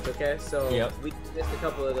fruit cake. Okay, so Yep. we missed a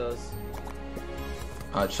couple of those.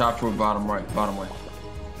 Chopped fruit bottom right, bottom way.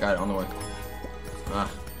 Got it on the way.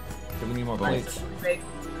 Do we need more plates?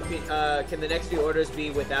 Can the next few orders be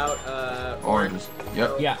without Oranges.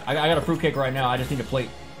 Yep. Yeah, I got a fruitcake right now. I just need a plate.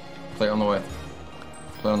 Plate on the way.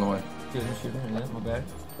 Plate on the way. Excuse me, yeah, my bad.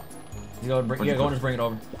 You go and bring, go and just bring it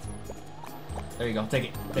over. There you go.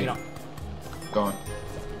 Take it out. Going.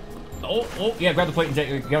 Oh, yeah. Grab the plate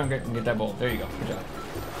and go and get that bowl. There you go. Good job.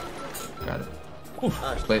 Got it. Oof.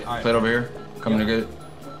 Plate, Right. plate over here. Coming to get it.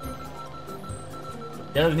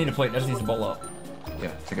 That doesn't need a plate. That just needs to bowl up.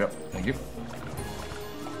 Yeah, take it up. Thank you.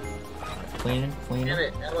 Cleaning. Damn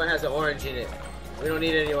it, that one has an orange in it. We don't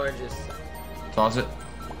need any oranges. Toss it.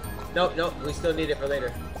 Nope, we still need it for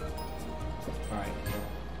later. All right.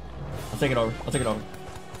 I'll take it over.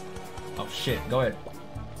 Oh shit. Go ahead.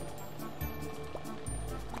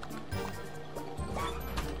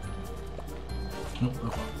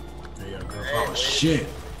 There you go. Oh shit.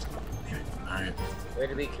 Alright. Way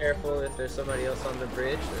to be careful if there's somebody else on the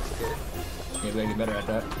bridge. That's good. Yeah, we gotta get better at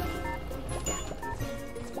that.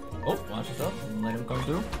 Oh, watch yourself. Let him come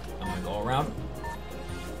through. I'm gonna go around.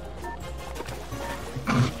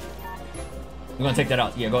 I'm gonna take that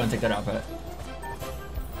out. Yeah, go ahead and take that out, Pat.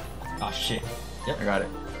 Oh shit. Yep. I got it.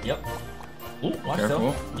 Yep. Ooh, watch Careful.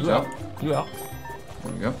 yourself. You out. You out.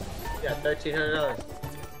 There we go. Yeah, $1,300.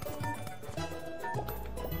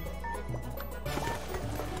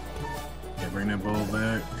 Yeah, bring that ball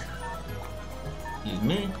back. Excuse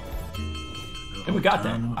me. I think we got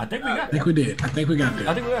that. I think we got that. I think we did. I think we got that.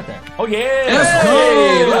 I think we got that. Oh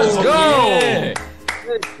yeah! Let's go! Yeah.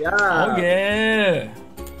 Good job. Oh yeah!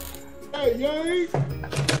 Hey, yay!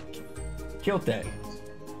 Killed that.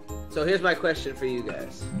 So here's my question for you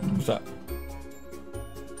guys. What's up?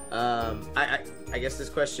 I guess this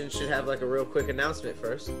question should have like a real quick announcement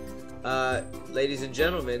first. Ladies and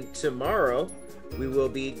gentlemen, tomorrow we will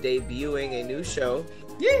be debuting a new show.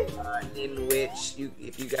 In which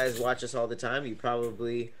if you guys watch us all the time, you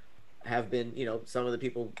probably have been, some of the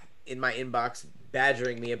people in my inbox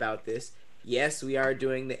badgering me about this. Yes, we are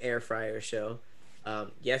doing the air fryer show.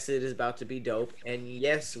 Yes, it is about to be dope, and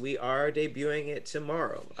yes, we are debuting it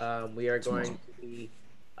tomorrow. We are going to be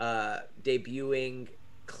debuting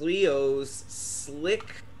Cleo's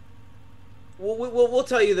slick. We'll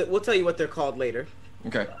tell you that. We'll tell you what they're called later.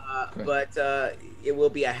 Okay. But it will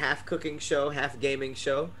be a half cooking show, half gaming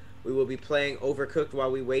show. We will be playing Overcooked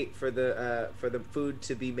while we wait for the food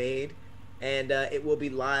to be made, and it will be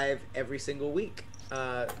live every single week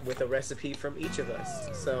with a recipe from each of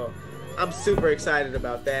us. So I'm super excited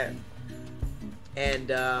about that. And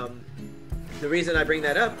the reason I bring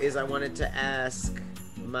that up is I wanted to ask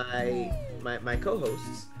my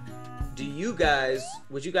co-hosts,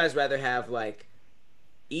 would you guys rather have like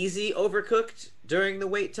easy Overcooked during the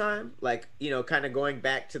wait time, like kind of going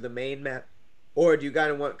back to the main map, or do you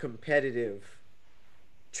kind of want competitive,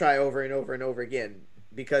 try over and over and over again,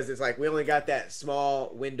 because it's like we only got that small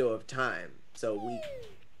window of time, so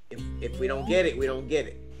if we don't get it, we don't get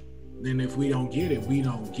it. Then if we don't get it, we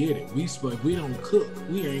don't get it. We don't cook,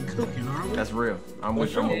 we ain't cooking, are we? That's real. I'm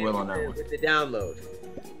with Will on that one. With the download.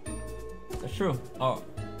 That's true. Oh,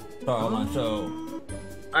 sorry, hold on. So,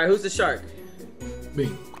 all right, who's the shark? Me.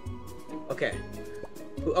 Okay.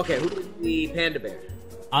 Who's the panda bear?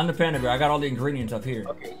 I'm the panda bear. I got all the ingredients up here.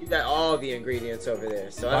 Okay, you got all the ingredients over there.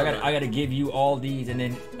 So I gotta give you all these, and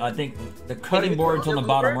then I think the cutting board's on the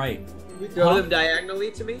bottom right. You throw them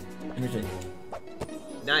diagonally to me? Let me see.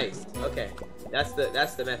 Nice. Okay, that's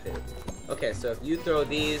the method. Okay, so if you throw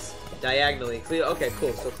these diagonally, Cleo. Okay,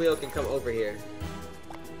 cool. So Cleo can come over here,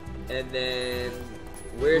 and then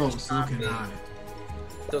we're chopping.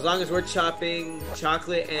 So as long as we're chopping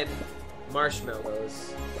chocolate and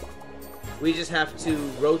marshmallows, we just have to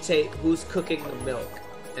rotate who's cooking the milk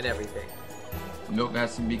and everything. Milk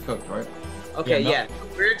has to be cooked, right? Okay, yeah.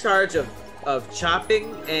 We're in charge of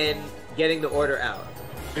chopping and getting the order out.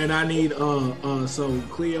 And I need so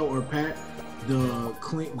Cleo or Pat, the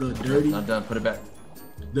dirty. Not done. Put it back.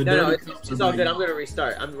 No, it's all good. I'm gonna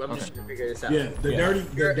restart. I'm just gonna figure this out. Yeah, the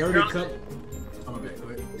dirty cup. Oh, okay, go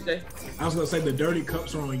ahead. I was gonna say the dirty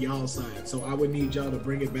cups are on y'all's side, so I would need y'all to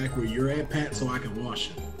bring it back where you're at, Pat, so I can wash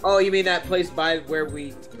them. Oh, you mean that place by where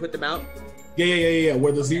we put them out? Yeah.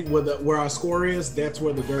 Where our score is, that's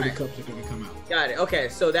where the dirty cups are gonna come out. Got it. Okay,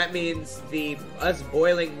 so that means us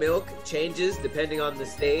boiling milk changes depending on the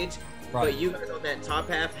stage. Right. But you guys on that top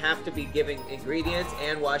half have to be giving ingredients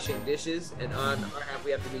and washing dishes, and on our half we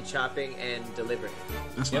have to be chopping and delivering.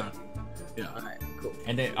 That's fine. Yeah. All right. Cool.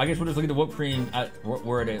 And then I guess we'll just look at the whipped cream at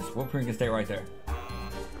where it is. Whipped cream can stay right there.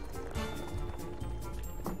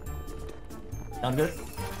 Sound good?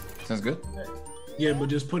 Sounds good. Yeah, but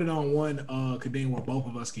just put it on one Kadeem where both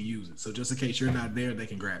of us can use it. So just in case you're not there, they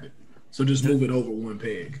can grab it. So just move it over one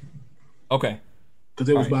peg. Okay. Because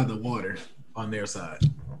it was by the water on their side.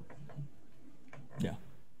 Yeah.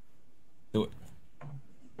 Do it.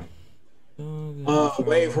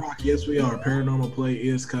 Wave Rock, yes we are. Paranormal Play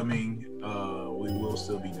is coming. We will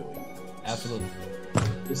still be doing it. Absolutely.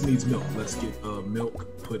 This needs milk. Let's get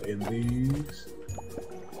milk put in these.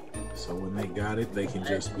 So when they got it, they can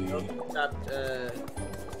just be. Chocolate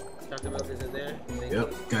milk is in there.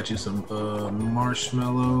 Yep, got you some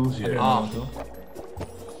marshmallows. Yeah. Oh.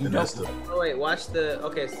 Oh wait, watch the.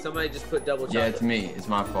 Okay, somebody just put double chocolate. Yeah, it's me. It's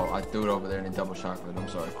my fault. I threw it over there and double chocolate. I'm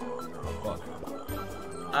sorry.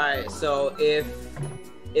 All right, so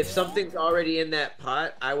if something's already in that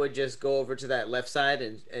pot, I would just go over to that left side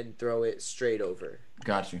and throw it straight over.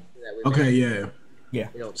 Got you. Okay, yeah. Yeah.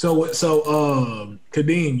 So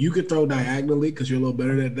Kadeem, you could throw diagonally because you're a little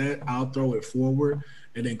better at that. I'll throw it forward,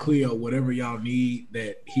 and then Cleo, whatever y'all need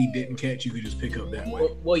that he didn't catch, you could just pick up that way.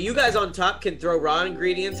 Well, you guys on top can throw raw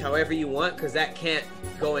ingredients however you want because that can't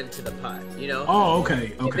go into the pot. You know. Oh,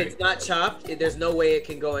 okay. If it's not chopped, there's no way it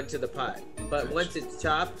can go into the pot. But once it's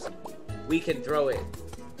chopped, we can throw it.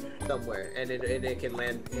 somewhere, and it can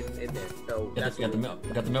land in there. So that's got the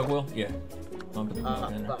milk. Got the milk wheel? Yeah. I'll put the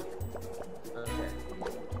milk in there. Okay.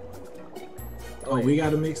 Oh, we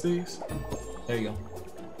gotta mix these. There you go.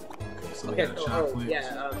 Okay,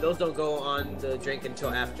 so those don't go on the drink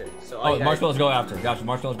until after. So marshmallows go after. Gotcha.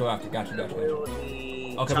 Marshmallows go after. Gotcha.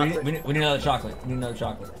 Okay, we need another chocolate. We need another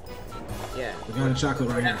chocolate. Yeah. We got a chocolate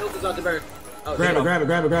right here. Milk is about to burn. Oh, grab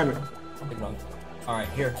it. All right,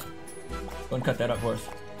 here. Go and cut that up for us.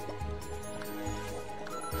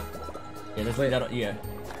 Yeah, let's leave that up. Yeah.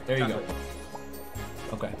 There you go.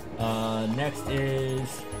 Okay. Next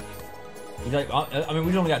is. He's like, I mean,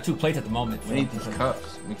 we only got 2 plates at the moment. We need these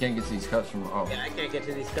cups. We can't get to these cups from. Oh. Yeah, I can't get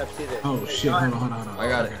to these cups either. Oh shit! Hold on. I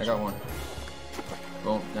got it. I got one.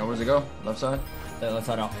 Boom. Now where's it go? Left side. Left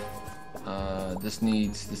side out. This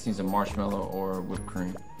needs a marshmallow or whipped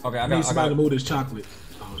cream. Okay, I need somebody to move this chocolate.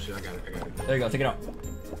 Oh shit! I got it. There you go. Take it out.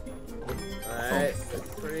 All right.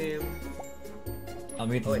 Cream. Let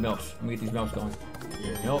me get these milks. Let me get these milks going.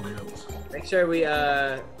 Yeah, milk. Make sure we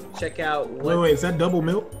check out. Wait, is that double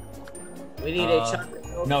milk? We need a chocolate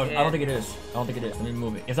milk. No, I don't think it is. Let me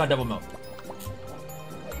move it. It's not double milk.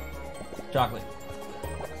 Chocolate.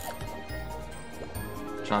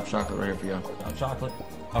 Chopped chocolate right here for you. Chopped chocolate.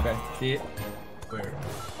 Okay, see it? Where?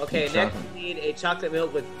 Okay, next we need a chocolate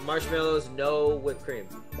milk with marshmallows, no whipped cream.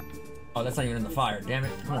 Oh, that's not even in the fire. Damn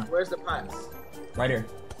it. Come on. Where's the pots? Right here.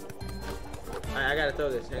 I gotta throw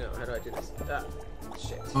this. Hang on. How do I do this?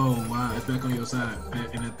 Shit. Oh, wow. It's back on your side.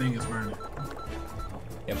 And that thing is burning.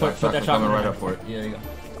 Yeah, put that chocolate right up for it. Yeah, there you go.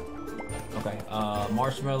 Okay,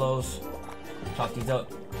 marshmallows. Chop these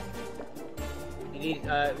up. You need,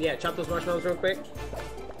 chop those marshmallows real quick.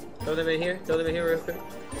 Throw them in here real quick.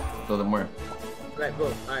 Throw them where? Right,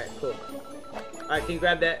 boom. Alright, cool. Alright, can you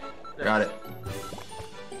grab that? No. Got it.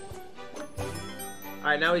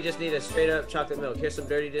 Alright, now we just need a straight up chocolate milk. Here's some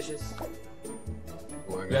dirty dishes.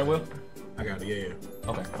 Oh, You got it, Will? I got it, yeah.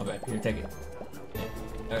 Okay, here, take it.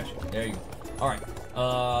 Yeah. There you go. Alright,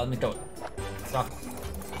 let me throw it. Chocolate.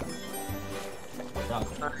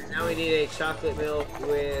 Alright, now we need a chocolate milk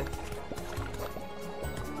with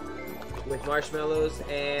marshmallows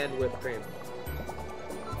and whipped cream.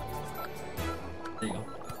 There you go.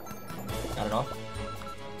 Got it off?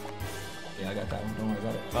 Yeah, I got that one. Don't worry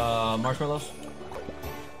about it. Marshmallows?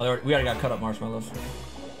 Oh, we already got cut up marshmallows.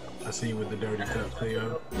 I see you with the dirty cup,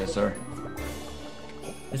 Cleo. Yes, sir.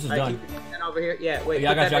 This is done. And over here. Yeah, wait.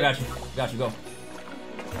 Yeah, I got you. Got you. Go.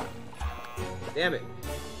 Damn it.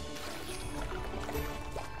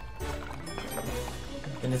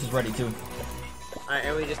 And this is ready too. Alright,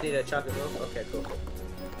 and we just need a chocolate milk. Okay, cool.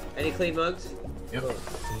 Any clean mugs? Yep. Cool.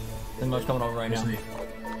 Clean mugs coming over right now.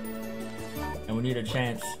 And we need a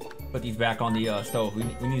chance to put these back on the stove. We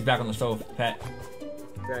need these back on the stove, Pat.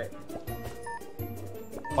 Right.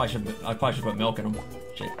 I probably should put milk in them.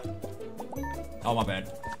 Shit. Oh, my bad.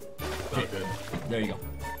 Shit. Good. There you go.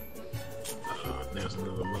 There's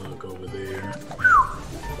another mug over there.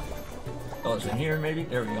 Oh, it's in here, maybe?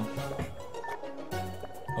 There we go.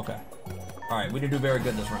 Okay. Alright, we didn't do very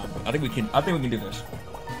good this round. I think we can do this.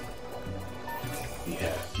 We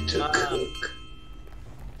have to cook.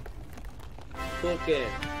 Cooking.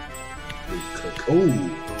 We cook. Ooh.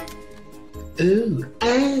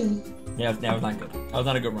 Yeah, that was not good. That was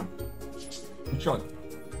not a good run. We struggled.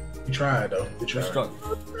 We tried, though. We struggled.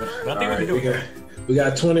 But I think we can do it. We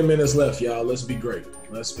got 20 minutes left, y'all. Let's be great.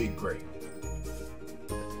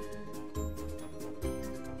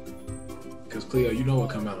 Because, Cleo, you know what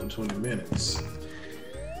come out in 20 minutes.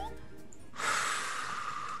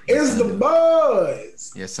 It's the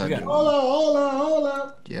boys! Yes, I do. Hold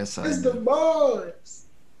on. Yes, I do. It's the boys!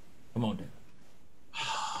 Come on, dude.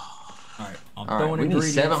 Alright, I'm All throwing right, we need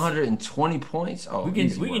ingredients. 720 points. Oh, we can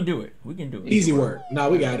do it. We can do it. Easy work. Nah,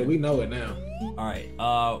 we got it. We know it now. Alright,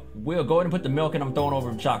 Will, go ahead and put the milk in. I'm throwing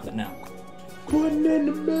over chocolate now. Putting in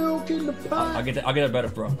the milk in the pot. I'll get that better,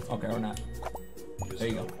 bro. Okay, or not. There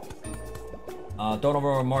you go. Throwing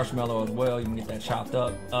over a marshmallow as well. You can get that chopped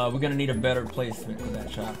up. We're gonna need a better placement for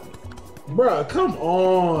that chocolate. Bruh, come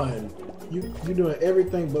on. You doing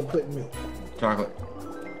everything but putting milk. Chocolate.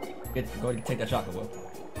 Go ahead and take that chocolate, Will.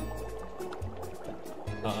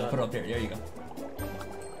 Put it up there. There you go.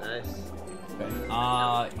 Nice.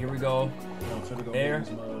 Okay. Here we go. There.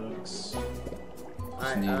 This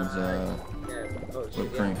needs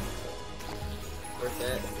whipped cream. Worth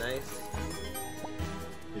that. Nice.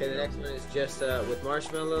 Okay, the next one is just with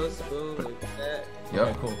marshmallows. Boom, look at that. Yep.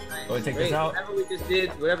 Okay, cool. Nice. Go ahead and take this out. Whatever we just did,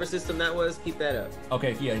 whatever system that was, keep that up.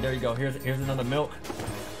 Okay, yeah, there you go. Here's another milk.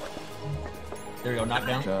 There you go. Knock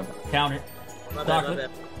down. Count it. My Chocolate.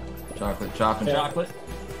 bad. Chocolate. Chopping. Chocolate.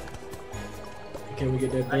 can we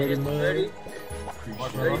get that dirty mug?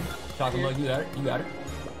 Marshmallow. Chocolate mug, you got it. You got it.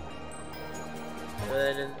 Put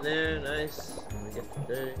that in there, nice. Get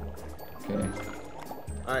the dirty. Okay.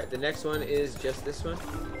 Alright, the next one is just this one.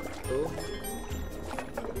 Cool.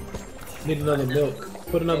 Need another milk.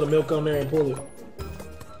 Put another milk on there and pull it.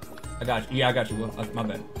 I got you. Yeah, I got you, Will. My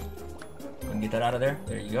bad. Let me get that out of there.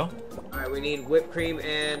 There you go. Alright, we need whipped cream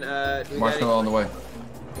and Marshmallow on the way.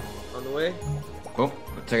 On the way? Boom.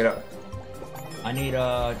 Take it out. I need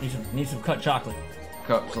some cut chocolate.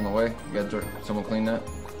 Cups on the way. You got someone clean that?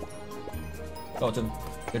 Go to.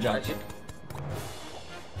 Good job. Gotcha.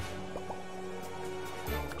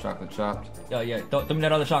 Chocolate chopped. Yeah. Throw me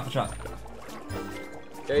that other chocolate chop.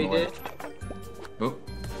 There you did. Boop.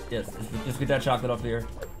 Yes. Just get that chocolate up there.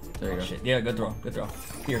 There you go. Shit. Yeah. Good throw. Good throw.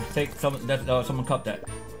 Here, take some. That someone cup that.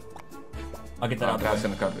 I'll get that out. Pat's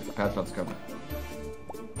gonna cup it. Pat's about to cup it.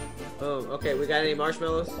 Oh, okay. We got any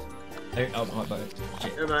marshmallows? Hey, oh, my bad.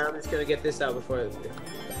 Shit. Never mind. I'm just gonna get this out before.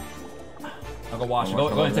 I'll go wash it. Go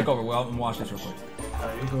ahead and take over. Well, I'm gonna wash this real quick.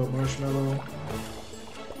 Alright, you go marshmallow.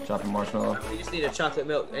 Chopping marshmallow. We just need a chocolate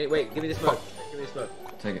milk. Hey, wait. Give me this milk. Give me this milk.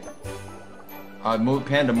 Take it. Move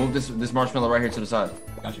Panda. Move this marshmallow right here to the side.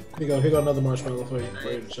 Got you. Here go another marshmallow for you.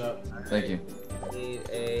 For you to chop. Thank you. Need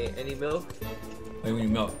any milk? Wait, we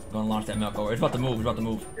need milk. Gonna launch that milk over. It's about to move. It's about to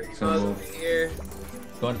move. It's gonna move. Over here.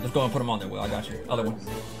 Let's go and put them on there, Will. I got you. Other one.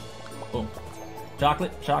 Boom.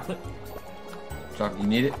 Chocolate. Chocolate. You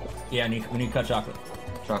need it? Yeah, we need cut chocolate.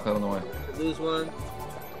 Chocolate on the way. Lose one.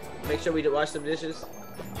 Make sure we wash some dishes.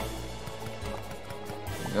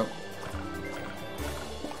 Yep.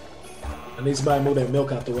 I need somebody to move that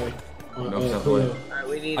milk out the way. Milk's out the way. Alright,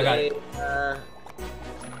 we need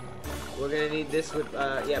we're gonna need this with,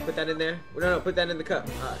 yeah, put that in there. No, put that in the cup.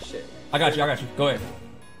 Ah, shit. I got you. Go ahead.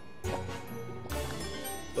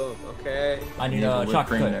 Boom, okay. I need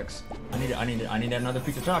chocolate cut. Next. I need another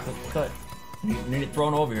piece of chocolate cut. Need it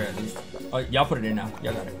thrown over here at least. Oh, y'all put it in now.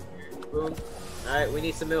 Y'all got it. Boom. Alright, we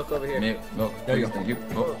need some milk over here. Milk. There you go. Thank you.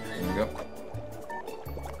 Oh, there you go.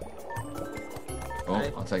 Oh,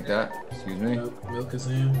 I'll take that. Excuse me. Milk is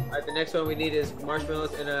in. Alright, the next one we need is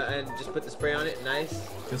marshmallows and just put the spray on it. Nice.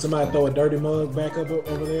 Can somebody throw a dirty mug back up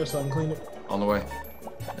over there so I can clean it? On the way.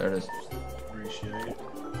 There it is. Appreciate it.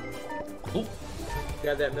 Ooh.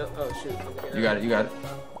 Grab that milk. Oh shoot. You got it.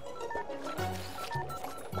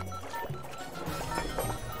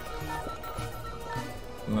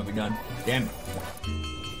 We might be done. Damn it.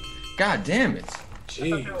 God damn it.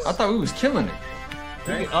 Jeez. I thought we was killing it.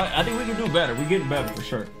 I think we can do better. We're getting better for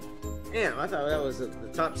sure. Damn, I thought that was the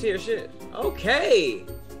top tier shit. Okay.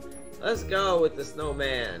 Let's go with the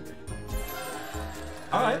snowman.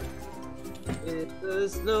 Alright. It's the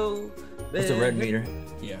snowman. That's a red meter.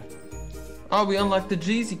 Yeah. Oh, we unlocked the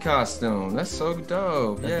Jeezy costume. That's so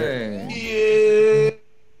dope. Yay.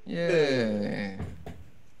 Yeah.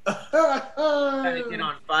 Gotta get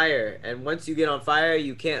on fire, and once you get on fire,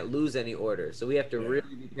 you can't lose any orders. So we have to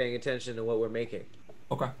really be paying attention to what we're making.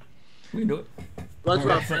 Okay, we can do it. Once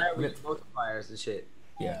we're on fire, we get multipliers and shit.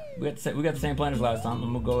 Yeah, we got the same plan as last time.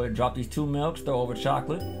 I'm gonna go ahead and drop these 2 milks, throw over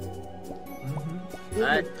chocolate. All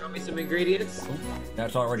right, throw me some ingredients.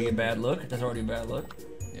 That's already a bad look.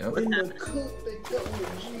 Yep.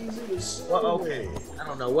 Well, okay. I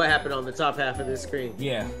don't know what happened on the top half of this screen.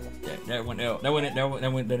 Yeah, that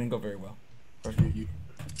didn't go very well.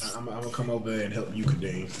 I'm gonna come over there and help you,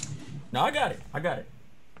 Kadeem. No, I got it.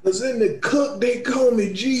 Cause in the cook they call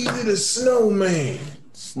me Jeezy the Snowman.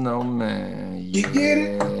 Snowman. Yeah. You get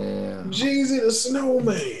it? Jeezy the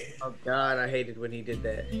Snowman. Oh God, I hated when he did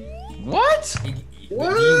that. What?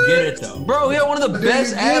 What? You get it though, bro. He had one of the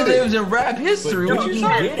best ad libs in rap history. But what you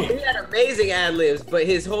talking? He had amazing ad libs, but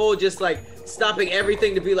his whole just like stopping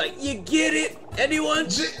everything to be like, you get it? Anyone?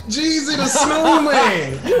 Jeezy the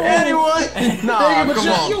Snowman. Anyone? Nah, nigga, come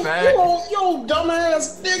on, fat. Yo,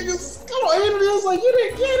 dumbass niggas. Come on, Andrew's like, you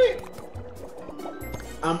didn't get it.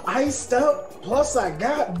 I'm iced up. Plus, I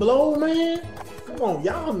got blow, man. Come on,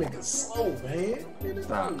 y'all niggas slow, man.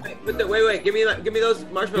 Stop. Wait. Give me those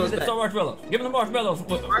marshmallows. Give me some marshmallows. Give me the marshmallows. Give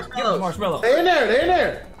me the marshmallows. They in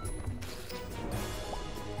there.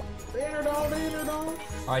 Dog.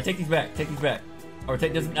 All right, take these back. Or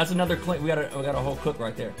take this. That's another clean. We got a whole cook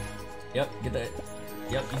right there. Yep, get that.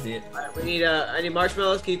 Yep, you see it. All right, we need I need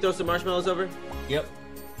marshmallows. Can you throw some marshmallows over? Yep.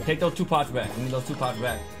 Take those 2 pots back. We need those 2 pots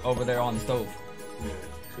back over there on the stove.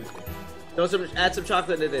 Add some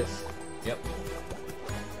chocolate to this. Yep.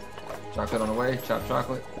 Chocolate on the way. Chopped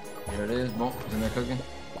chocolate. There it is. Boom. It's in there cooking.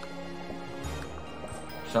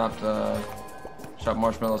 Chopped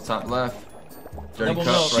marshmallows top left. Dirty Double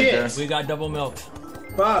cup milk. right there. We got double milk.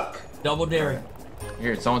 Fuck. Double dairy.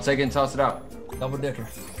 Here, someone take it and toss it out. Double dicker.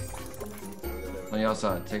 On the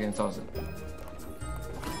outside. Take it and toss it.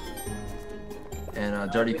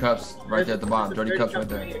 And dirty cups right there at the bottom. Dirty cups right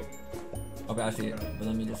there. Okay, I see it. But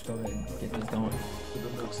let me just go ahead and get this going. Put the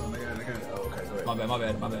milks on. I got it. Oh, okay, go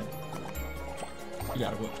ahead. My bad. You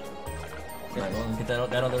got it. Yeah, go and get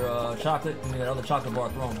that other chocolate. Give me that other chocolate bar.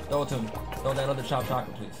 Throw it to me. Throw that other chocolate,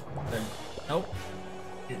 please. There. Nope.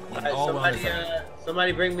 Alright,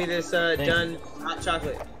 somebody bring me this done hot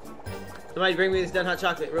chocolate. Somebody bring me this done hot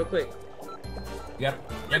chocolate real quick. You got it?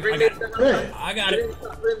 Yep, I got it.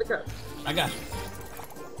 Put it in the cup. I got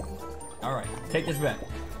you. Alright, take this back.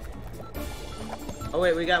 Oh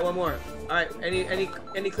wait, we got one more. Alright,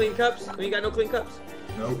 any clean cups? We ain't got no clean cups?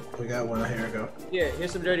 Nope, we got one. Here we go. Yeah,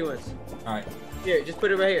 here's some dirty ones. Alright. Here, just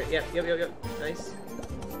put it right here. Yep. Nice.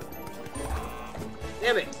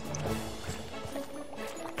 Damn it.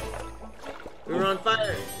 We were on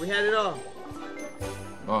fire. We had it all.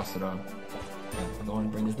 Lost it all. I'm going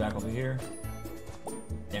to bring this back over here.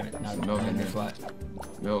 Damn it. Now Milk in this there.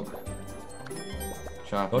 spot. Milk.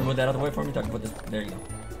 Chop. Go and put that other way for me. So I can put this. There you go.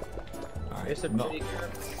 Alright. Here's some Milk. dirty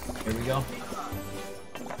cups. Here we go.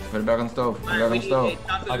 Put it back on the stove. Put it back on We the need stove. a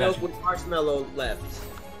chocolate I got milk you. with marshmallow left.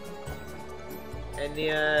 And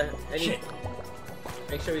Shit.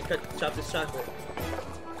 make sure we chop this chocolate.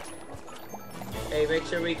 Hey, make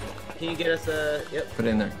sure can you get us yep, Put it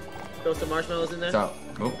in there. throw some marshmallows in there? It's out.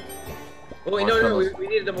 Oh. Oh wait, no, Marshmallows. we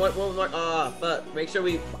needed one more. Ah, fuck. Make sure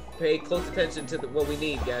we pay close attention to what we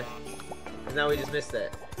need, guys. Cause now we just missed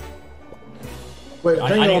that. Wait, the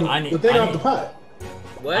thing I on need- the thing I off need- the pot.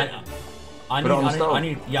 What? I Put it on the stove.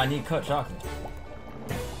 need cut chocolate.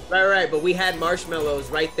 Right, but we had marshmallows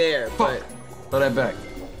right there, but Fuck. Throw that back.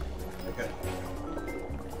 Okay.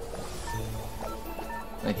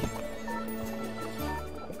 Thank you.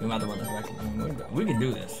 We might have to run this back. We can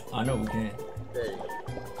do this. I know we can.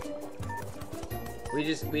 we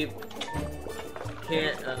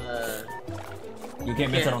can't You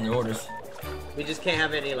can't mess it on the orders. we just can't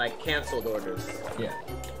have any like canceled orders. Yeah.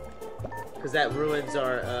 Cause that ruins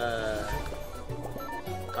our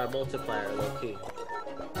multiplier low key.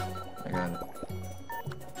 I got it.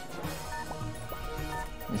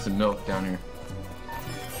 Need some milk down here.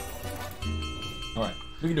 Alright.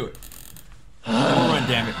 We can do it. Come on,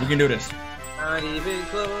 damn it. We can do this. Not even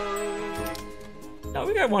close. Now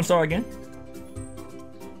we got 1 star again.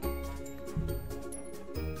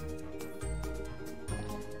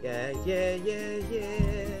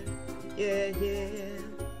 Yeah.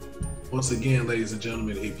 Once again, ladies and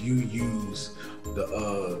gentlemen, if you use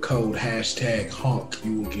the code #honk,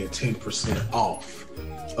 you will get 10% off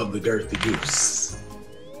of the Girthy Goose.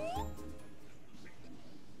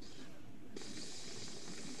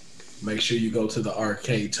 Make sure you go to the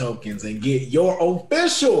arcade tokens and get your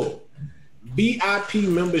official VIP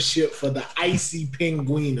membership for the Icy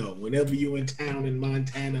Pinguino. Whenever you're in town in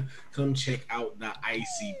Montana, come check out the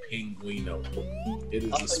Icy Pinguino. It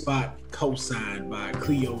is a spot co-signed by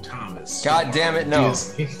Cleo Thomas. God damn it, no.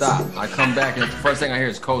 Yes. Stop. I come back and the first thing I hear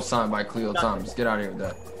is co-signed by Cleo Thomas. Get out of here with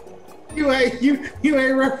that. You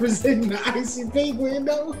ain't representing the Icy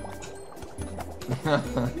Pinguino.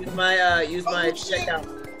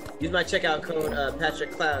 Use my checkout code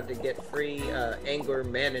Patrick Cloud to get free anger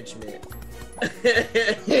management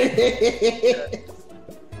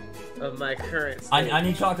of my current state. I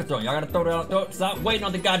need chocolate throwing. Y'all gotta throw it out. Stop waiting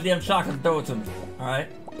on the goddamn chocolate to throw it to me. Alright?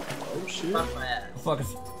 Oh shit. Fuck my ass.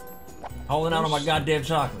 Fuckers holding out on my goddamn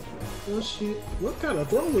chocolate. Oh shit. What kind of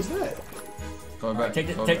throw was that? Go back. Take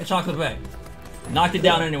the chocolate back. Knocked it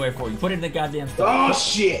down anyway for you. Put it in the goddamn stuff. Oh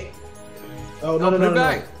shit. Oh no. Put it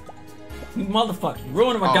back. You motherfucker. You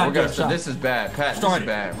ruining my Oh, goddamn so chocolate. this is bad. Pat, Start this is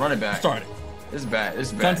bad. Run it back. Start it. This is bad.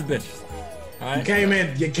 This is Tons bad. of bitches.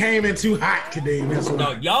 Alright? You came in too hot today. That's No,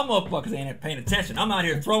 why. y'all motherfuckers ain't paying attention. I'm out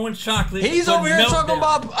here throwing chocolate. He's putting over here milk talking down.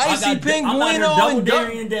 about Icy I'm out here Pinguino double and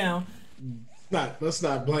dairying down. Let's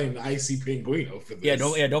not blame the Icy Pinguino for this. Yeah,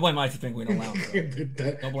 don't blame Icy Pinguino Lounge.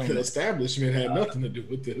 Don't blame the them. establishment had nothing to do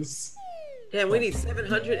with this. Damn, we need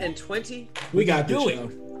 720. We got do this, it.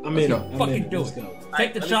 y'all. I'm in. Let's I'm Fucking in. do Let's it. go.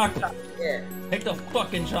 Take the Let me- chocolate. Yeah. Take the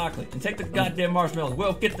fucking chocolate and take the goddamn marshmallows.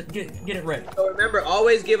 Well, get it ready. So remember,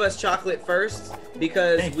 always give us chocolate first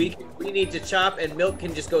because Thank we need to chop and milk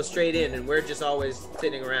can just go straight in, and we're just always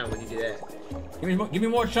sitting around when you do that. Give me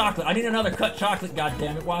more chocolate. I need another cut chocolate.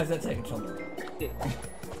 Goddamn it! Why is that taking so long?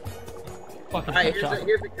 Fucking All right, cut chocolate.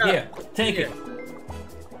 here's the cup. Yeah, take Here. it.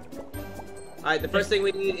 All right, the first thing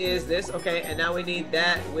we need is this. Okay, and now we need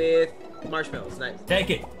that with marshmallows. Nice. Take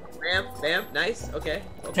it. Bam. Nice. Okay.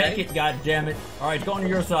 Take it. Goddamn it! All right, it's going to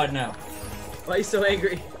your side now. Why are you so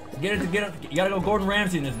angry? Get it. You gotta go Gordon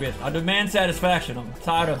Ramsay in this bitch. I demand satisfaction. I'm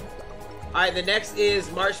tired of. right, the next is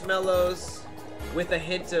marshmallows with a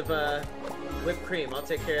hint of whipped cream. I'll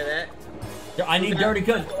take care of that. I need dirty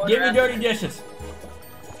cookies. Give me dirty dishes.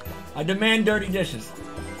 I demand dirty dishes.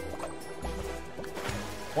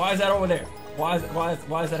 Why is that over there? Why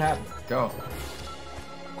is that happening? Go.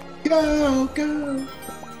 Go, go.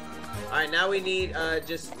 All right, now we need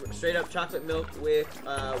just straight up chocolate milk with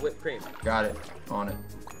whipped cream. Got it. On it.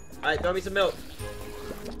 All right, throw me some milk.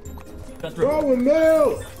 Throw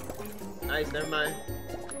milk. Nice, never mind.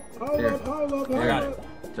 Hold up. I got it.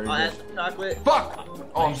 Dirty I'll add dish. some chocolate. Fuck!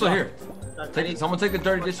 Oh, I'm still here. I Someone take the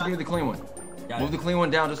dirty dish and give me the clean one. Move the clean one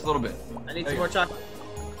down just a little bit. need some more chocolate.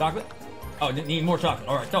 Chocolate? Oh, need more chocolate.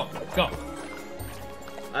 All right, go. All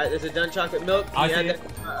right, there's a done chocolate milk. I see it.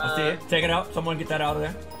 I see it. Take it out. Someone get that out of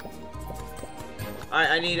there. All right,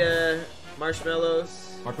 I need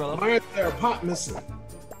marshmallows. Marshmallow? Why is there a pot missing?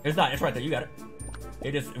 It's not. It's right there. You got it.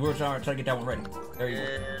 We're trying to get that one ready. There you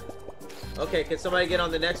go. Okay, can somebody get on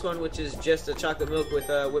the next one, which is just a chocolate milk with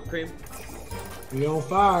whipped cream? We on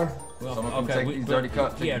fire. Well, Someone come take these dirty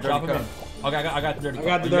cups. Take Yeah, the drop dirty them cup. in. Okay, I got the dirty cup. I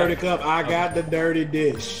got the dirty cup. I got the dirty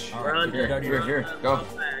dish. All We're right, on get the dirty dish. Here, go.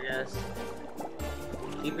 Fire, guys.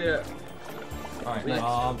 Keep it up. All right,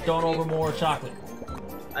 Nice. throwing over more chocolate.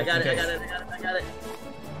 I got it. Okay.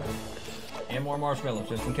 And more marshmallows,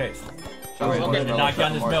 just in case. Shove All right, some we're gonna marshmallows, knock shove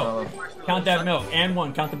down some this milk. marshmallows. Count that milk. And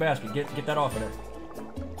one. Count the basket. Get that off of there.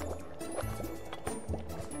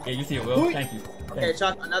 Yeah, you see it, Will. Thank you. Okay,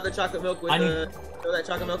 another chocolate milk with throw that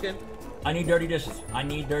chocolate milk in. I need dirty dishes. I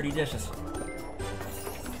need dirty dishes.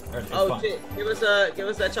 Right, Oh fine. shit! Give us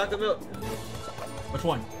that chocolate milk. Which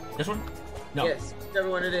one? This one? No. Yes, whichever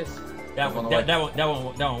one it is. That one. That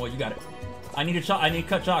one. Well, you got it. I need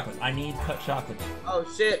cut chocolate. I need cut chocolate. Oh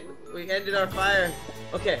shit! We ended our fire.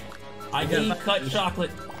 Okay. I need cut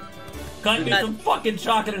chocolate. Cut me some fucking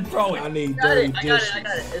chocolate and throw it. I need Got dirty it. dishes. I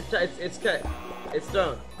got it. It's cut. It's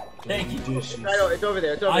thrown. Thank you. Dishes. It's over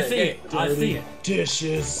there. It's over I there. see it. I see it.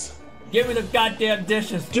 Dishes. Give me the goddamn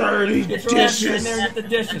dishes. Dirty Get your ass in dishes. there and get the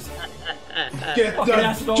dishes. Get Fucking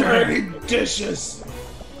ass the over there. dirty dishes.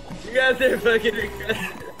 You guys are fucking.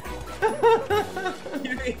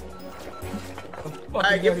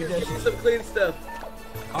 Alright, give me some clean stuff.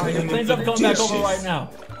 Alright, the clean stuff coming back over right now.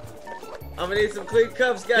 I'm gonna need some clean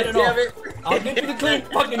cups, Get it goddammit. off. I'll get you the clean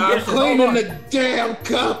fucking I'm dishes. cleaning the damn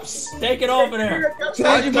cups. Take it off of there.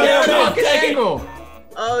 Why'd you put that fucking angle?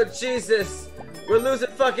 Oh Jesus, we're losing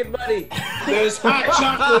fucking money. There's hot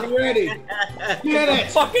chocolate ready. Get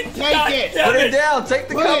it. Fucking Take it. Put it down. Take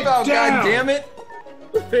the Put cup it out. down. God damn it.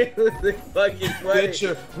 We're losing fucking money. Get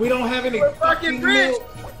your. We don't have any We're fucking rich.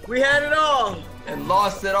 milk. We had it all. And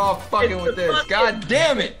lost it all fucking It's with the this. fucking- God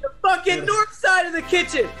damn it. The fucking north side of the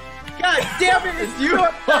kitchen. God damn it, it's the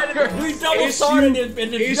north side of the kitchen. We double started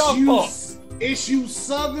in this jump fault. It's you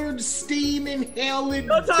southern steam inhaling.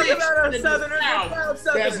 Don't talk bitch about our in the southerners. We're South proud That's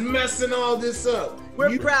southerners. messing all this up.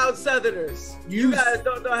 We're proud southerners. You you- guys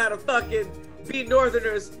don't know how to fucking be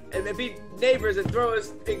northerners and then be neighbors and throw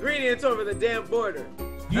us ingredients over the damn border.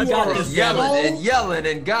 You got are this, Yelling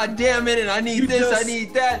and god damn it, and I need You this, I just-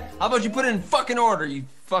 need that. How about you put it in fucking order, you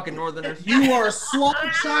fucking northerners? You are slow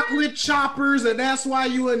chocolate choppers, and that's why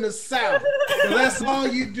you in the South. 'Cause that's all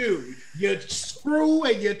you do. You screw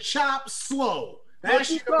and you chop slow. Don't That's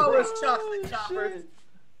you your call us problem. chocolate choppers?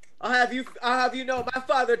 I'll have you know my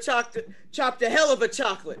father chopped a hell of a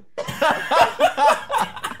chocolate.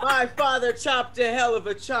 My father chopped a hell of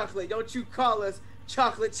a chocolate. Don't you call us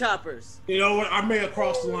chocolate choppers? You know what? I may have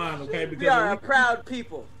crossed the line, okay? We Because are a proud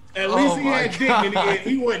people. at least he my had dignity, God. and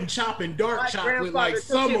he wasn't chopping dark My chocolate grandfather like took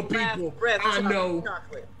some his of people breath I chopping know.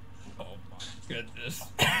 chocolate. Oh my goodness.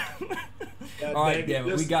 God All right, dang it, damn it.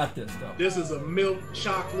 We this- got this though. This is a milk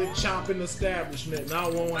chocolate chopping establishment, and I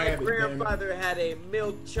won't My have it. Damn it. grandfather had a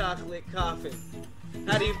milk chocolate coffin.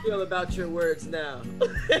 How do you feel about your words now? Well,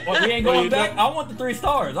 we ain't Well, going you back. know- I want the 3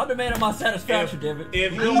 stars. I demanded my satisfaction, David.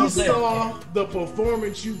 If We he almost there. saw the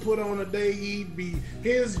performance you put on today, he'd be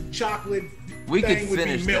his chocolate. We could thing would be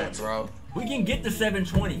finish milk. that, bro. We can get to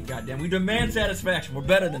 720. Goddamn, we demand satisfaction. We're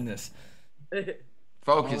better than this.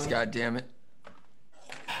 Focus, god damn it.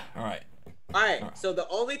 All right. All right, so the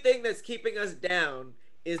only thing that's keeping us down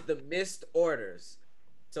is the missed orders.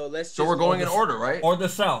 So let's just So we're going in order, right? Or the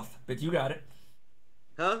South, but you got it.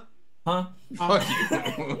 Huh? Huh? Fuck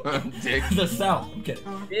you, dick. The South. I'm kidding.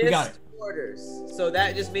 We got Missed it. orders. So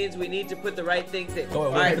that just means we need to put the right things in. Go All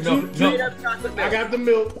ahead, right, the milk. straight Milk. up chocolate I milk. got the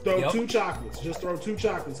milk. Throw Yep. 2 chocolates. Just throw 2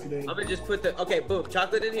 chocolates, Kadeem. I'm gonna just put the boom,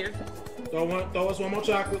 chocolate in here. Throw us one more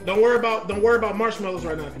chocolate. Don't worry about marshmallows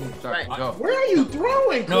right now, Kadeem. Sorry, Right. go. Where are you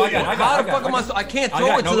throwing? No, I Cleo? got it. How the fuck am I can't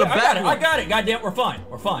throw it to the back I one. got it. Goddamn, we're fine.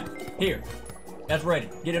 We're fine. Here. That's ready.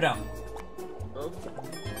 Get it out.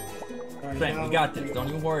 Sam, we got this. Don't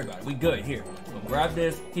even worry about it. We good. Here. We'll grab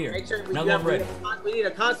this. Here. Make sure Another one ready. We need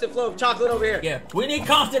a constant flow of chocolate over here. Yeah, we need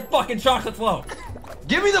constant fucking chocolate flow.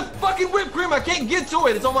 Give me the fucking whipped cream. I can't get to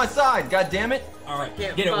it. It's on my side. God damn it. All right,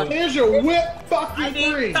 get it. Will. Here's your whipped fucking I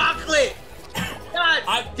need cream. chocolate.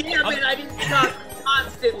 God damn it! I need chocolate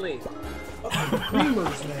constantly.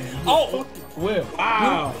 Creamers, man. Oh, Will.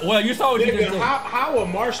 Wow. Well, you saw what you just did. How a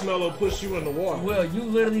marshmallow push you in the water? Will, you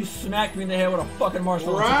literally smacked me in the head with a fucking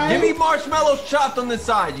marshmallow. Right? Give me marshmallows chopped on this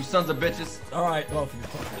side, you sons of bitches. All right, well, for your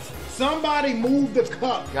fuckers. Somebody move the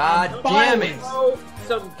cup. God damn it. Throw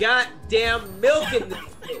some goddamn milk in this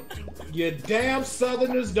bitch. You damn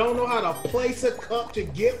Southerners don't know how to place a cup to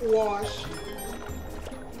get washed.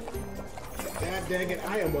 God dang it,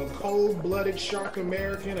 I am a cold-blooded shark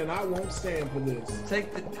American and I won't stand for this.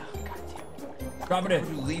 Take the... Oh, God damn it. Drop it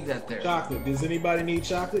in. You leave that there. Chocolate. Does anybody need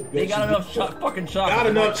chocolate? They got enough fucking chocolate. Got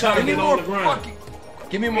enough chocolate Give me on more the ground. fucking...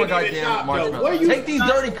 Give me more goddamn marshmallows. What are you- Take these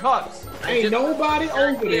dirty cups. Ain't nobody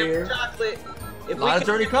over there. Chocolate. A lot of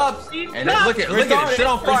dirty cups. And then look at it. Shit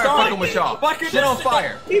on fire fucking with y'all. Shit on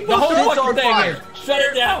fire. The whole Shit's fucking on thing fire. is shut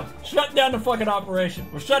it down. Shut down the fucking operation.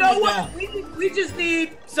 We're shutting You know it down. what? We just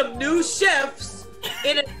need some new chefs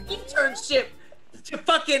in an internship to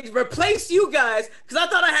fucking replace you guys, because I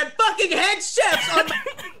thought I had fucking head chefs on my...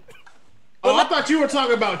 Oh, I thought you were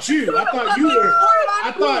talking about you. I thought you were.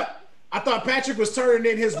 I thought Patrick was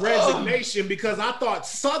turning in his resignation because I thought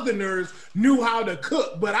Southerners knew how to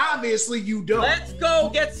cook, but obviously you don't. Let's go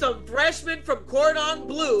get some freshmen from Cordon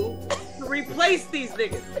Bleu to replace these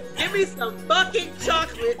niggas. Give me some fucking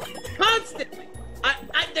chocolate constantly.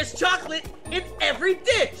 There's chocolate in every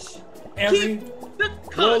dish. Keep the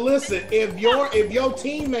Well, listen, if your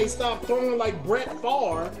teammates stop throwing like Brett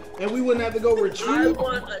Favre, and we wouldn't have to go I retrieve.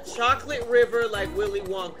 want a chocolate river like Willy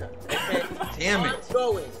Wonka. Okay? Damn it. I'm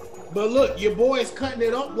going. But look, your boy's cutting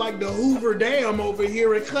it up like the Hoover Dam over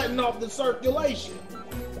here and cutting off the circulation.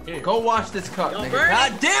 Go wash this cup, Don't nigga. burn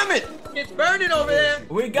God it. damn it. It's burning over there.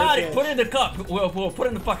 We got Okay. it. Put it in the cup. We'll put it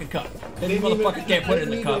in the fucking cup. This motherfucker can't put it in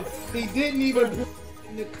the cup. He didn't even put it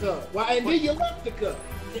in the cup. Why? And then you left the cup.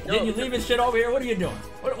 Then you leaving shit over here? What are you doing?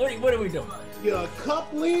 What are we doing? You're a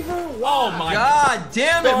cup leaver? Oh my God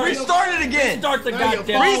damn it. Sorry. Restart it again. Start the Now you're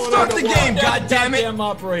goddamn Restart the game, God damn it. goddamn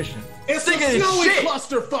operation. It's Sick a of this snowy shit.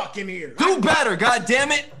 clusterfuck in here. Do better, god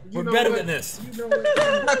damn it. We're know better what? than this. You know what?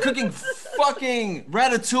 I'm not cooking fucking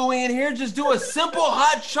ratatouille in here. Just do a simple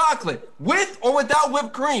hot chocolate with or without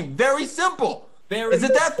whipped cream. Very simple. Is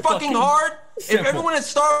it that fucking hard? simple. If everyone at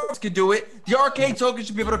Starbucks could do it, the arcade token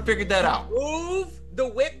should be able to figure that out. Move the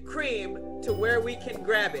whipped cream to where we can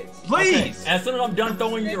grab it. Please. Okay, as soon as I'm done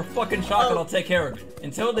throwing your fucking chocolate, I'll take care of it.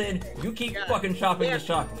 Until then, you keep God fucking chopping damn. this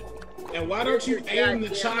chocolate. And why don't you aim the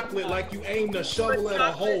chocolate like you aim the shovel at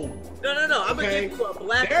a hole? No. I'm gonna Okay. give you a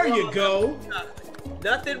black. There you raw go. chocolate.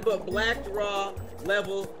 Nothing but black raw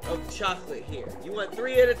level of chocolate here. You want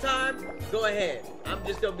 3 at a time? Go ahead. I'm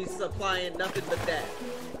just gonna be supplying nothing but that.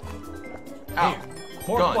 Out.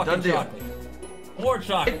 More Done. fucking Done deal. chocolate. More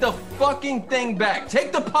chocolate. Take the fucking thing back.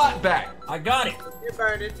 Take the pot back. I got it. You're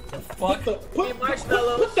burning. The fuck? Need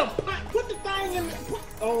marshmallows. Put the thing in.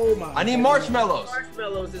 Oh my. I need marshmallows.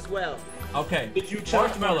 Marshmallows as well. Okay. Did you chop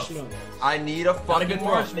marshmallows? marshmallows? I need a Not a fucking good throw.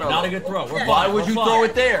 marshmallow. Not a good throw. We're Why fine. would We're you fine. throw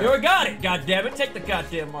it there? You got it. God damn it. Take the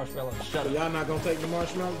goddamn marshmallow. Shut So up. y'all not gonna take the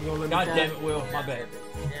marshmallow? You gonna let me? God try? damn it, Will. My bad.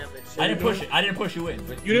 Damn it. I didn't push it. I didn't push you in.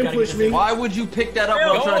 But You didn't gotta push get me. this in. Why would you pick that up when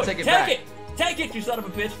I'm Go, trying to take it back? Take it. Take it, you son of a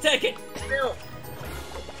bitch. Take it. Milk.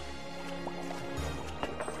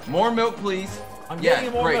 More milk, please. I'm giving Yeah,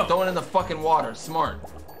 you more great. milk. Throw it in the fucking water. Smart.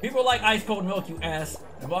 People like ice cold milk, you ass.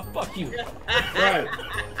 Well, fuck you. Right.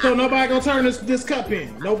 So nobody gonna turn this cup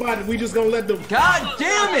in. Nobody. We just gonna let the. God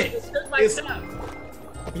damn it! It's just my It's- cup.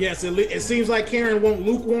 Yes, it seems like Karen want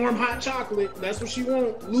lukewarm hot chocolate. That's what she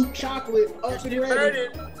want. Luke chocolate up and You're ready.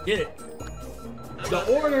 burning. Get it. The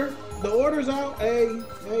order's out. Hey,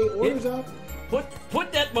 order's out.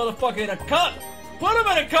 Put that motherfucker in a cup. Put him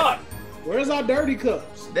in a cup. Where's our dirty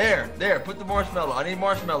cups? There. Put the marshmallow. I need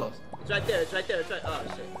marshmallows. It's right there. It's right there. Oh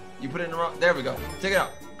shit. You put it in the wrong. There we go. Take it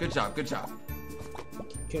out. Good job. Good job.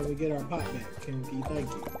 Can we get our pot back? Thank you. Thank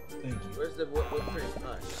you. Where's the whipped cream?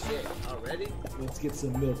 Oh shit. Already? Let's get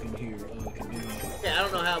some milk in here. Convenient. Okay, I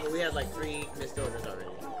don't know how, but we had like 3 missed orders already.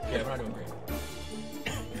 Yeah, we're not doing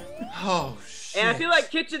great. Oh shit. And I feel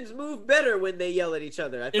like kitchens move better when they yell at each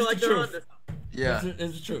other. I feel It's like the they're truth. on the. Yeah.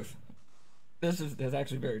 It's the truth. That's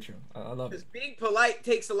actually very true. I love Because it. being polite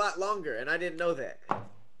takes a lot longer, and I didn't know that.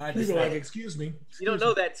 I just People are like, excuse me. You don't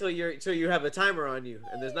know that till you have a timer on you,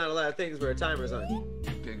 and there's not a lot of things where a timer's on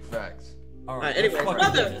you. Big facts. All All right. right, anyway, let's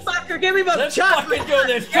fucking do this. motherfucker, give me the Let's chocolate. fucking do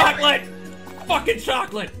this. Chocolate. fucking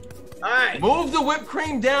chocolate. All right. Move the whipped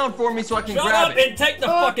cream down for me so I can Shut grab up it. and take the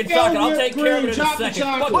fucking chocolate. I'll take care of it in a second.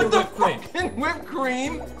 Fuck Put the whipped cream. fucking whipped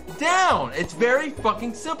cream down. It's very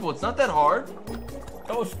fucking simple. It's not that hard.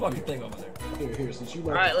 Throw this fucking thing over there. Here, since you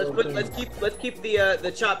All right, let's keep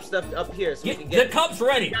the chop stuff up here so we can get the cup's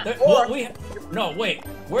ready. No, wait.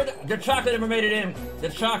 The chocolate never made it in. The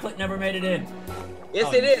chocolate never made it in.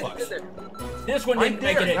 Yes, it is. This one didn't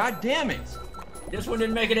make it in. God damn it. This one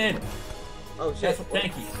didn't make it in. Oh shit.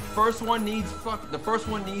 Thank you. First one needs the first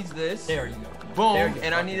one needs this. There you go. Boom. There you go.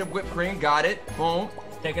 And I need a whipped cream. Got it. Boom.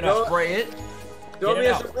 Take it out. Spray it. Throw me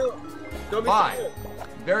some milk. Fine.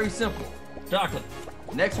 Very simple. Chocolate.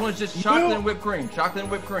 Next one's just chocolate and whipped cream. Chocolate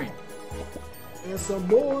and whipped cream. And some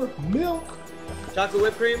more milk. Chocolate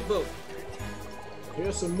whipped cream. Boom.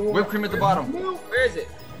 Here's some more whipped cream at the bottom. Milk. Where is it?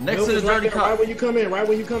 Next milk to the dirty cup. Right when you come in. Right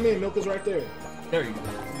when you come in. Milk is right there. There you go.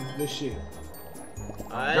 This shit.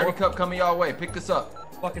 Alright. Dirty cup coming y'all way. Pick this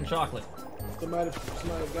up. Fucking chocolate. Somebody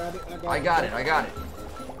got it. I got it.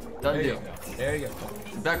 Done There deal. you go. There you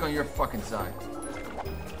go. Back on your fucking side.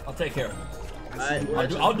 I'll take care of it.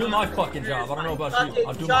 Alright, I'll do my fucking job. I don't know about you.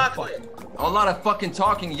 I'll do my fucking. A lot of fucking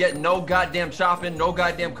talking, yet no goddamn chopping, no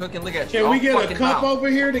goddamn cooking. Look at you. Can we get a fucking cup mouth. over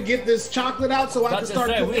here to get this chocolate out so I can start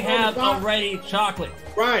cooking? We have already chocolate.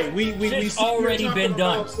 Right. It's already been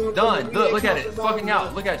done. Done. Look at it. It's fucking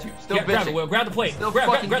out. Look at you. Still bitching. Grab it, Will. Grab the plate. Still grab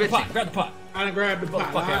fucking the bitching. pot. Grab the pot. I done grabbed the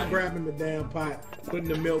pot. fuck I'm out. grabbing the damn pot, putting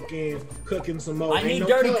the milk in, cooking some more. I need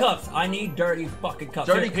dirty cups. I need dirty fucking cups.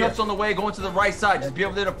 Dirty cups on the way, going to the right side. Just be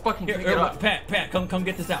over there to fucking pick it up. Pat, come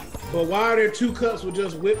get this out. But why are there 2 cups with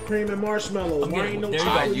just whipped cream and marshmallows? Why ain't no There you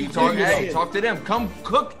chocolate? go. You talk, hey, talk to them. Come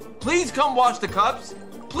cook. Please come wash the cups.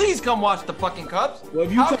 Please come wash the fucking cups. Well,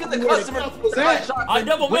 if you How can the where customer cup was buy at, chocolate I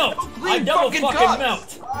double with milked. complete I double fucking cups?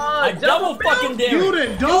 milked. I double fucking dairy. You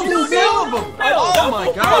done double You milk? double them. Oh my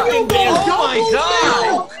god. fucking dairy. Oh my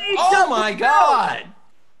god. Oh my god.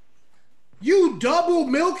 You double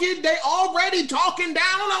milking? They already talking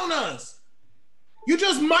down on us. You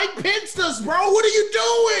just Mike Penced us, bro. What are you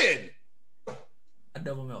doing? I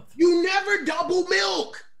double milked. You never double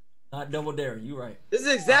milk. Not double dairy. You right. This is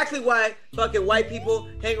exactly why fucking white people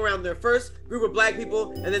hang around their first group of black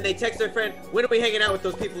people, and then they text their friend, "When are we hanging out with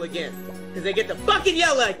those people again?" Because they get to fucking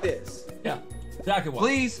yell like this. Yeah. Exactly why.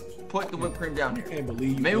 Please put the whipped cream down I here. can't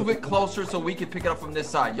believe you. Maybe move it closer so we can pick it up from this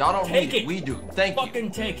side. Y'all don't Take need it. it. We do. Thank you.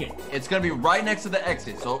 Fucking take it. It's gonna be right next to the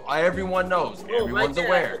exit, so everyone knows. Oh, Everyone's right there.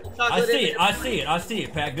 aware. I see it. I see it. I see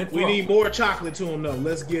it, Pat. Good throw. We need more chocolate to him, though.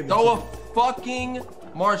 Let's get it. Throw a fucking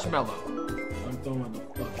marshmallow. I'm throwing the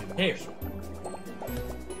fucking. Here.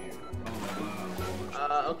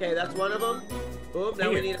 Okay, that's one of them. Boom. Now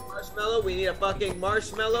we Here. need a marshmallow. We need a fucking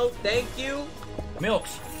marshmallow. Thank you.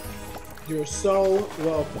 Milks. You're so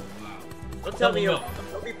welcome. Don't tell me you're. Milk.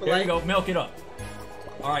 Don't be There polite. you go. Milk it up.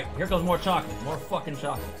 All right. Here comes more chocolate. More fucking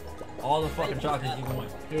chocolate. All the fucking chocolates you can win.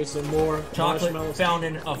 Here's some more Chocolate marshmallows.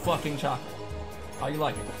 fountain of fucking chocolate. How you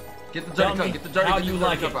like it? Get the Tell dirty cup. me Get the dirty, how get the you dirty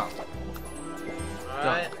like cup it. out.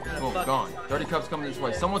 Alright. Boom, gone. Dirty cups coming this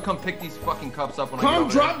way. Someone come pick these fucking cups up when I get Come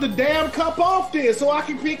over drop the damn cup off there so I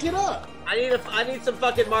can pick it up. I need some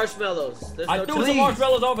fucking marshmallows. There's I no threw choice. some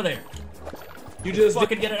marshmallows over there. You just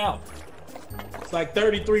Fucking get it out. It's like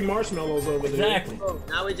 33 marshmallows over there. Exactly. Oh,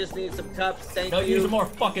 now we just need some cups. Thank Don't you. use some more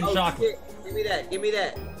fucking Oh, chocolate. shit. Give me that. Give me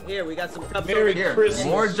that. Here, we got some cups Merry over Here, Christmas.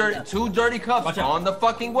 more dirty, 2 dirty cups Watch out. on the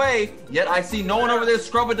fucking way. Yet I see no one over there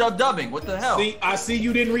scrub-a-dub-dubbing. What the hell? See, I see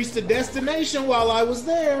you didn't reach the destination while I was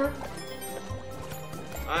there.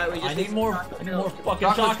 Alright, we just I need some more. chocolate I need more milk. fucking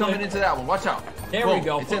Chocolate's chocolate. coming into that one. Watch out. There Boom, we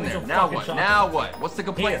go. It's in Put there. some Now fucking what? chocolate. Now what? What's the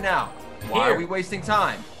complaint Here. now? Why Here. are we wasting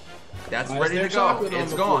time? That's Why is ready there to go. chocolate on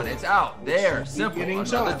It's the gone. floor? It's out. There. Keep Simple. getting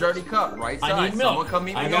Another chopped. dirty cup. Right I side. need milk. Someone come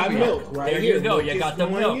meet me I got over here. milk right There here. you go. Milk You is got the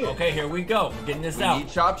going milk. in. Okay, here we go. Getting this We out. need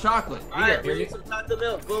chopped chocolate. Alright, Here. we need some chocolate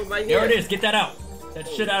milk. Boom, right here. There it is. Get that out. That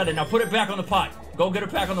shit out of there. Now put it back on the pot. Go get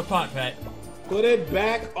it back on the pot, Pat. Put it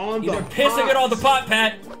back on Either the piss or pot. get off the pot,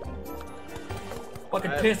 Pat. Fucking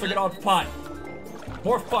Alright. piss or get off the pot.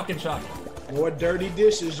 More fucking chocolate. More dirty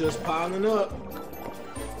dishes just piling up.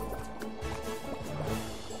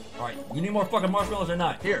 All right, you need more fucking marshmallows or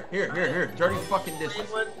not? Here. Dirty fucking dishes. Same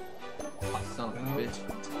one. Son of a bitch.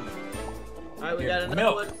 Alright, we Here, got another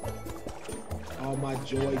milk. one. All my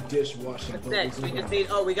Joy dishwashing What's bubbles next? We around. just need.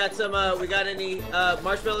 Oh, we got some. We got any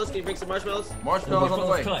marshmallows? Can you bring some marshmallows? Marshmallows on the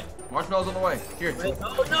way. Cut. Marshmallows on the way. Here. Wait,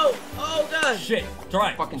 oh no! Oh god! Shit. It's all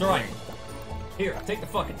right. Fucking It's all right. train. Here, take the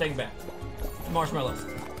fucking thing back. Marshmallows.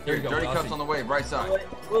 There you go. Dirty I'll cups see. on the way. Right side. Wait,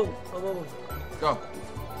 boom, boom, boom, boom. Go.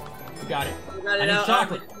 You got it. We got I it need out.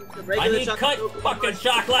 chocolate. Some I regular need chocolate cut milk. fucking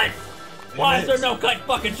chocolate. Why is there no cut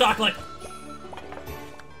fucking chocolate?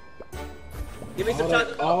 Give me some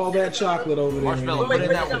chocolate. All that chocolate over there. Marshmallow, put it in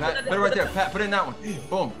that one, Pat. Put it right there, Pat. Put it in that one.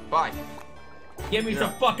 Boom. Bye. Give me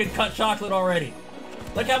some fucking cut chocolate already.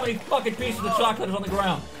 Look how many fucking pieces of chocolate is on the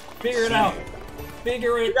ground. Figure it out.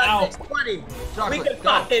 Figure it out. 620. Chocolate, We can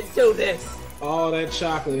fucking do this. All that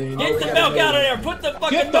chocolate. Get the milk out of there. Put the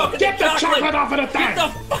fucking milk in the chocolate. Get the chocolate off of the thing. Get the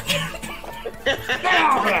fucking... Get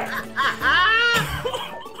off of there.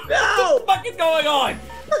 No. What the fuck is going on?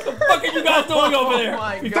 What the fuck are you guys doing over there? Oh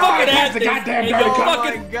my You God. fucking That's the asses. goddamn And dirty you cup. Oh my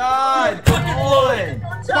fucking- God. fucking Come on.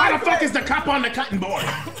 Why the fuck is the cup on the cutting board?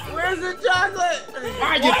 Where's the chocolate? Why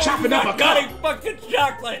are you chopping up a got cup? a fucking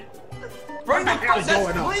chocolate. Bring the hell is That's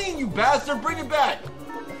going on? clean, you bastard. Bring it back.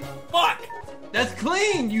 Fuck. That's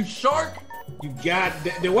clean, you shark. You got.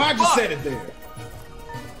 Then why'd you Fuck. set it there?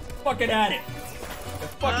 Fucking at it.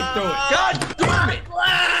 Just fucking do it. God damn it.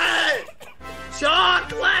 Chocolate!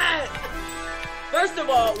 Chocolate! First of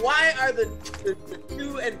all, why are the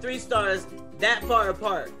 2 and 3 stars that far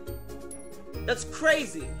apart? That's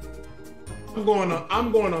crazy. I'm going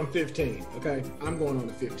on 15. Okay, I'm going on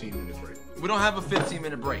a 15-minute break. We don't have a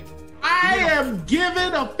 15-minute break. I am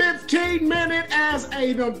giving a 15-minute as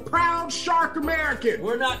a proud Shark American.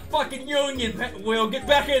 We're not fucking union. Will, get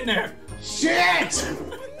back in there. Shit!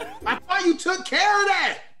 I thought you took care of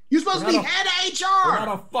that. You're supposed to be head of We're HR.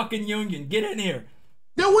 not a fucking union. Get in here.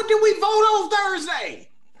 Then what did we vote on Thursday?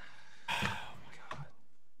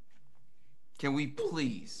 Can we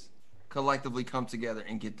please collectively come together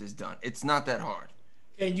and get this done? It's not that hard.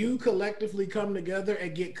 Can you collectively come together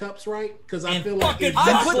and get cups right? Because I And feel like fucking it's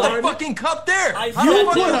I not put started. the fucking cup there. I How said the You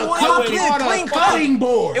fuck put is a it cup clean, on a clean cutting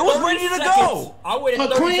board. It was 30 ready to seconds. go. I waited A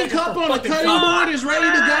 30 clean seconds cup for on a fucking cutting chocolate. board is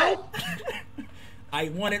ready to go. I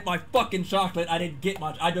wanted my fucking chocolate. I didn't get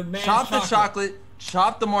much. I demand Chop the chocolate,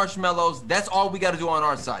 chop the marshmallows. That's all we got to do on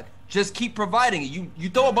our side. Just keep providing it. You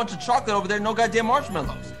throw a bunch of chocolate over there, no goddamn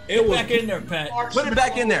marshmallows. It was Back in there, Pat. Put it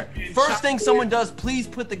back in there. First thing someone does, please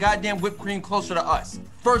put the goddamn whipped cream closer to us.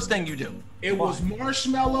 First thing you do. It was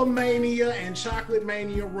Marshmallow Mania and Chocolate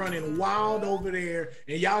Mania running wild over there,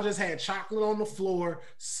 and y'all just had chocolate on the floor,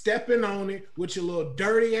 stepping on it with your little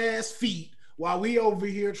dirty ass feet while we over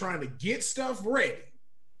here trying to get stuff ready.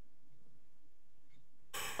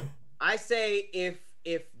 I say if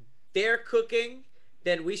they're cooking,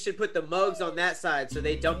 then we should put the mugs on that side so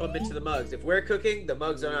they dump them into the mugs. If we're cooking, the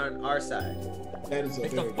mugs are on our side. That is a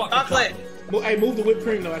It's the very fucking Chocolate! Hey, move the whipped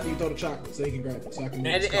cream though after you throw the chocolate so you can grab it. So I can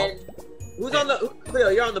And who's on the Cleo,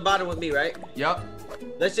 you're on the bottom with me, right? Yep.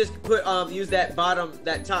 Let's just put use that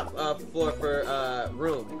top floor for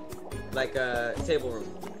room. Like table room.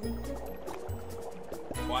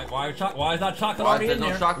 Why is that chocolate Why already is in there no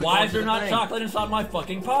there? chocolate Why going is to there the not thing? chocolate inside my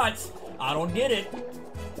fucking pots? I don't get it.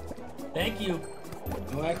 Thank you.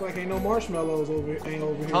 Don't act like ain't no marshmallows over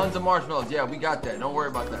here. Tons of marshmallows. Yeah, we got that. Don't worry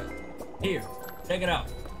about that. Here, take it out.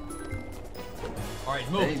 All right,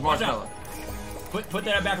 That move. needs Watch marshmallow. out. Put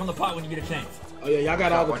that back on the pot when you get a chance. Oh yeah, y'all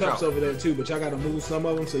got all the Watch cups out. over there too, but y'all gotta move some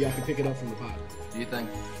of them so y'all can pick it up from the pot. Do you think?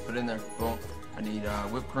 Put it in there. Boom. I need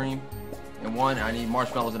whipped cream in one. I need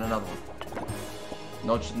marshmallows in another one.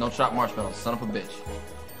 No chopped marshmallows. Son of a bitch.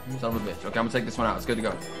 Son of a bitch. Okay, I'm gonna take this one out. It's good to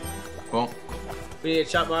go. Boom. We need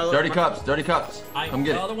to chop Marlo. Dirty cups. Dirty cups. Come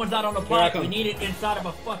get The it. other one's not on the I pot. come. We need it inside of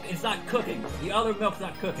a fuck. It's not cooking. The other milk's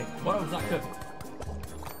not cooking. One of them's not cooking.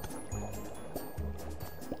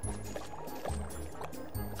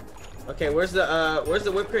 Okay, where's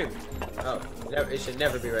the whipped cream? Oh, it should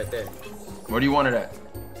never be right there. Where do you want it at?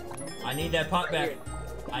 I need that pot back.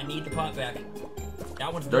 I need the pot back.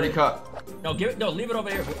 That one's Dirty good. cup. No, give it. No, leave it over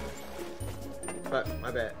here. Fuck,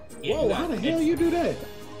 my bad. Yeah, Whoa, you how got the it. hell you do that?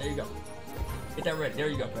 There you go. Get that ready. There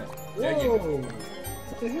you go, Pat. There you go. Whoa.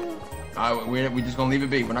 What the hell? All right, we just gonna leave it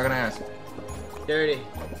be. We're not gonna ask. Dirty.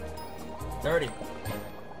 Dirty.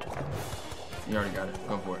 You already got it.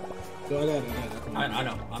 Go for it. So I got it. I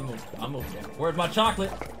know. I'm moving there. Where's my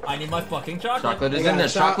chocolate? I need my fucking chocolate. Chocolate is They in got there. a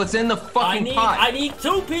shot. Chocolate's in the fucking pot. I need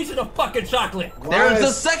 2 pieces of fucking chocolate. There's Why the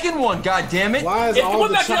is- second one. God damn it! Why is It all went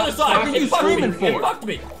the back to the other side. What are you It fucked me. screaming for? It fucked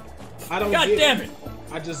me. I don't God get damn it.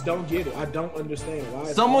 I just don't get it. I don't understand why.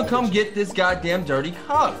 is Someone all come the- get this goddamn dirty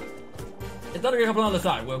cup. It's not gonna come on the other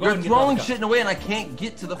side. We'll go You're ahead and get the throwing other shit in the way, and I can't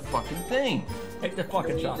get to the fucking thing. cup. Take the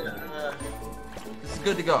fucking chocolate. This is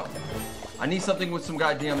good to go. I need something with some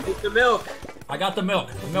goddamn. The milk. I got the milk.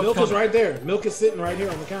 The milk's Milk is coming. right there. Milk is sitting right here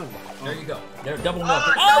on the counter. There you go. There, double milk.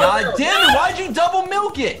 Oh, God damn it! Why'd you double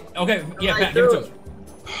milk it? Okay, yeah, Pat, give it to us.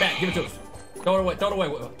 Pat, give it to us. Throw it away. Throw it away.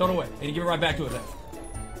 Throw it away. And you give it right back to us.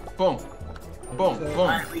 Boom, boom, boom.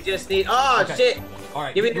 Alright, we just need. Oh Okay. shit! All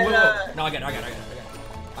right. Give me wait, wait, that, wait. No, I got it. I got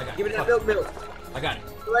it. Give me that Fuck. milk. I got it.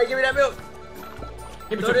 Alright, give me that milk.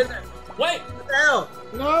 Give it Throw to it in me. there. Wait. What the hell?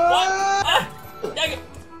 No! What? Ah!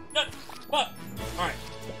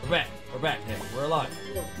 back. Yeah, we're alive.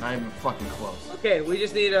 Not even fucking close. Okay, we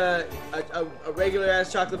just need a regular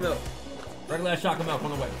ass chocolate milk. Regular ass chocolate milk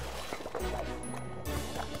on the way.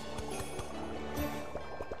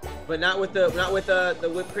 But not with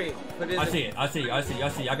the whipped cream. Put it in I see it. I see.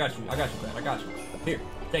 I got you, Brad. I got you. Here,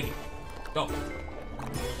 take it. Go.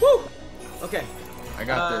 Woo! Okay. I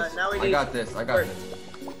got this. Now we need I got this.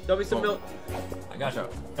 Throw me some milk. I got you.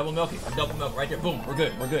 Double milk. Double milk right there. Boom. We're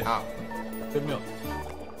good. Ow. Good milk.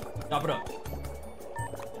 Top it up.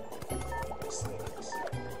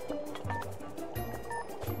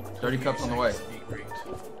 Dirty cups on the way.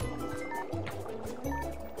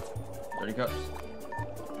 30 cups.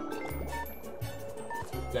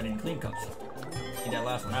 Got any clean cups? Need that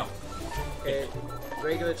last one out. Okay.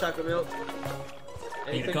 Regular chocolate milk.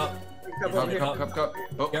 Need a cup. Cup over here. Cup.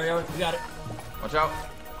 Oh. Yeah, we got it. Watch out.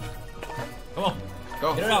 Come on.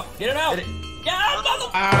 Go. Get it out. Get it out. Get it. Get out,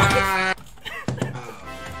 motherfucker.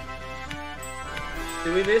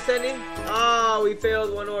 Did we miss any? Oh, we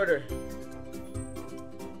failed one order.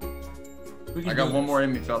 I got one more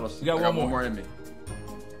in me, fellas. We got one more in me.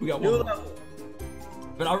 We got New one more. level.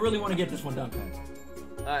 But I really want to get this one done, Pat.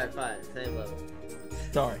 Alright, fine. Same level.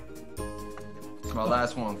 Sorry. It's my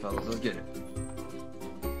last one, fellas. Let's get it.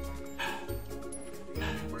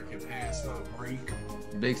 Working past my break.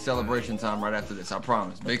 Big celebration time right after this, I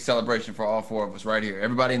promise. Big celebration for all four of us right here.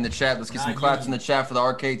 Everybody in the chat, let's get some claps in the chat for the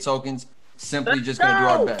arcade tokens. Simply just gonna do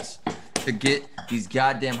our best to get these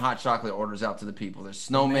goddamn hot chocolate orders out to the people. There's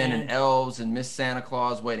snowmen and elves and Miss Santa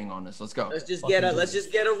Claus waiting on us. Let's go. Let's just get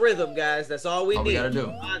a rhythm, guys. That's all we need. We gotta do.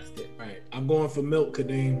 All right, I'm going for milk,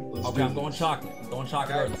 Kadeem. Let's Okay, I'm going chocolate. I'm going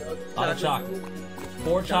chocolate early. A lot of chocolate.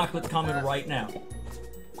 4 chocolates coming right now.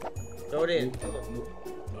 Throw it in.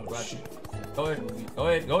 Go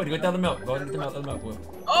ahead. Get down the milk. Go ahead and get the milk, Will.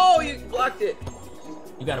 Oh, you blocked it.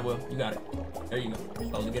 You got it, Will. You got it. There you go.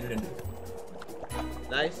 Slowly get it in there.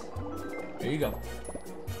 Nice. There you go.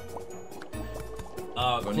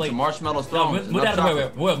 Need some marshmallows thrown. No, move that out of the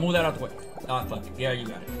way. Will, move that out of the way. Ah, fuck it. Yeah, you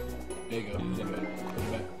got it. There you go. Put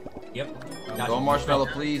it back. Yep. Throw a marshmallow,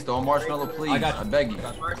 please. Throw a marshmallow, please. I got you. I beg you.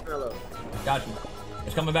 Marshmallow. Got you.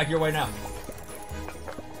 It's coming back your way now.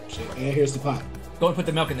 Shit. And here's the pot. Go and put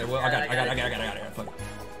the milk in there, Will. I got it. Fuck it.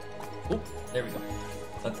 Oop, there we go.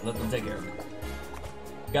 Let them take care of it.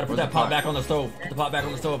 You gotta put that pot back on the stove. Put the pot back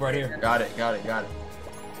on the stove right here. Got it. You got it.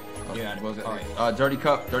 All right. Dirty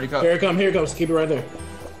cup. Here it comes. Keep it right there.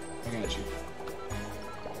 I got you.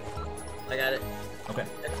 I got it. Okay.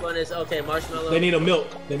 Next one is marshmallow. They need a milk.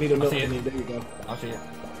 There you go. I'll see it.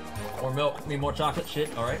 More milk. Need more chocolate.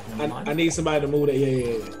 Shit. All right. I need somebody to move that. Yeah.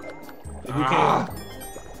 If you can.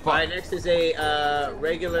 All right. Next is a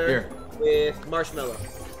regular with marshmallow.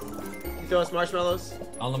 You throw us marshmallows.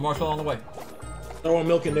 On the marshmallow on the way. Throw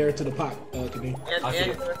milk in there to the pot, Kadeem.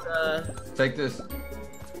 And take this.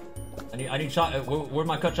 I need chocolate. Where's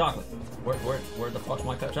my cut chocolate? Where the fuck's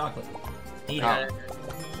my cut chocolate? Need it.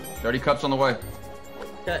 Dirty cups on the way.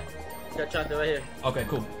 Cut chocolate right here. Okay,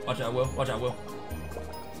 cool. Watch out, Will.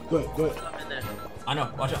 Good. In there. I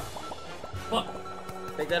know. Watch out. Fuck.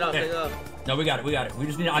 Take that off. There. Take it off. No, we got it.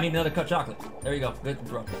 I need another cut chocolate. There you go. Good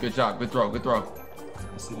throw. Good job. Good throw.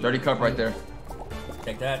 Dirty cup right there.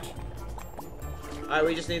 Take that. Alright,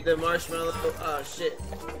 we just need the marshmallow. Oh shit.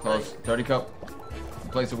 Close. Dirty cup.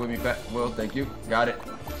 Place it with me, Will. Thank you. Got it.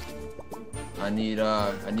 I need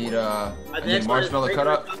marshmallow cut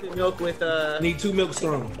up. Chocolate milk with Need 2 milk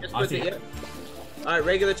strong. Just put it. Alright,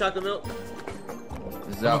 regular chocolate milk.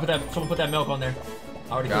 Someone put that milk on there.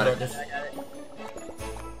 I already got this. I got it.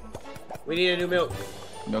 We need a new milk.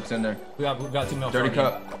 Milk's in there. We got 2 milk. Dirty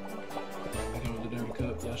cup. I got with the dirty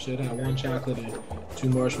cup. Y'all should have 1 chocolate and 2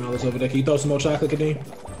 marshmallows over there. Can you throw some more chocolate, Kadeem?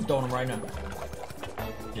 I'm throwing them right now.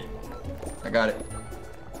 Yeah. I got it.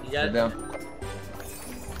 You got it? Down.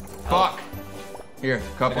 Fuck. Here,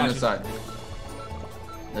 cup on this side.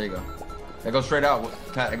 There you go. That goes straight out,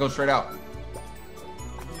 Pat. It goes straight out.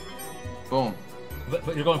 Boom.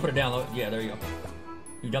 But you're going to put it down low. Yeah, there you go.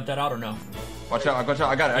 You dumped that out or no? Watch out. I got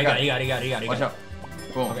it. I got it. Watch out.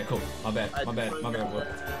 Boom. Okay, cool. My bad, Will.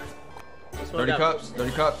 Dirty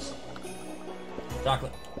cups.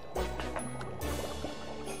 Chocolate.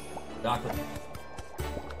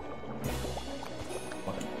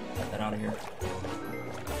 Okay, get that out of here.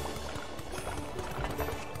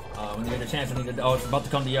 When you get a chance, it's about to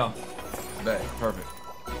come to y'all. Bet. Perfect.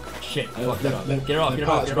 Shit, fucked it up. Get it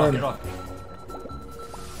off.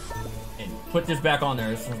 And put this back on there.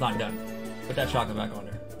 This one's not done. Put that chocolate back on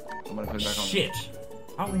there. I'm gonna put it back on. Shit.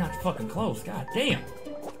 How are we not fucking close? God damn.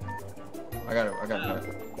 I got it.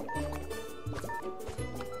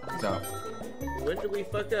 It's out. When did we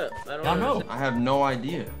fuck up? I don't know. I have no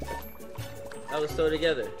idea. I was so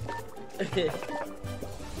together. I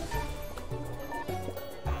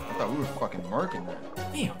thought we were fucking marking that.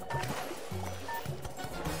 Damn.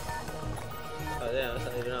 Oh damn, that's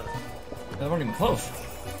not even on. That wasn't even close.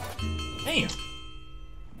 Damn.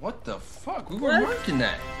 What the fuck? We were marking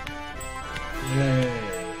that.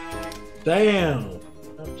 Yeah. Damn.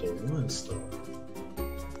 Up to 1 star.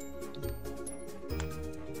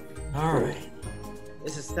 All right.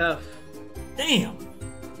 This is tough. Damn.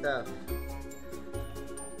 Tough.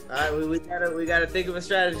 All right, we gotta think of a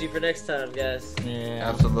strategy for next time, guys. Yeah.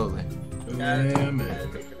 Absolutely. Yeah,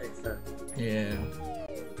 man. Think for next time. Yeah.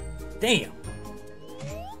 Damn.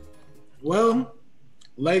 Well,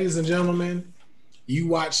 ladies and gentlemen, you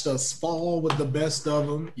watched us fall with the best of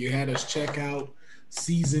them. You had us check out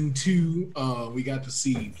season 2. We got to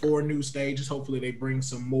see 4 new stages. Hopefully they bring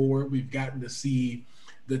some more. We've gotten to see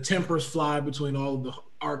the tempers fly between all of the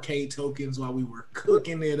arcade tokens while we were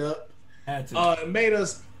cooking it up. It made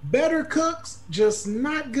us better cooks, just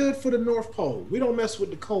not good for the North Pole. We don't mess with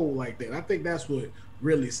the cold like that. I think that's what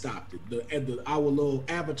really stopped it. Our little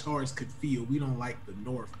avatars could feel we don't like the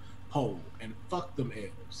North Pole. And fuck them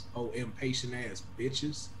elves. Oh, impatient ass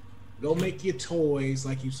bitches. Go make your toys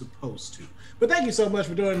like you're supposed to. But thank you so much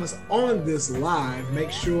for joining us on this live. Make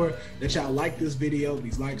sure that y'all like this video.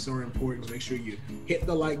 These likes are important. Make sure you hit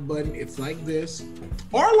the like button. It's like this.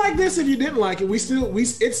 Or like this if you didn't like it.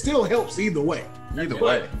 It still helps either way. Either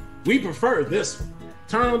way. We prefer this one.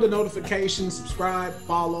 Turn on the notifications, subscribe,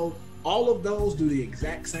 follow. All of those do the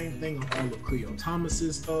exact same thing on all of Cleo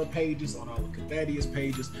Thomas's pages, on all of Thaddeus'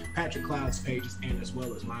 pages, Patrick Cloud's pages, and as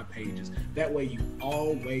well as my pages. That way you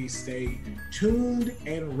always stay tuned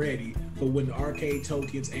and ready for when the arcade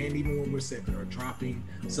tokens and even when we're second are dropping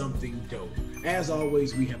something dope. As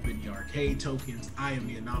always, we have been the arcade tokens. I am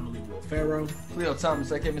the anomaly Will Ferro. Cleo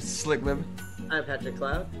Thomas, aka Mr. Slick Living. I'm Patrick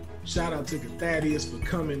Cloud. Shout out to Thaddeus for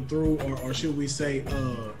coming through, or should we say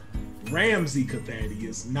Ramsey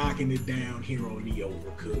Thaddeus knocking it down here on the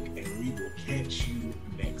Overcook, and we will catch you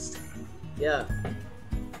next time. Yeah.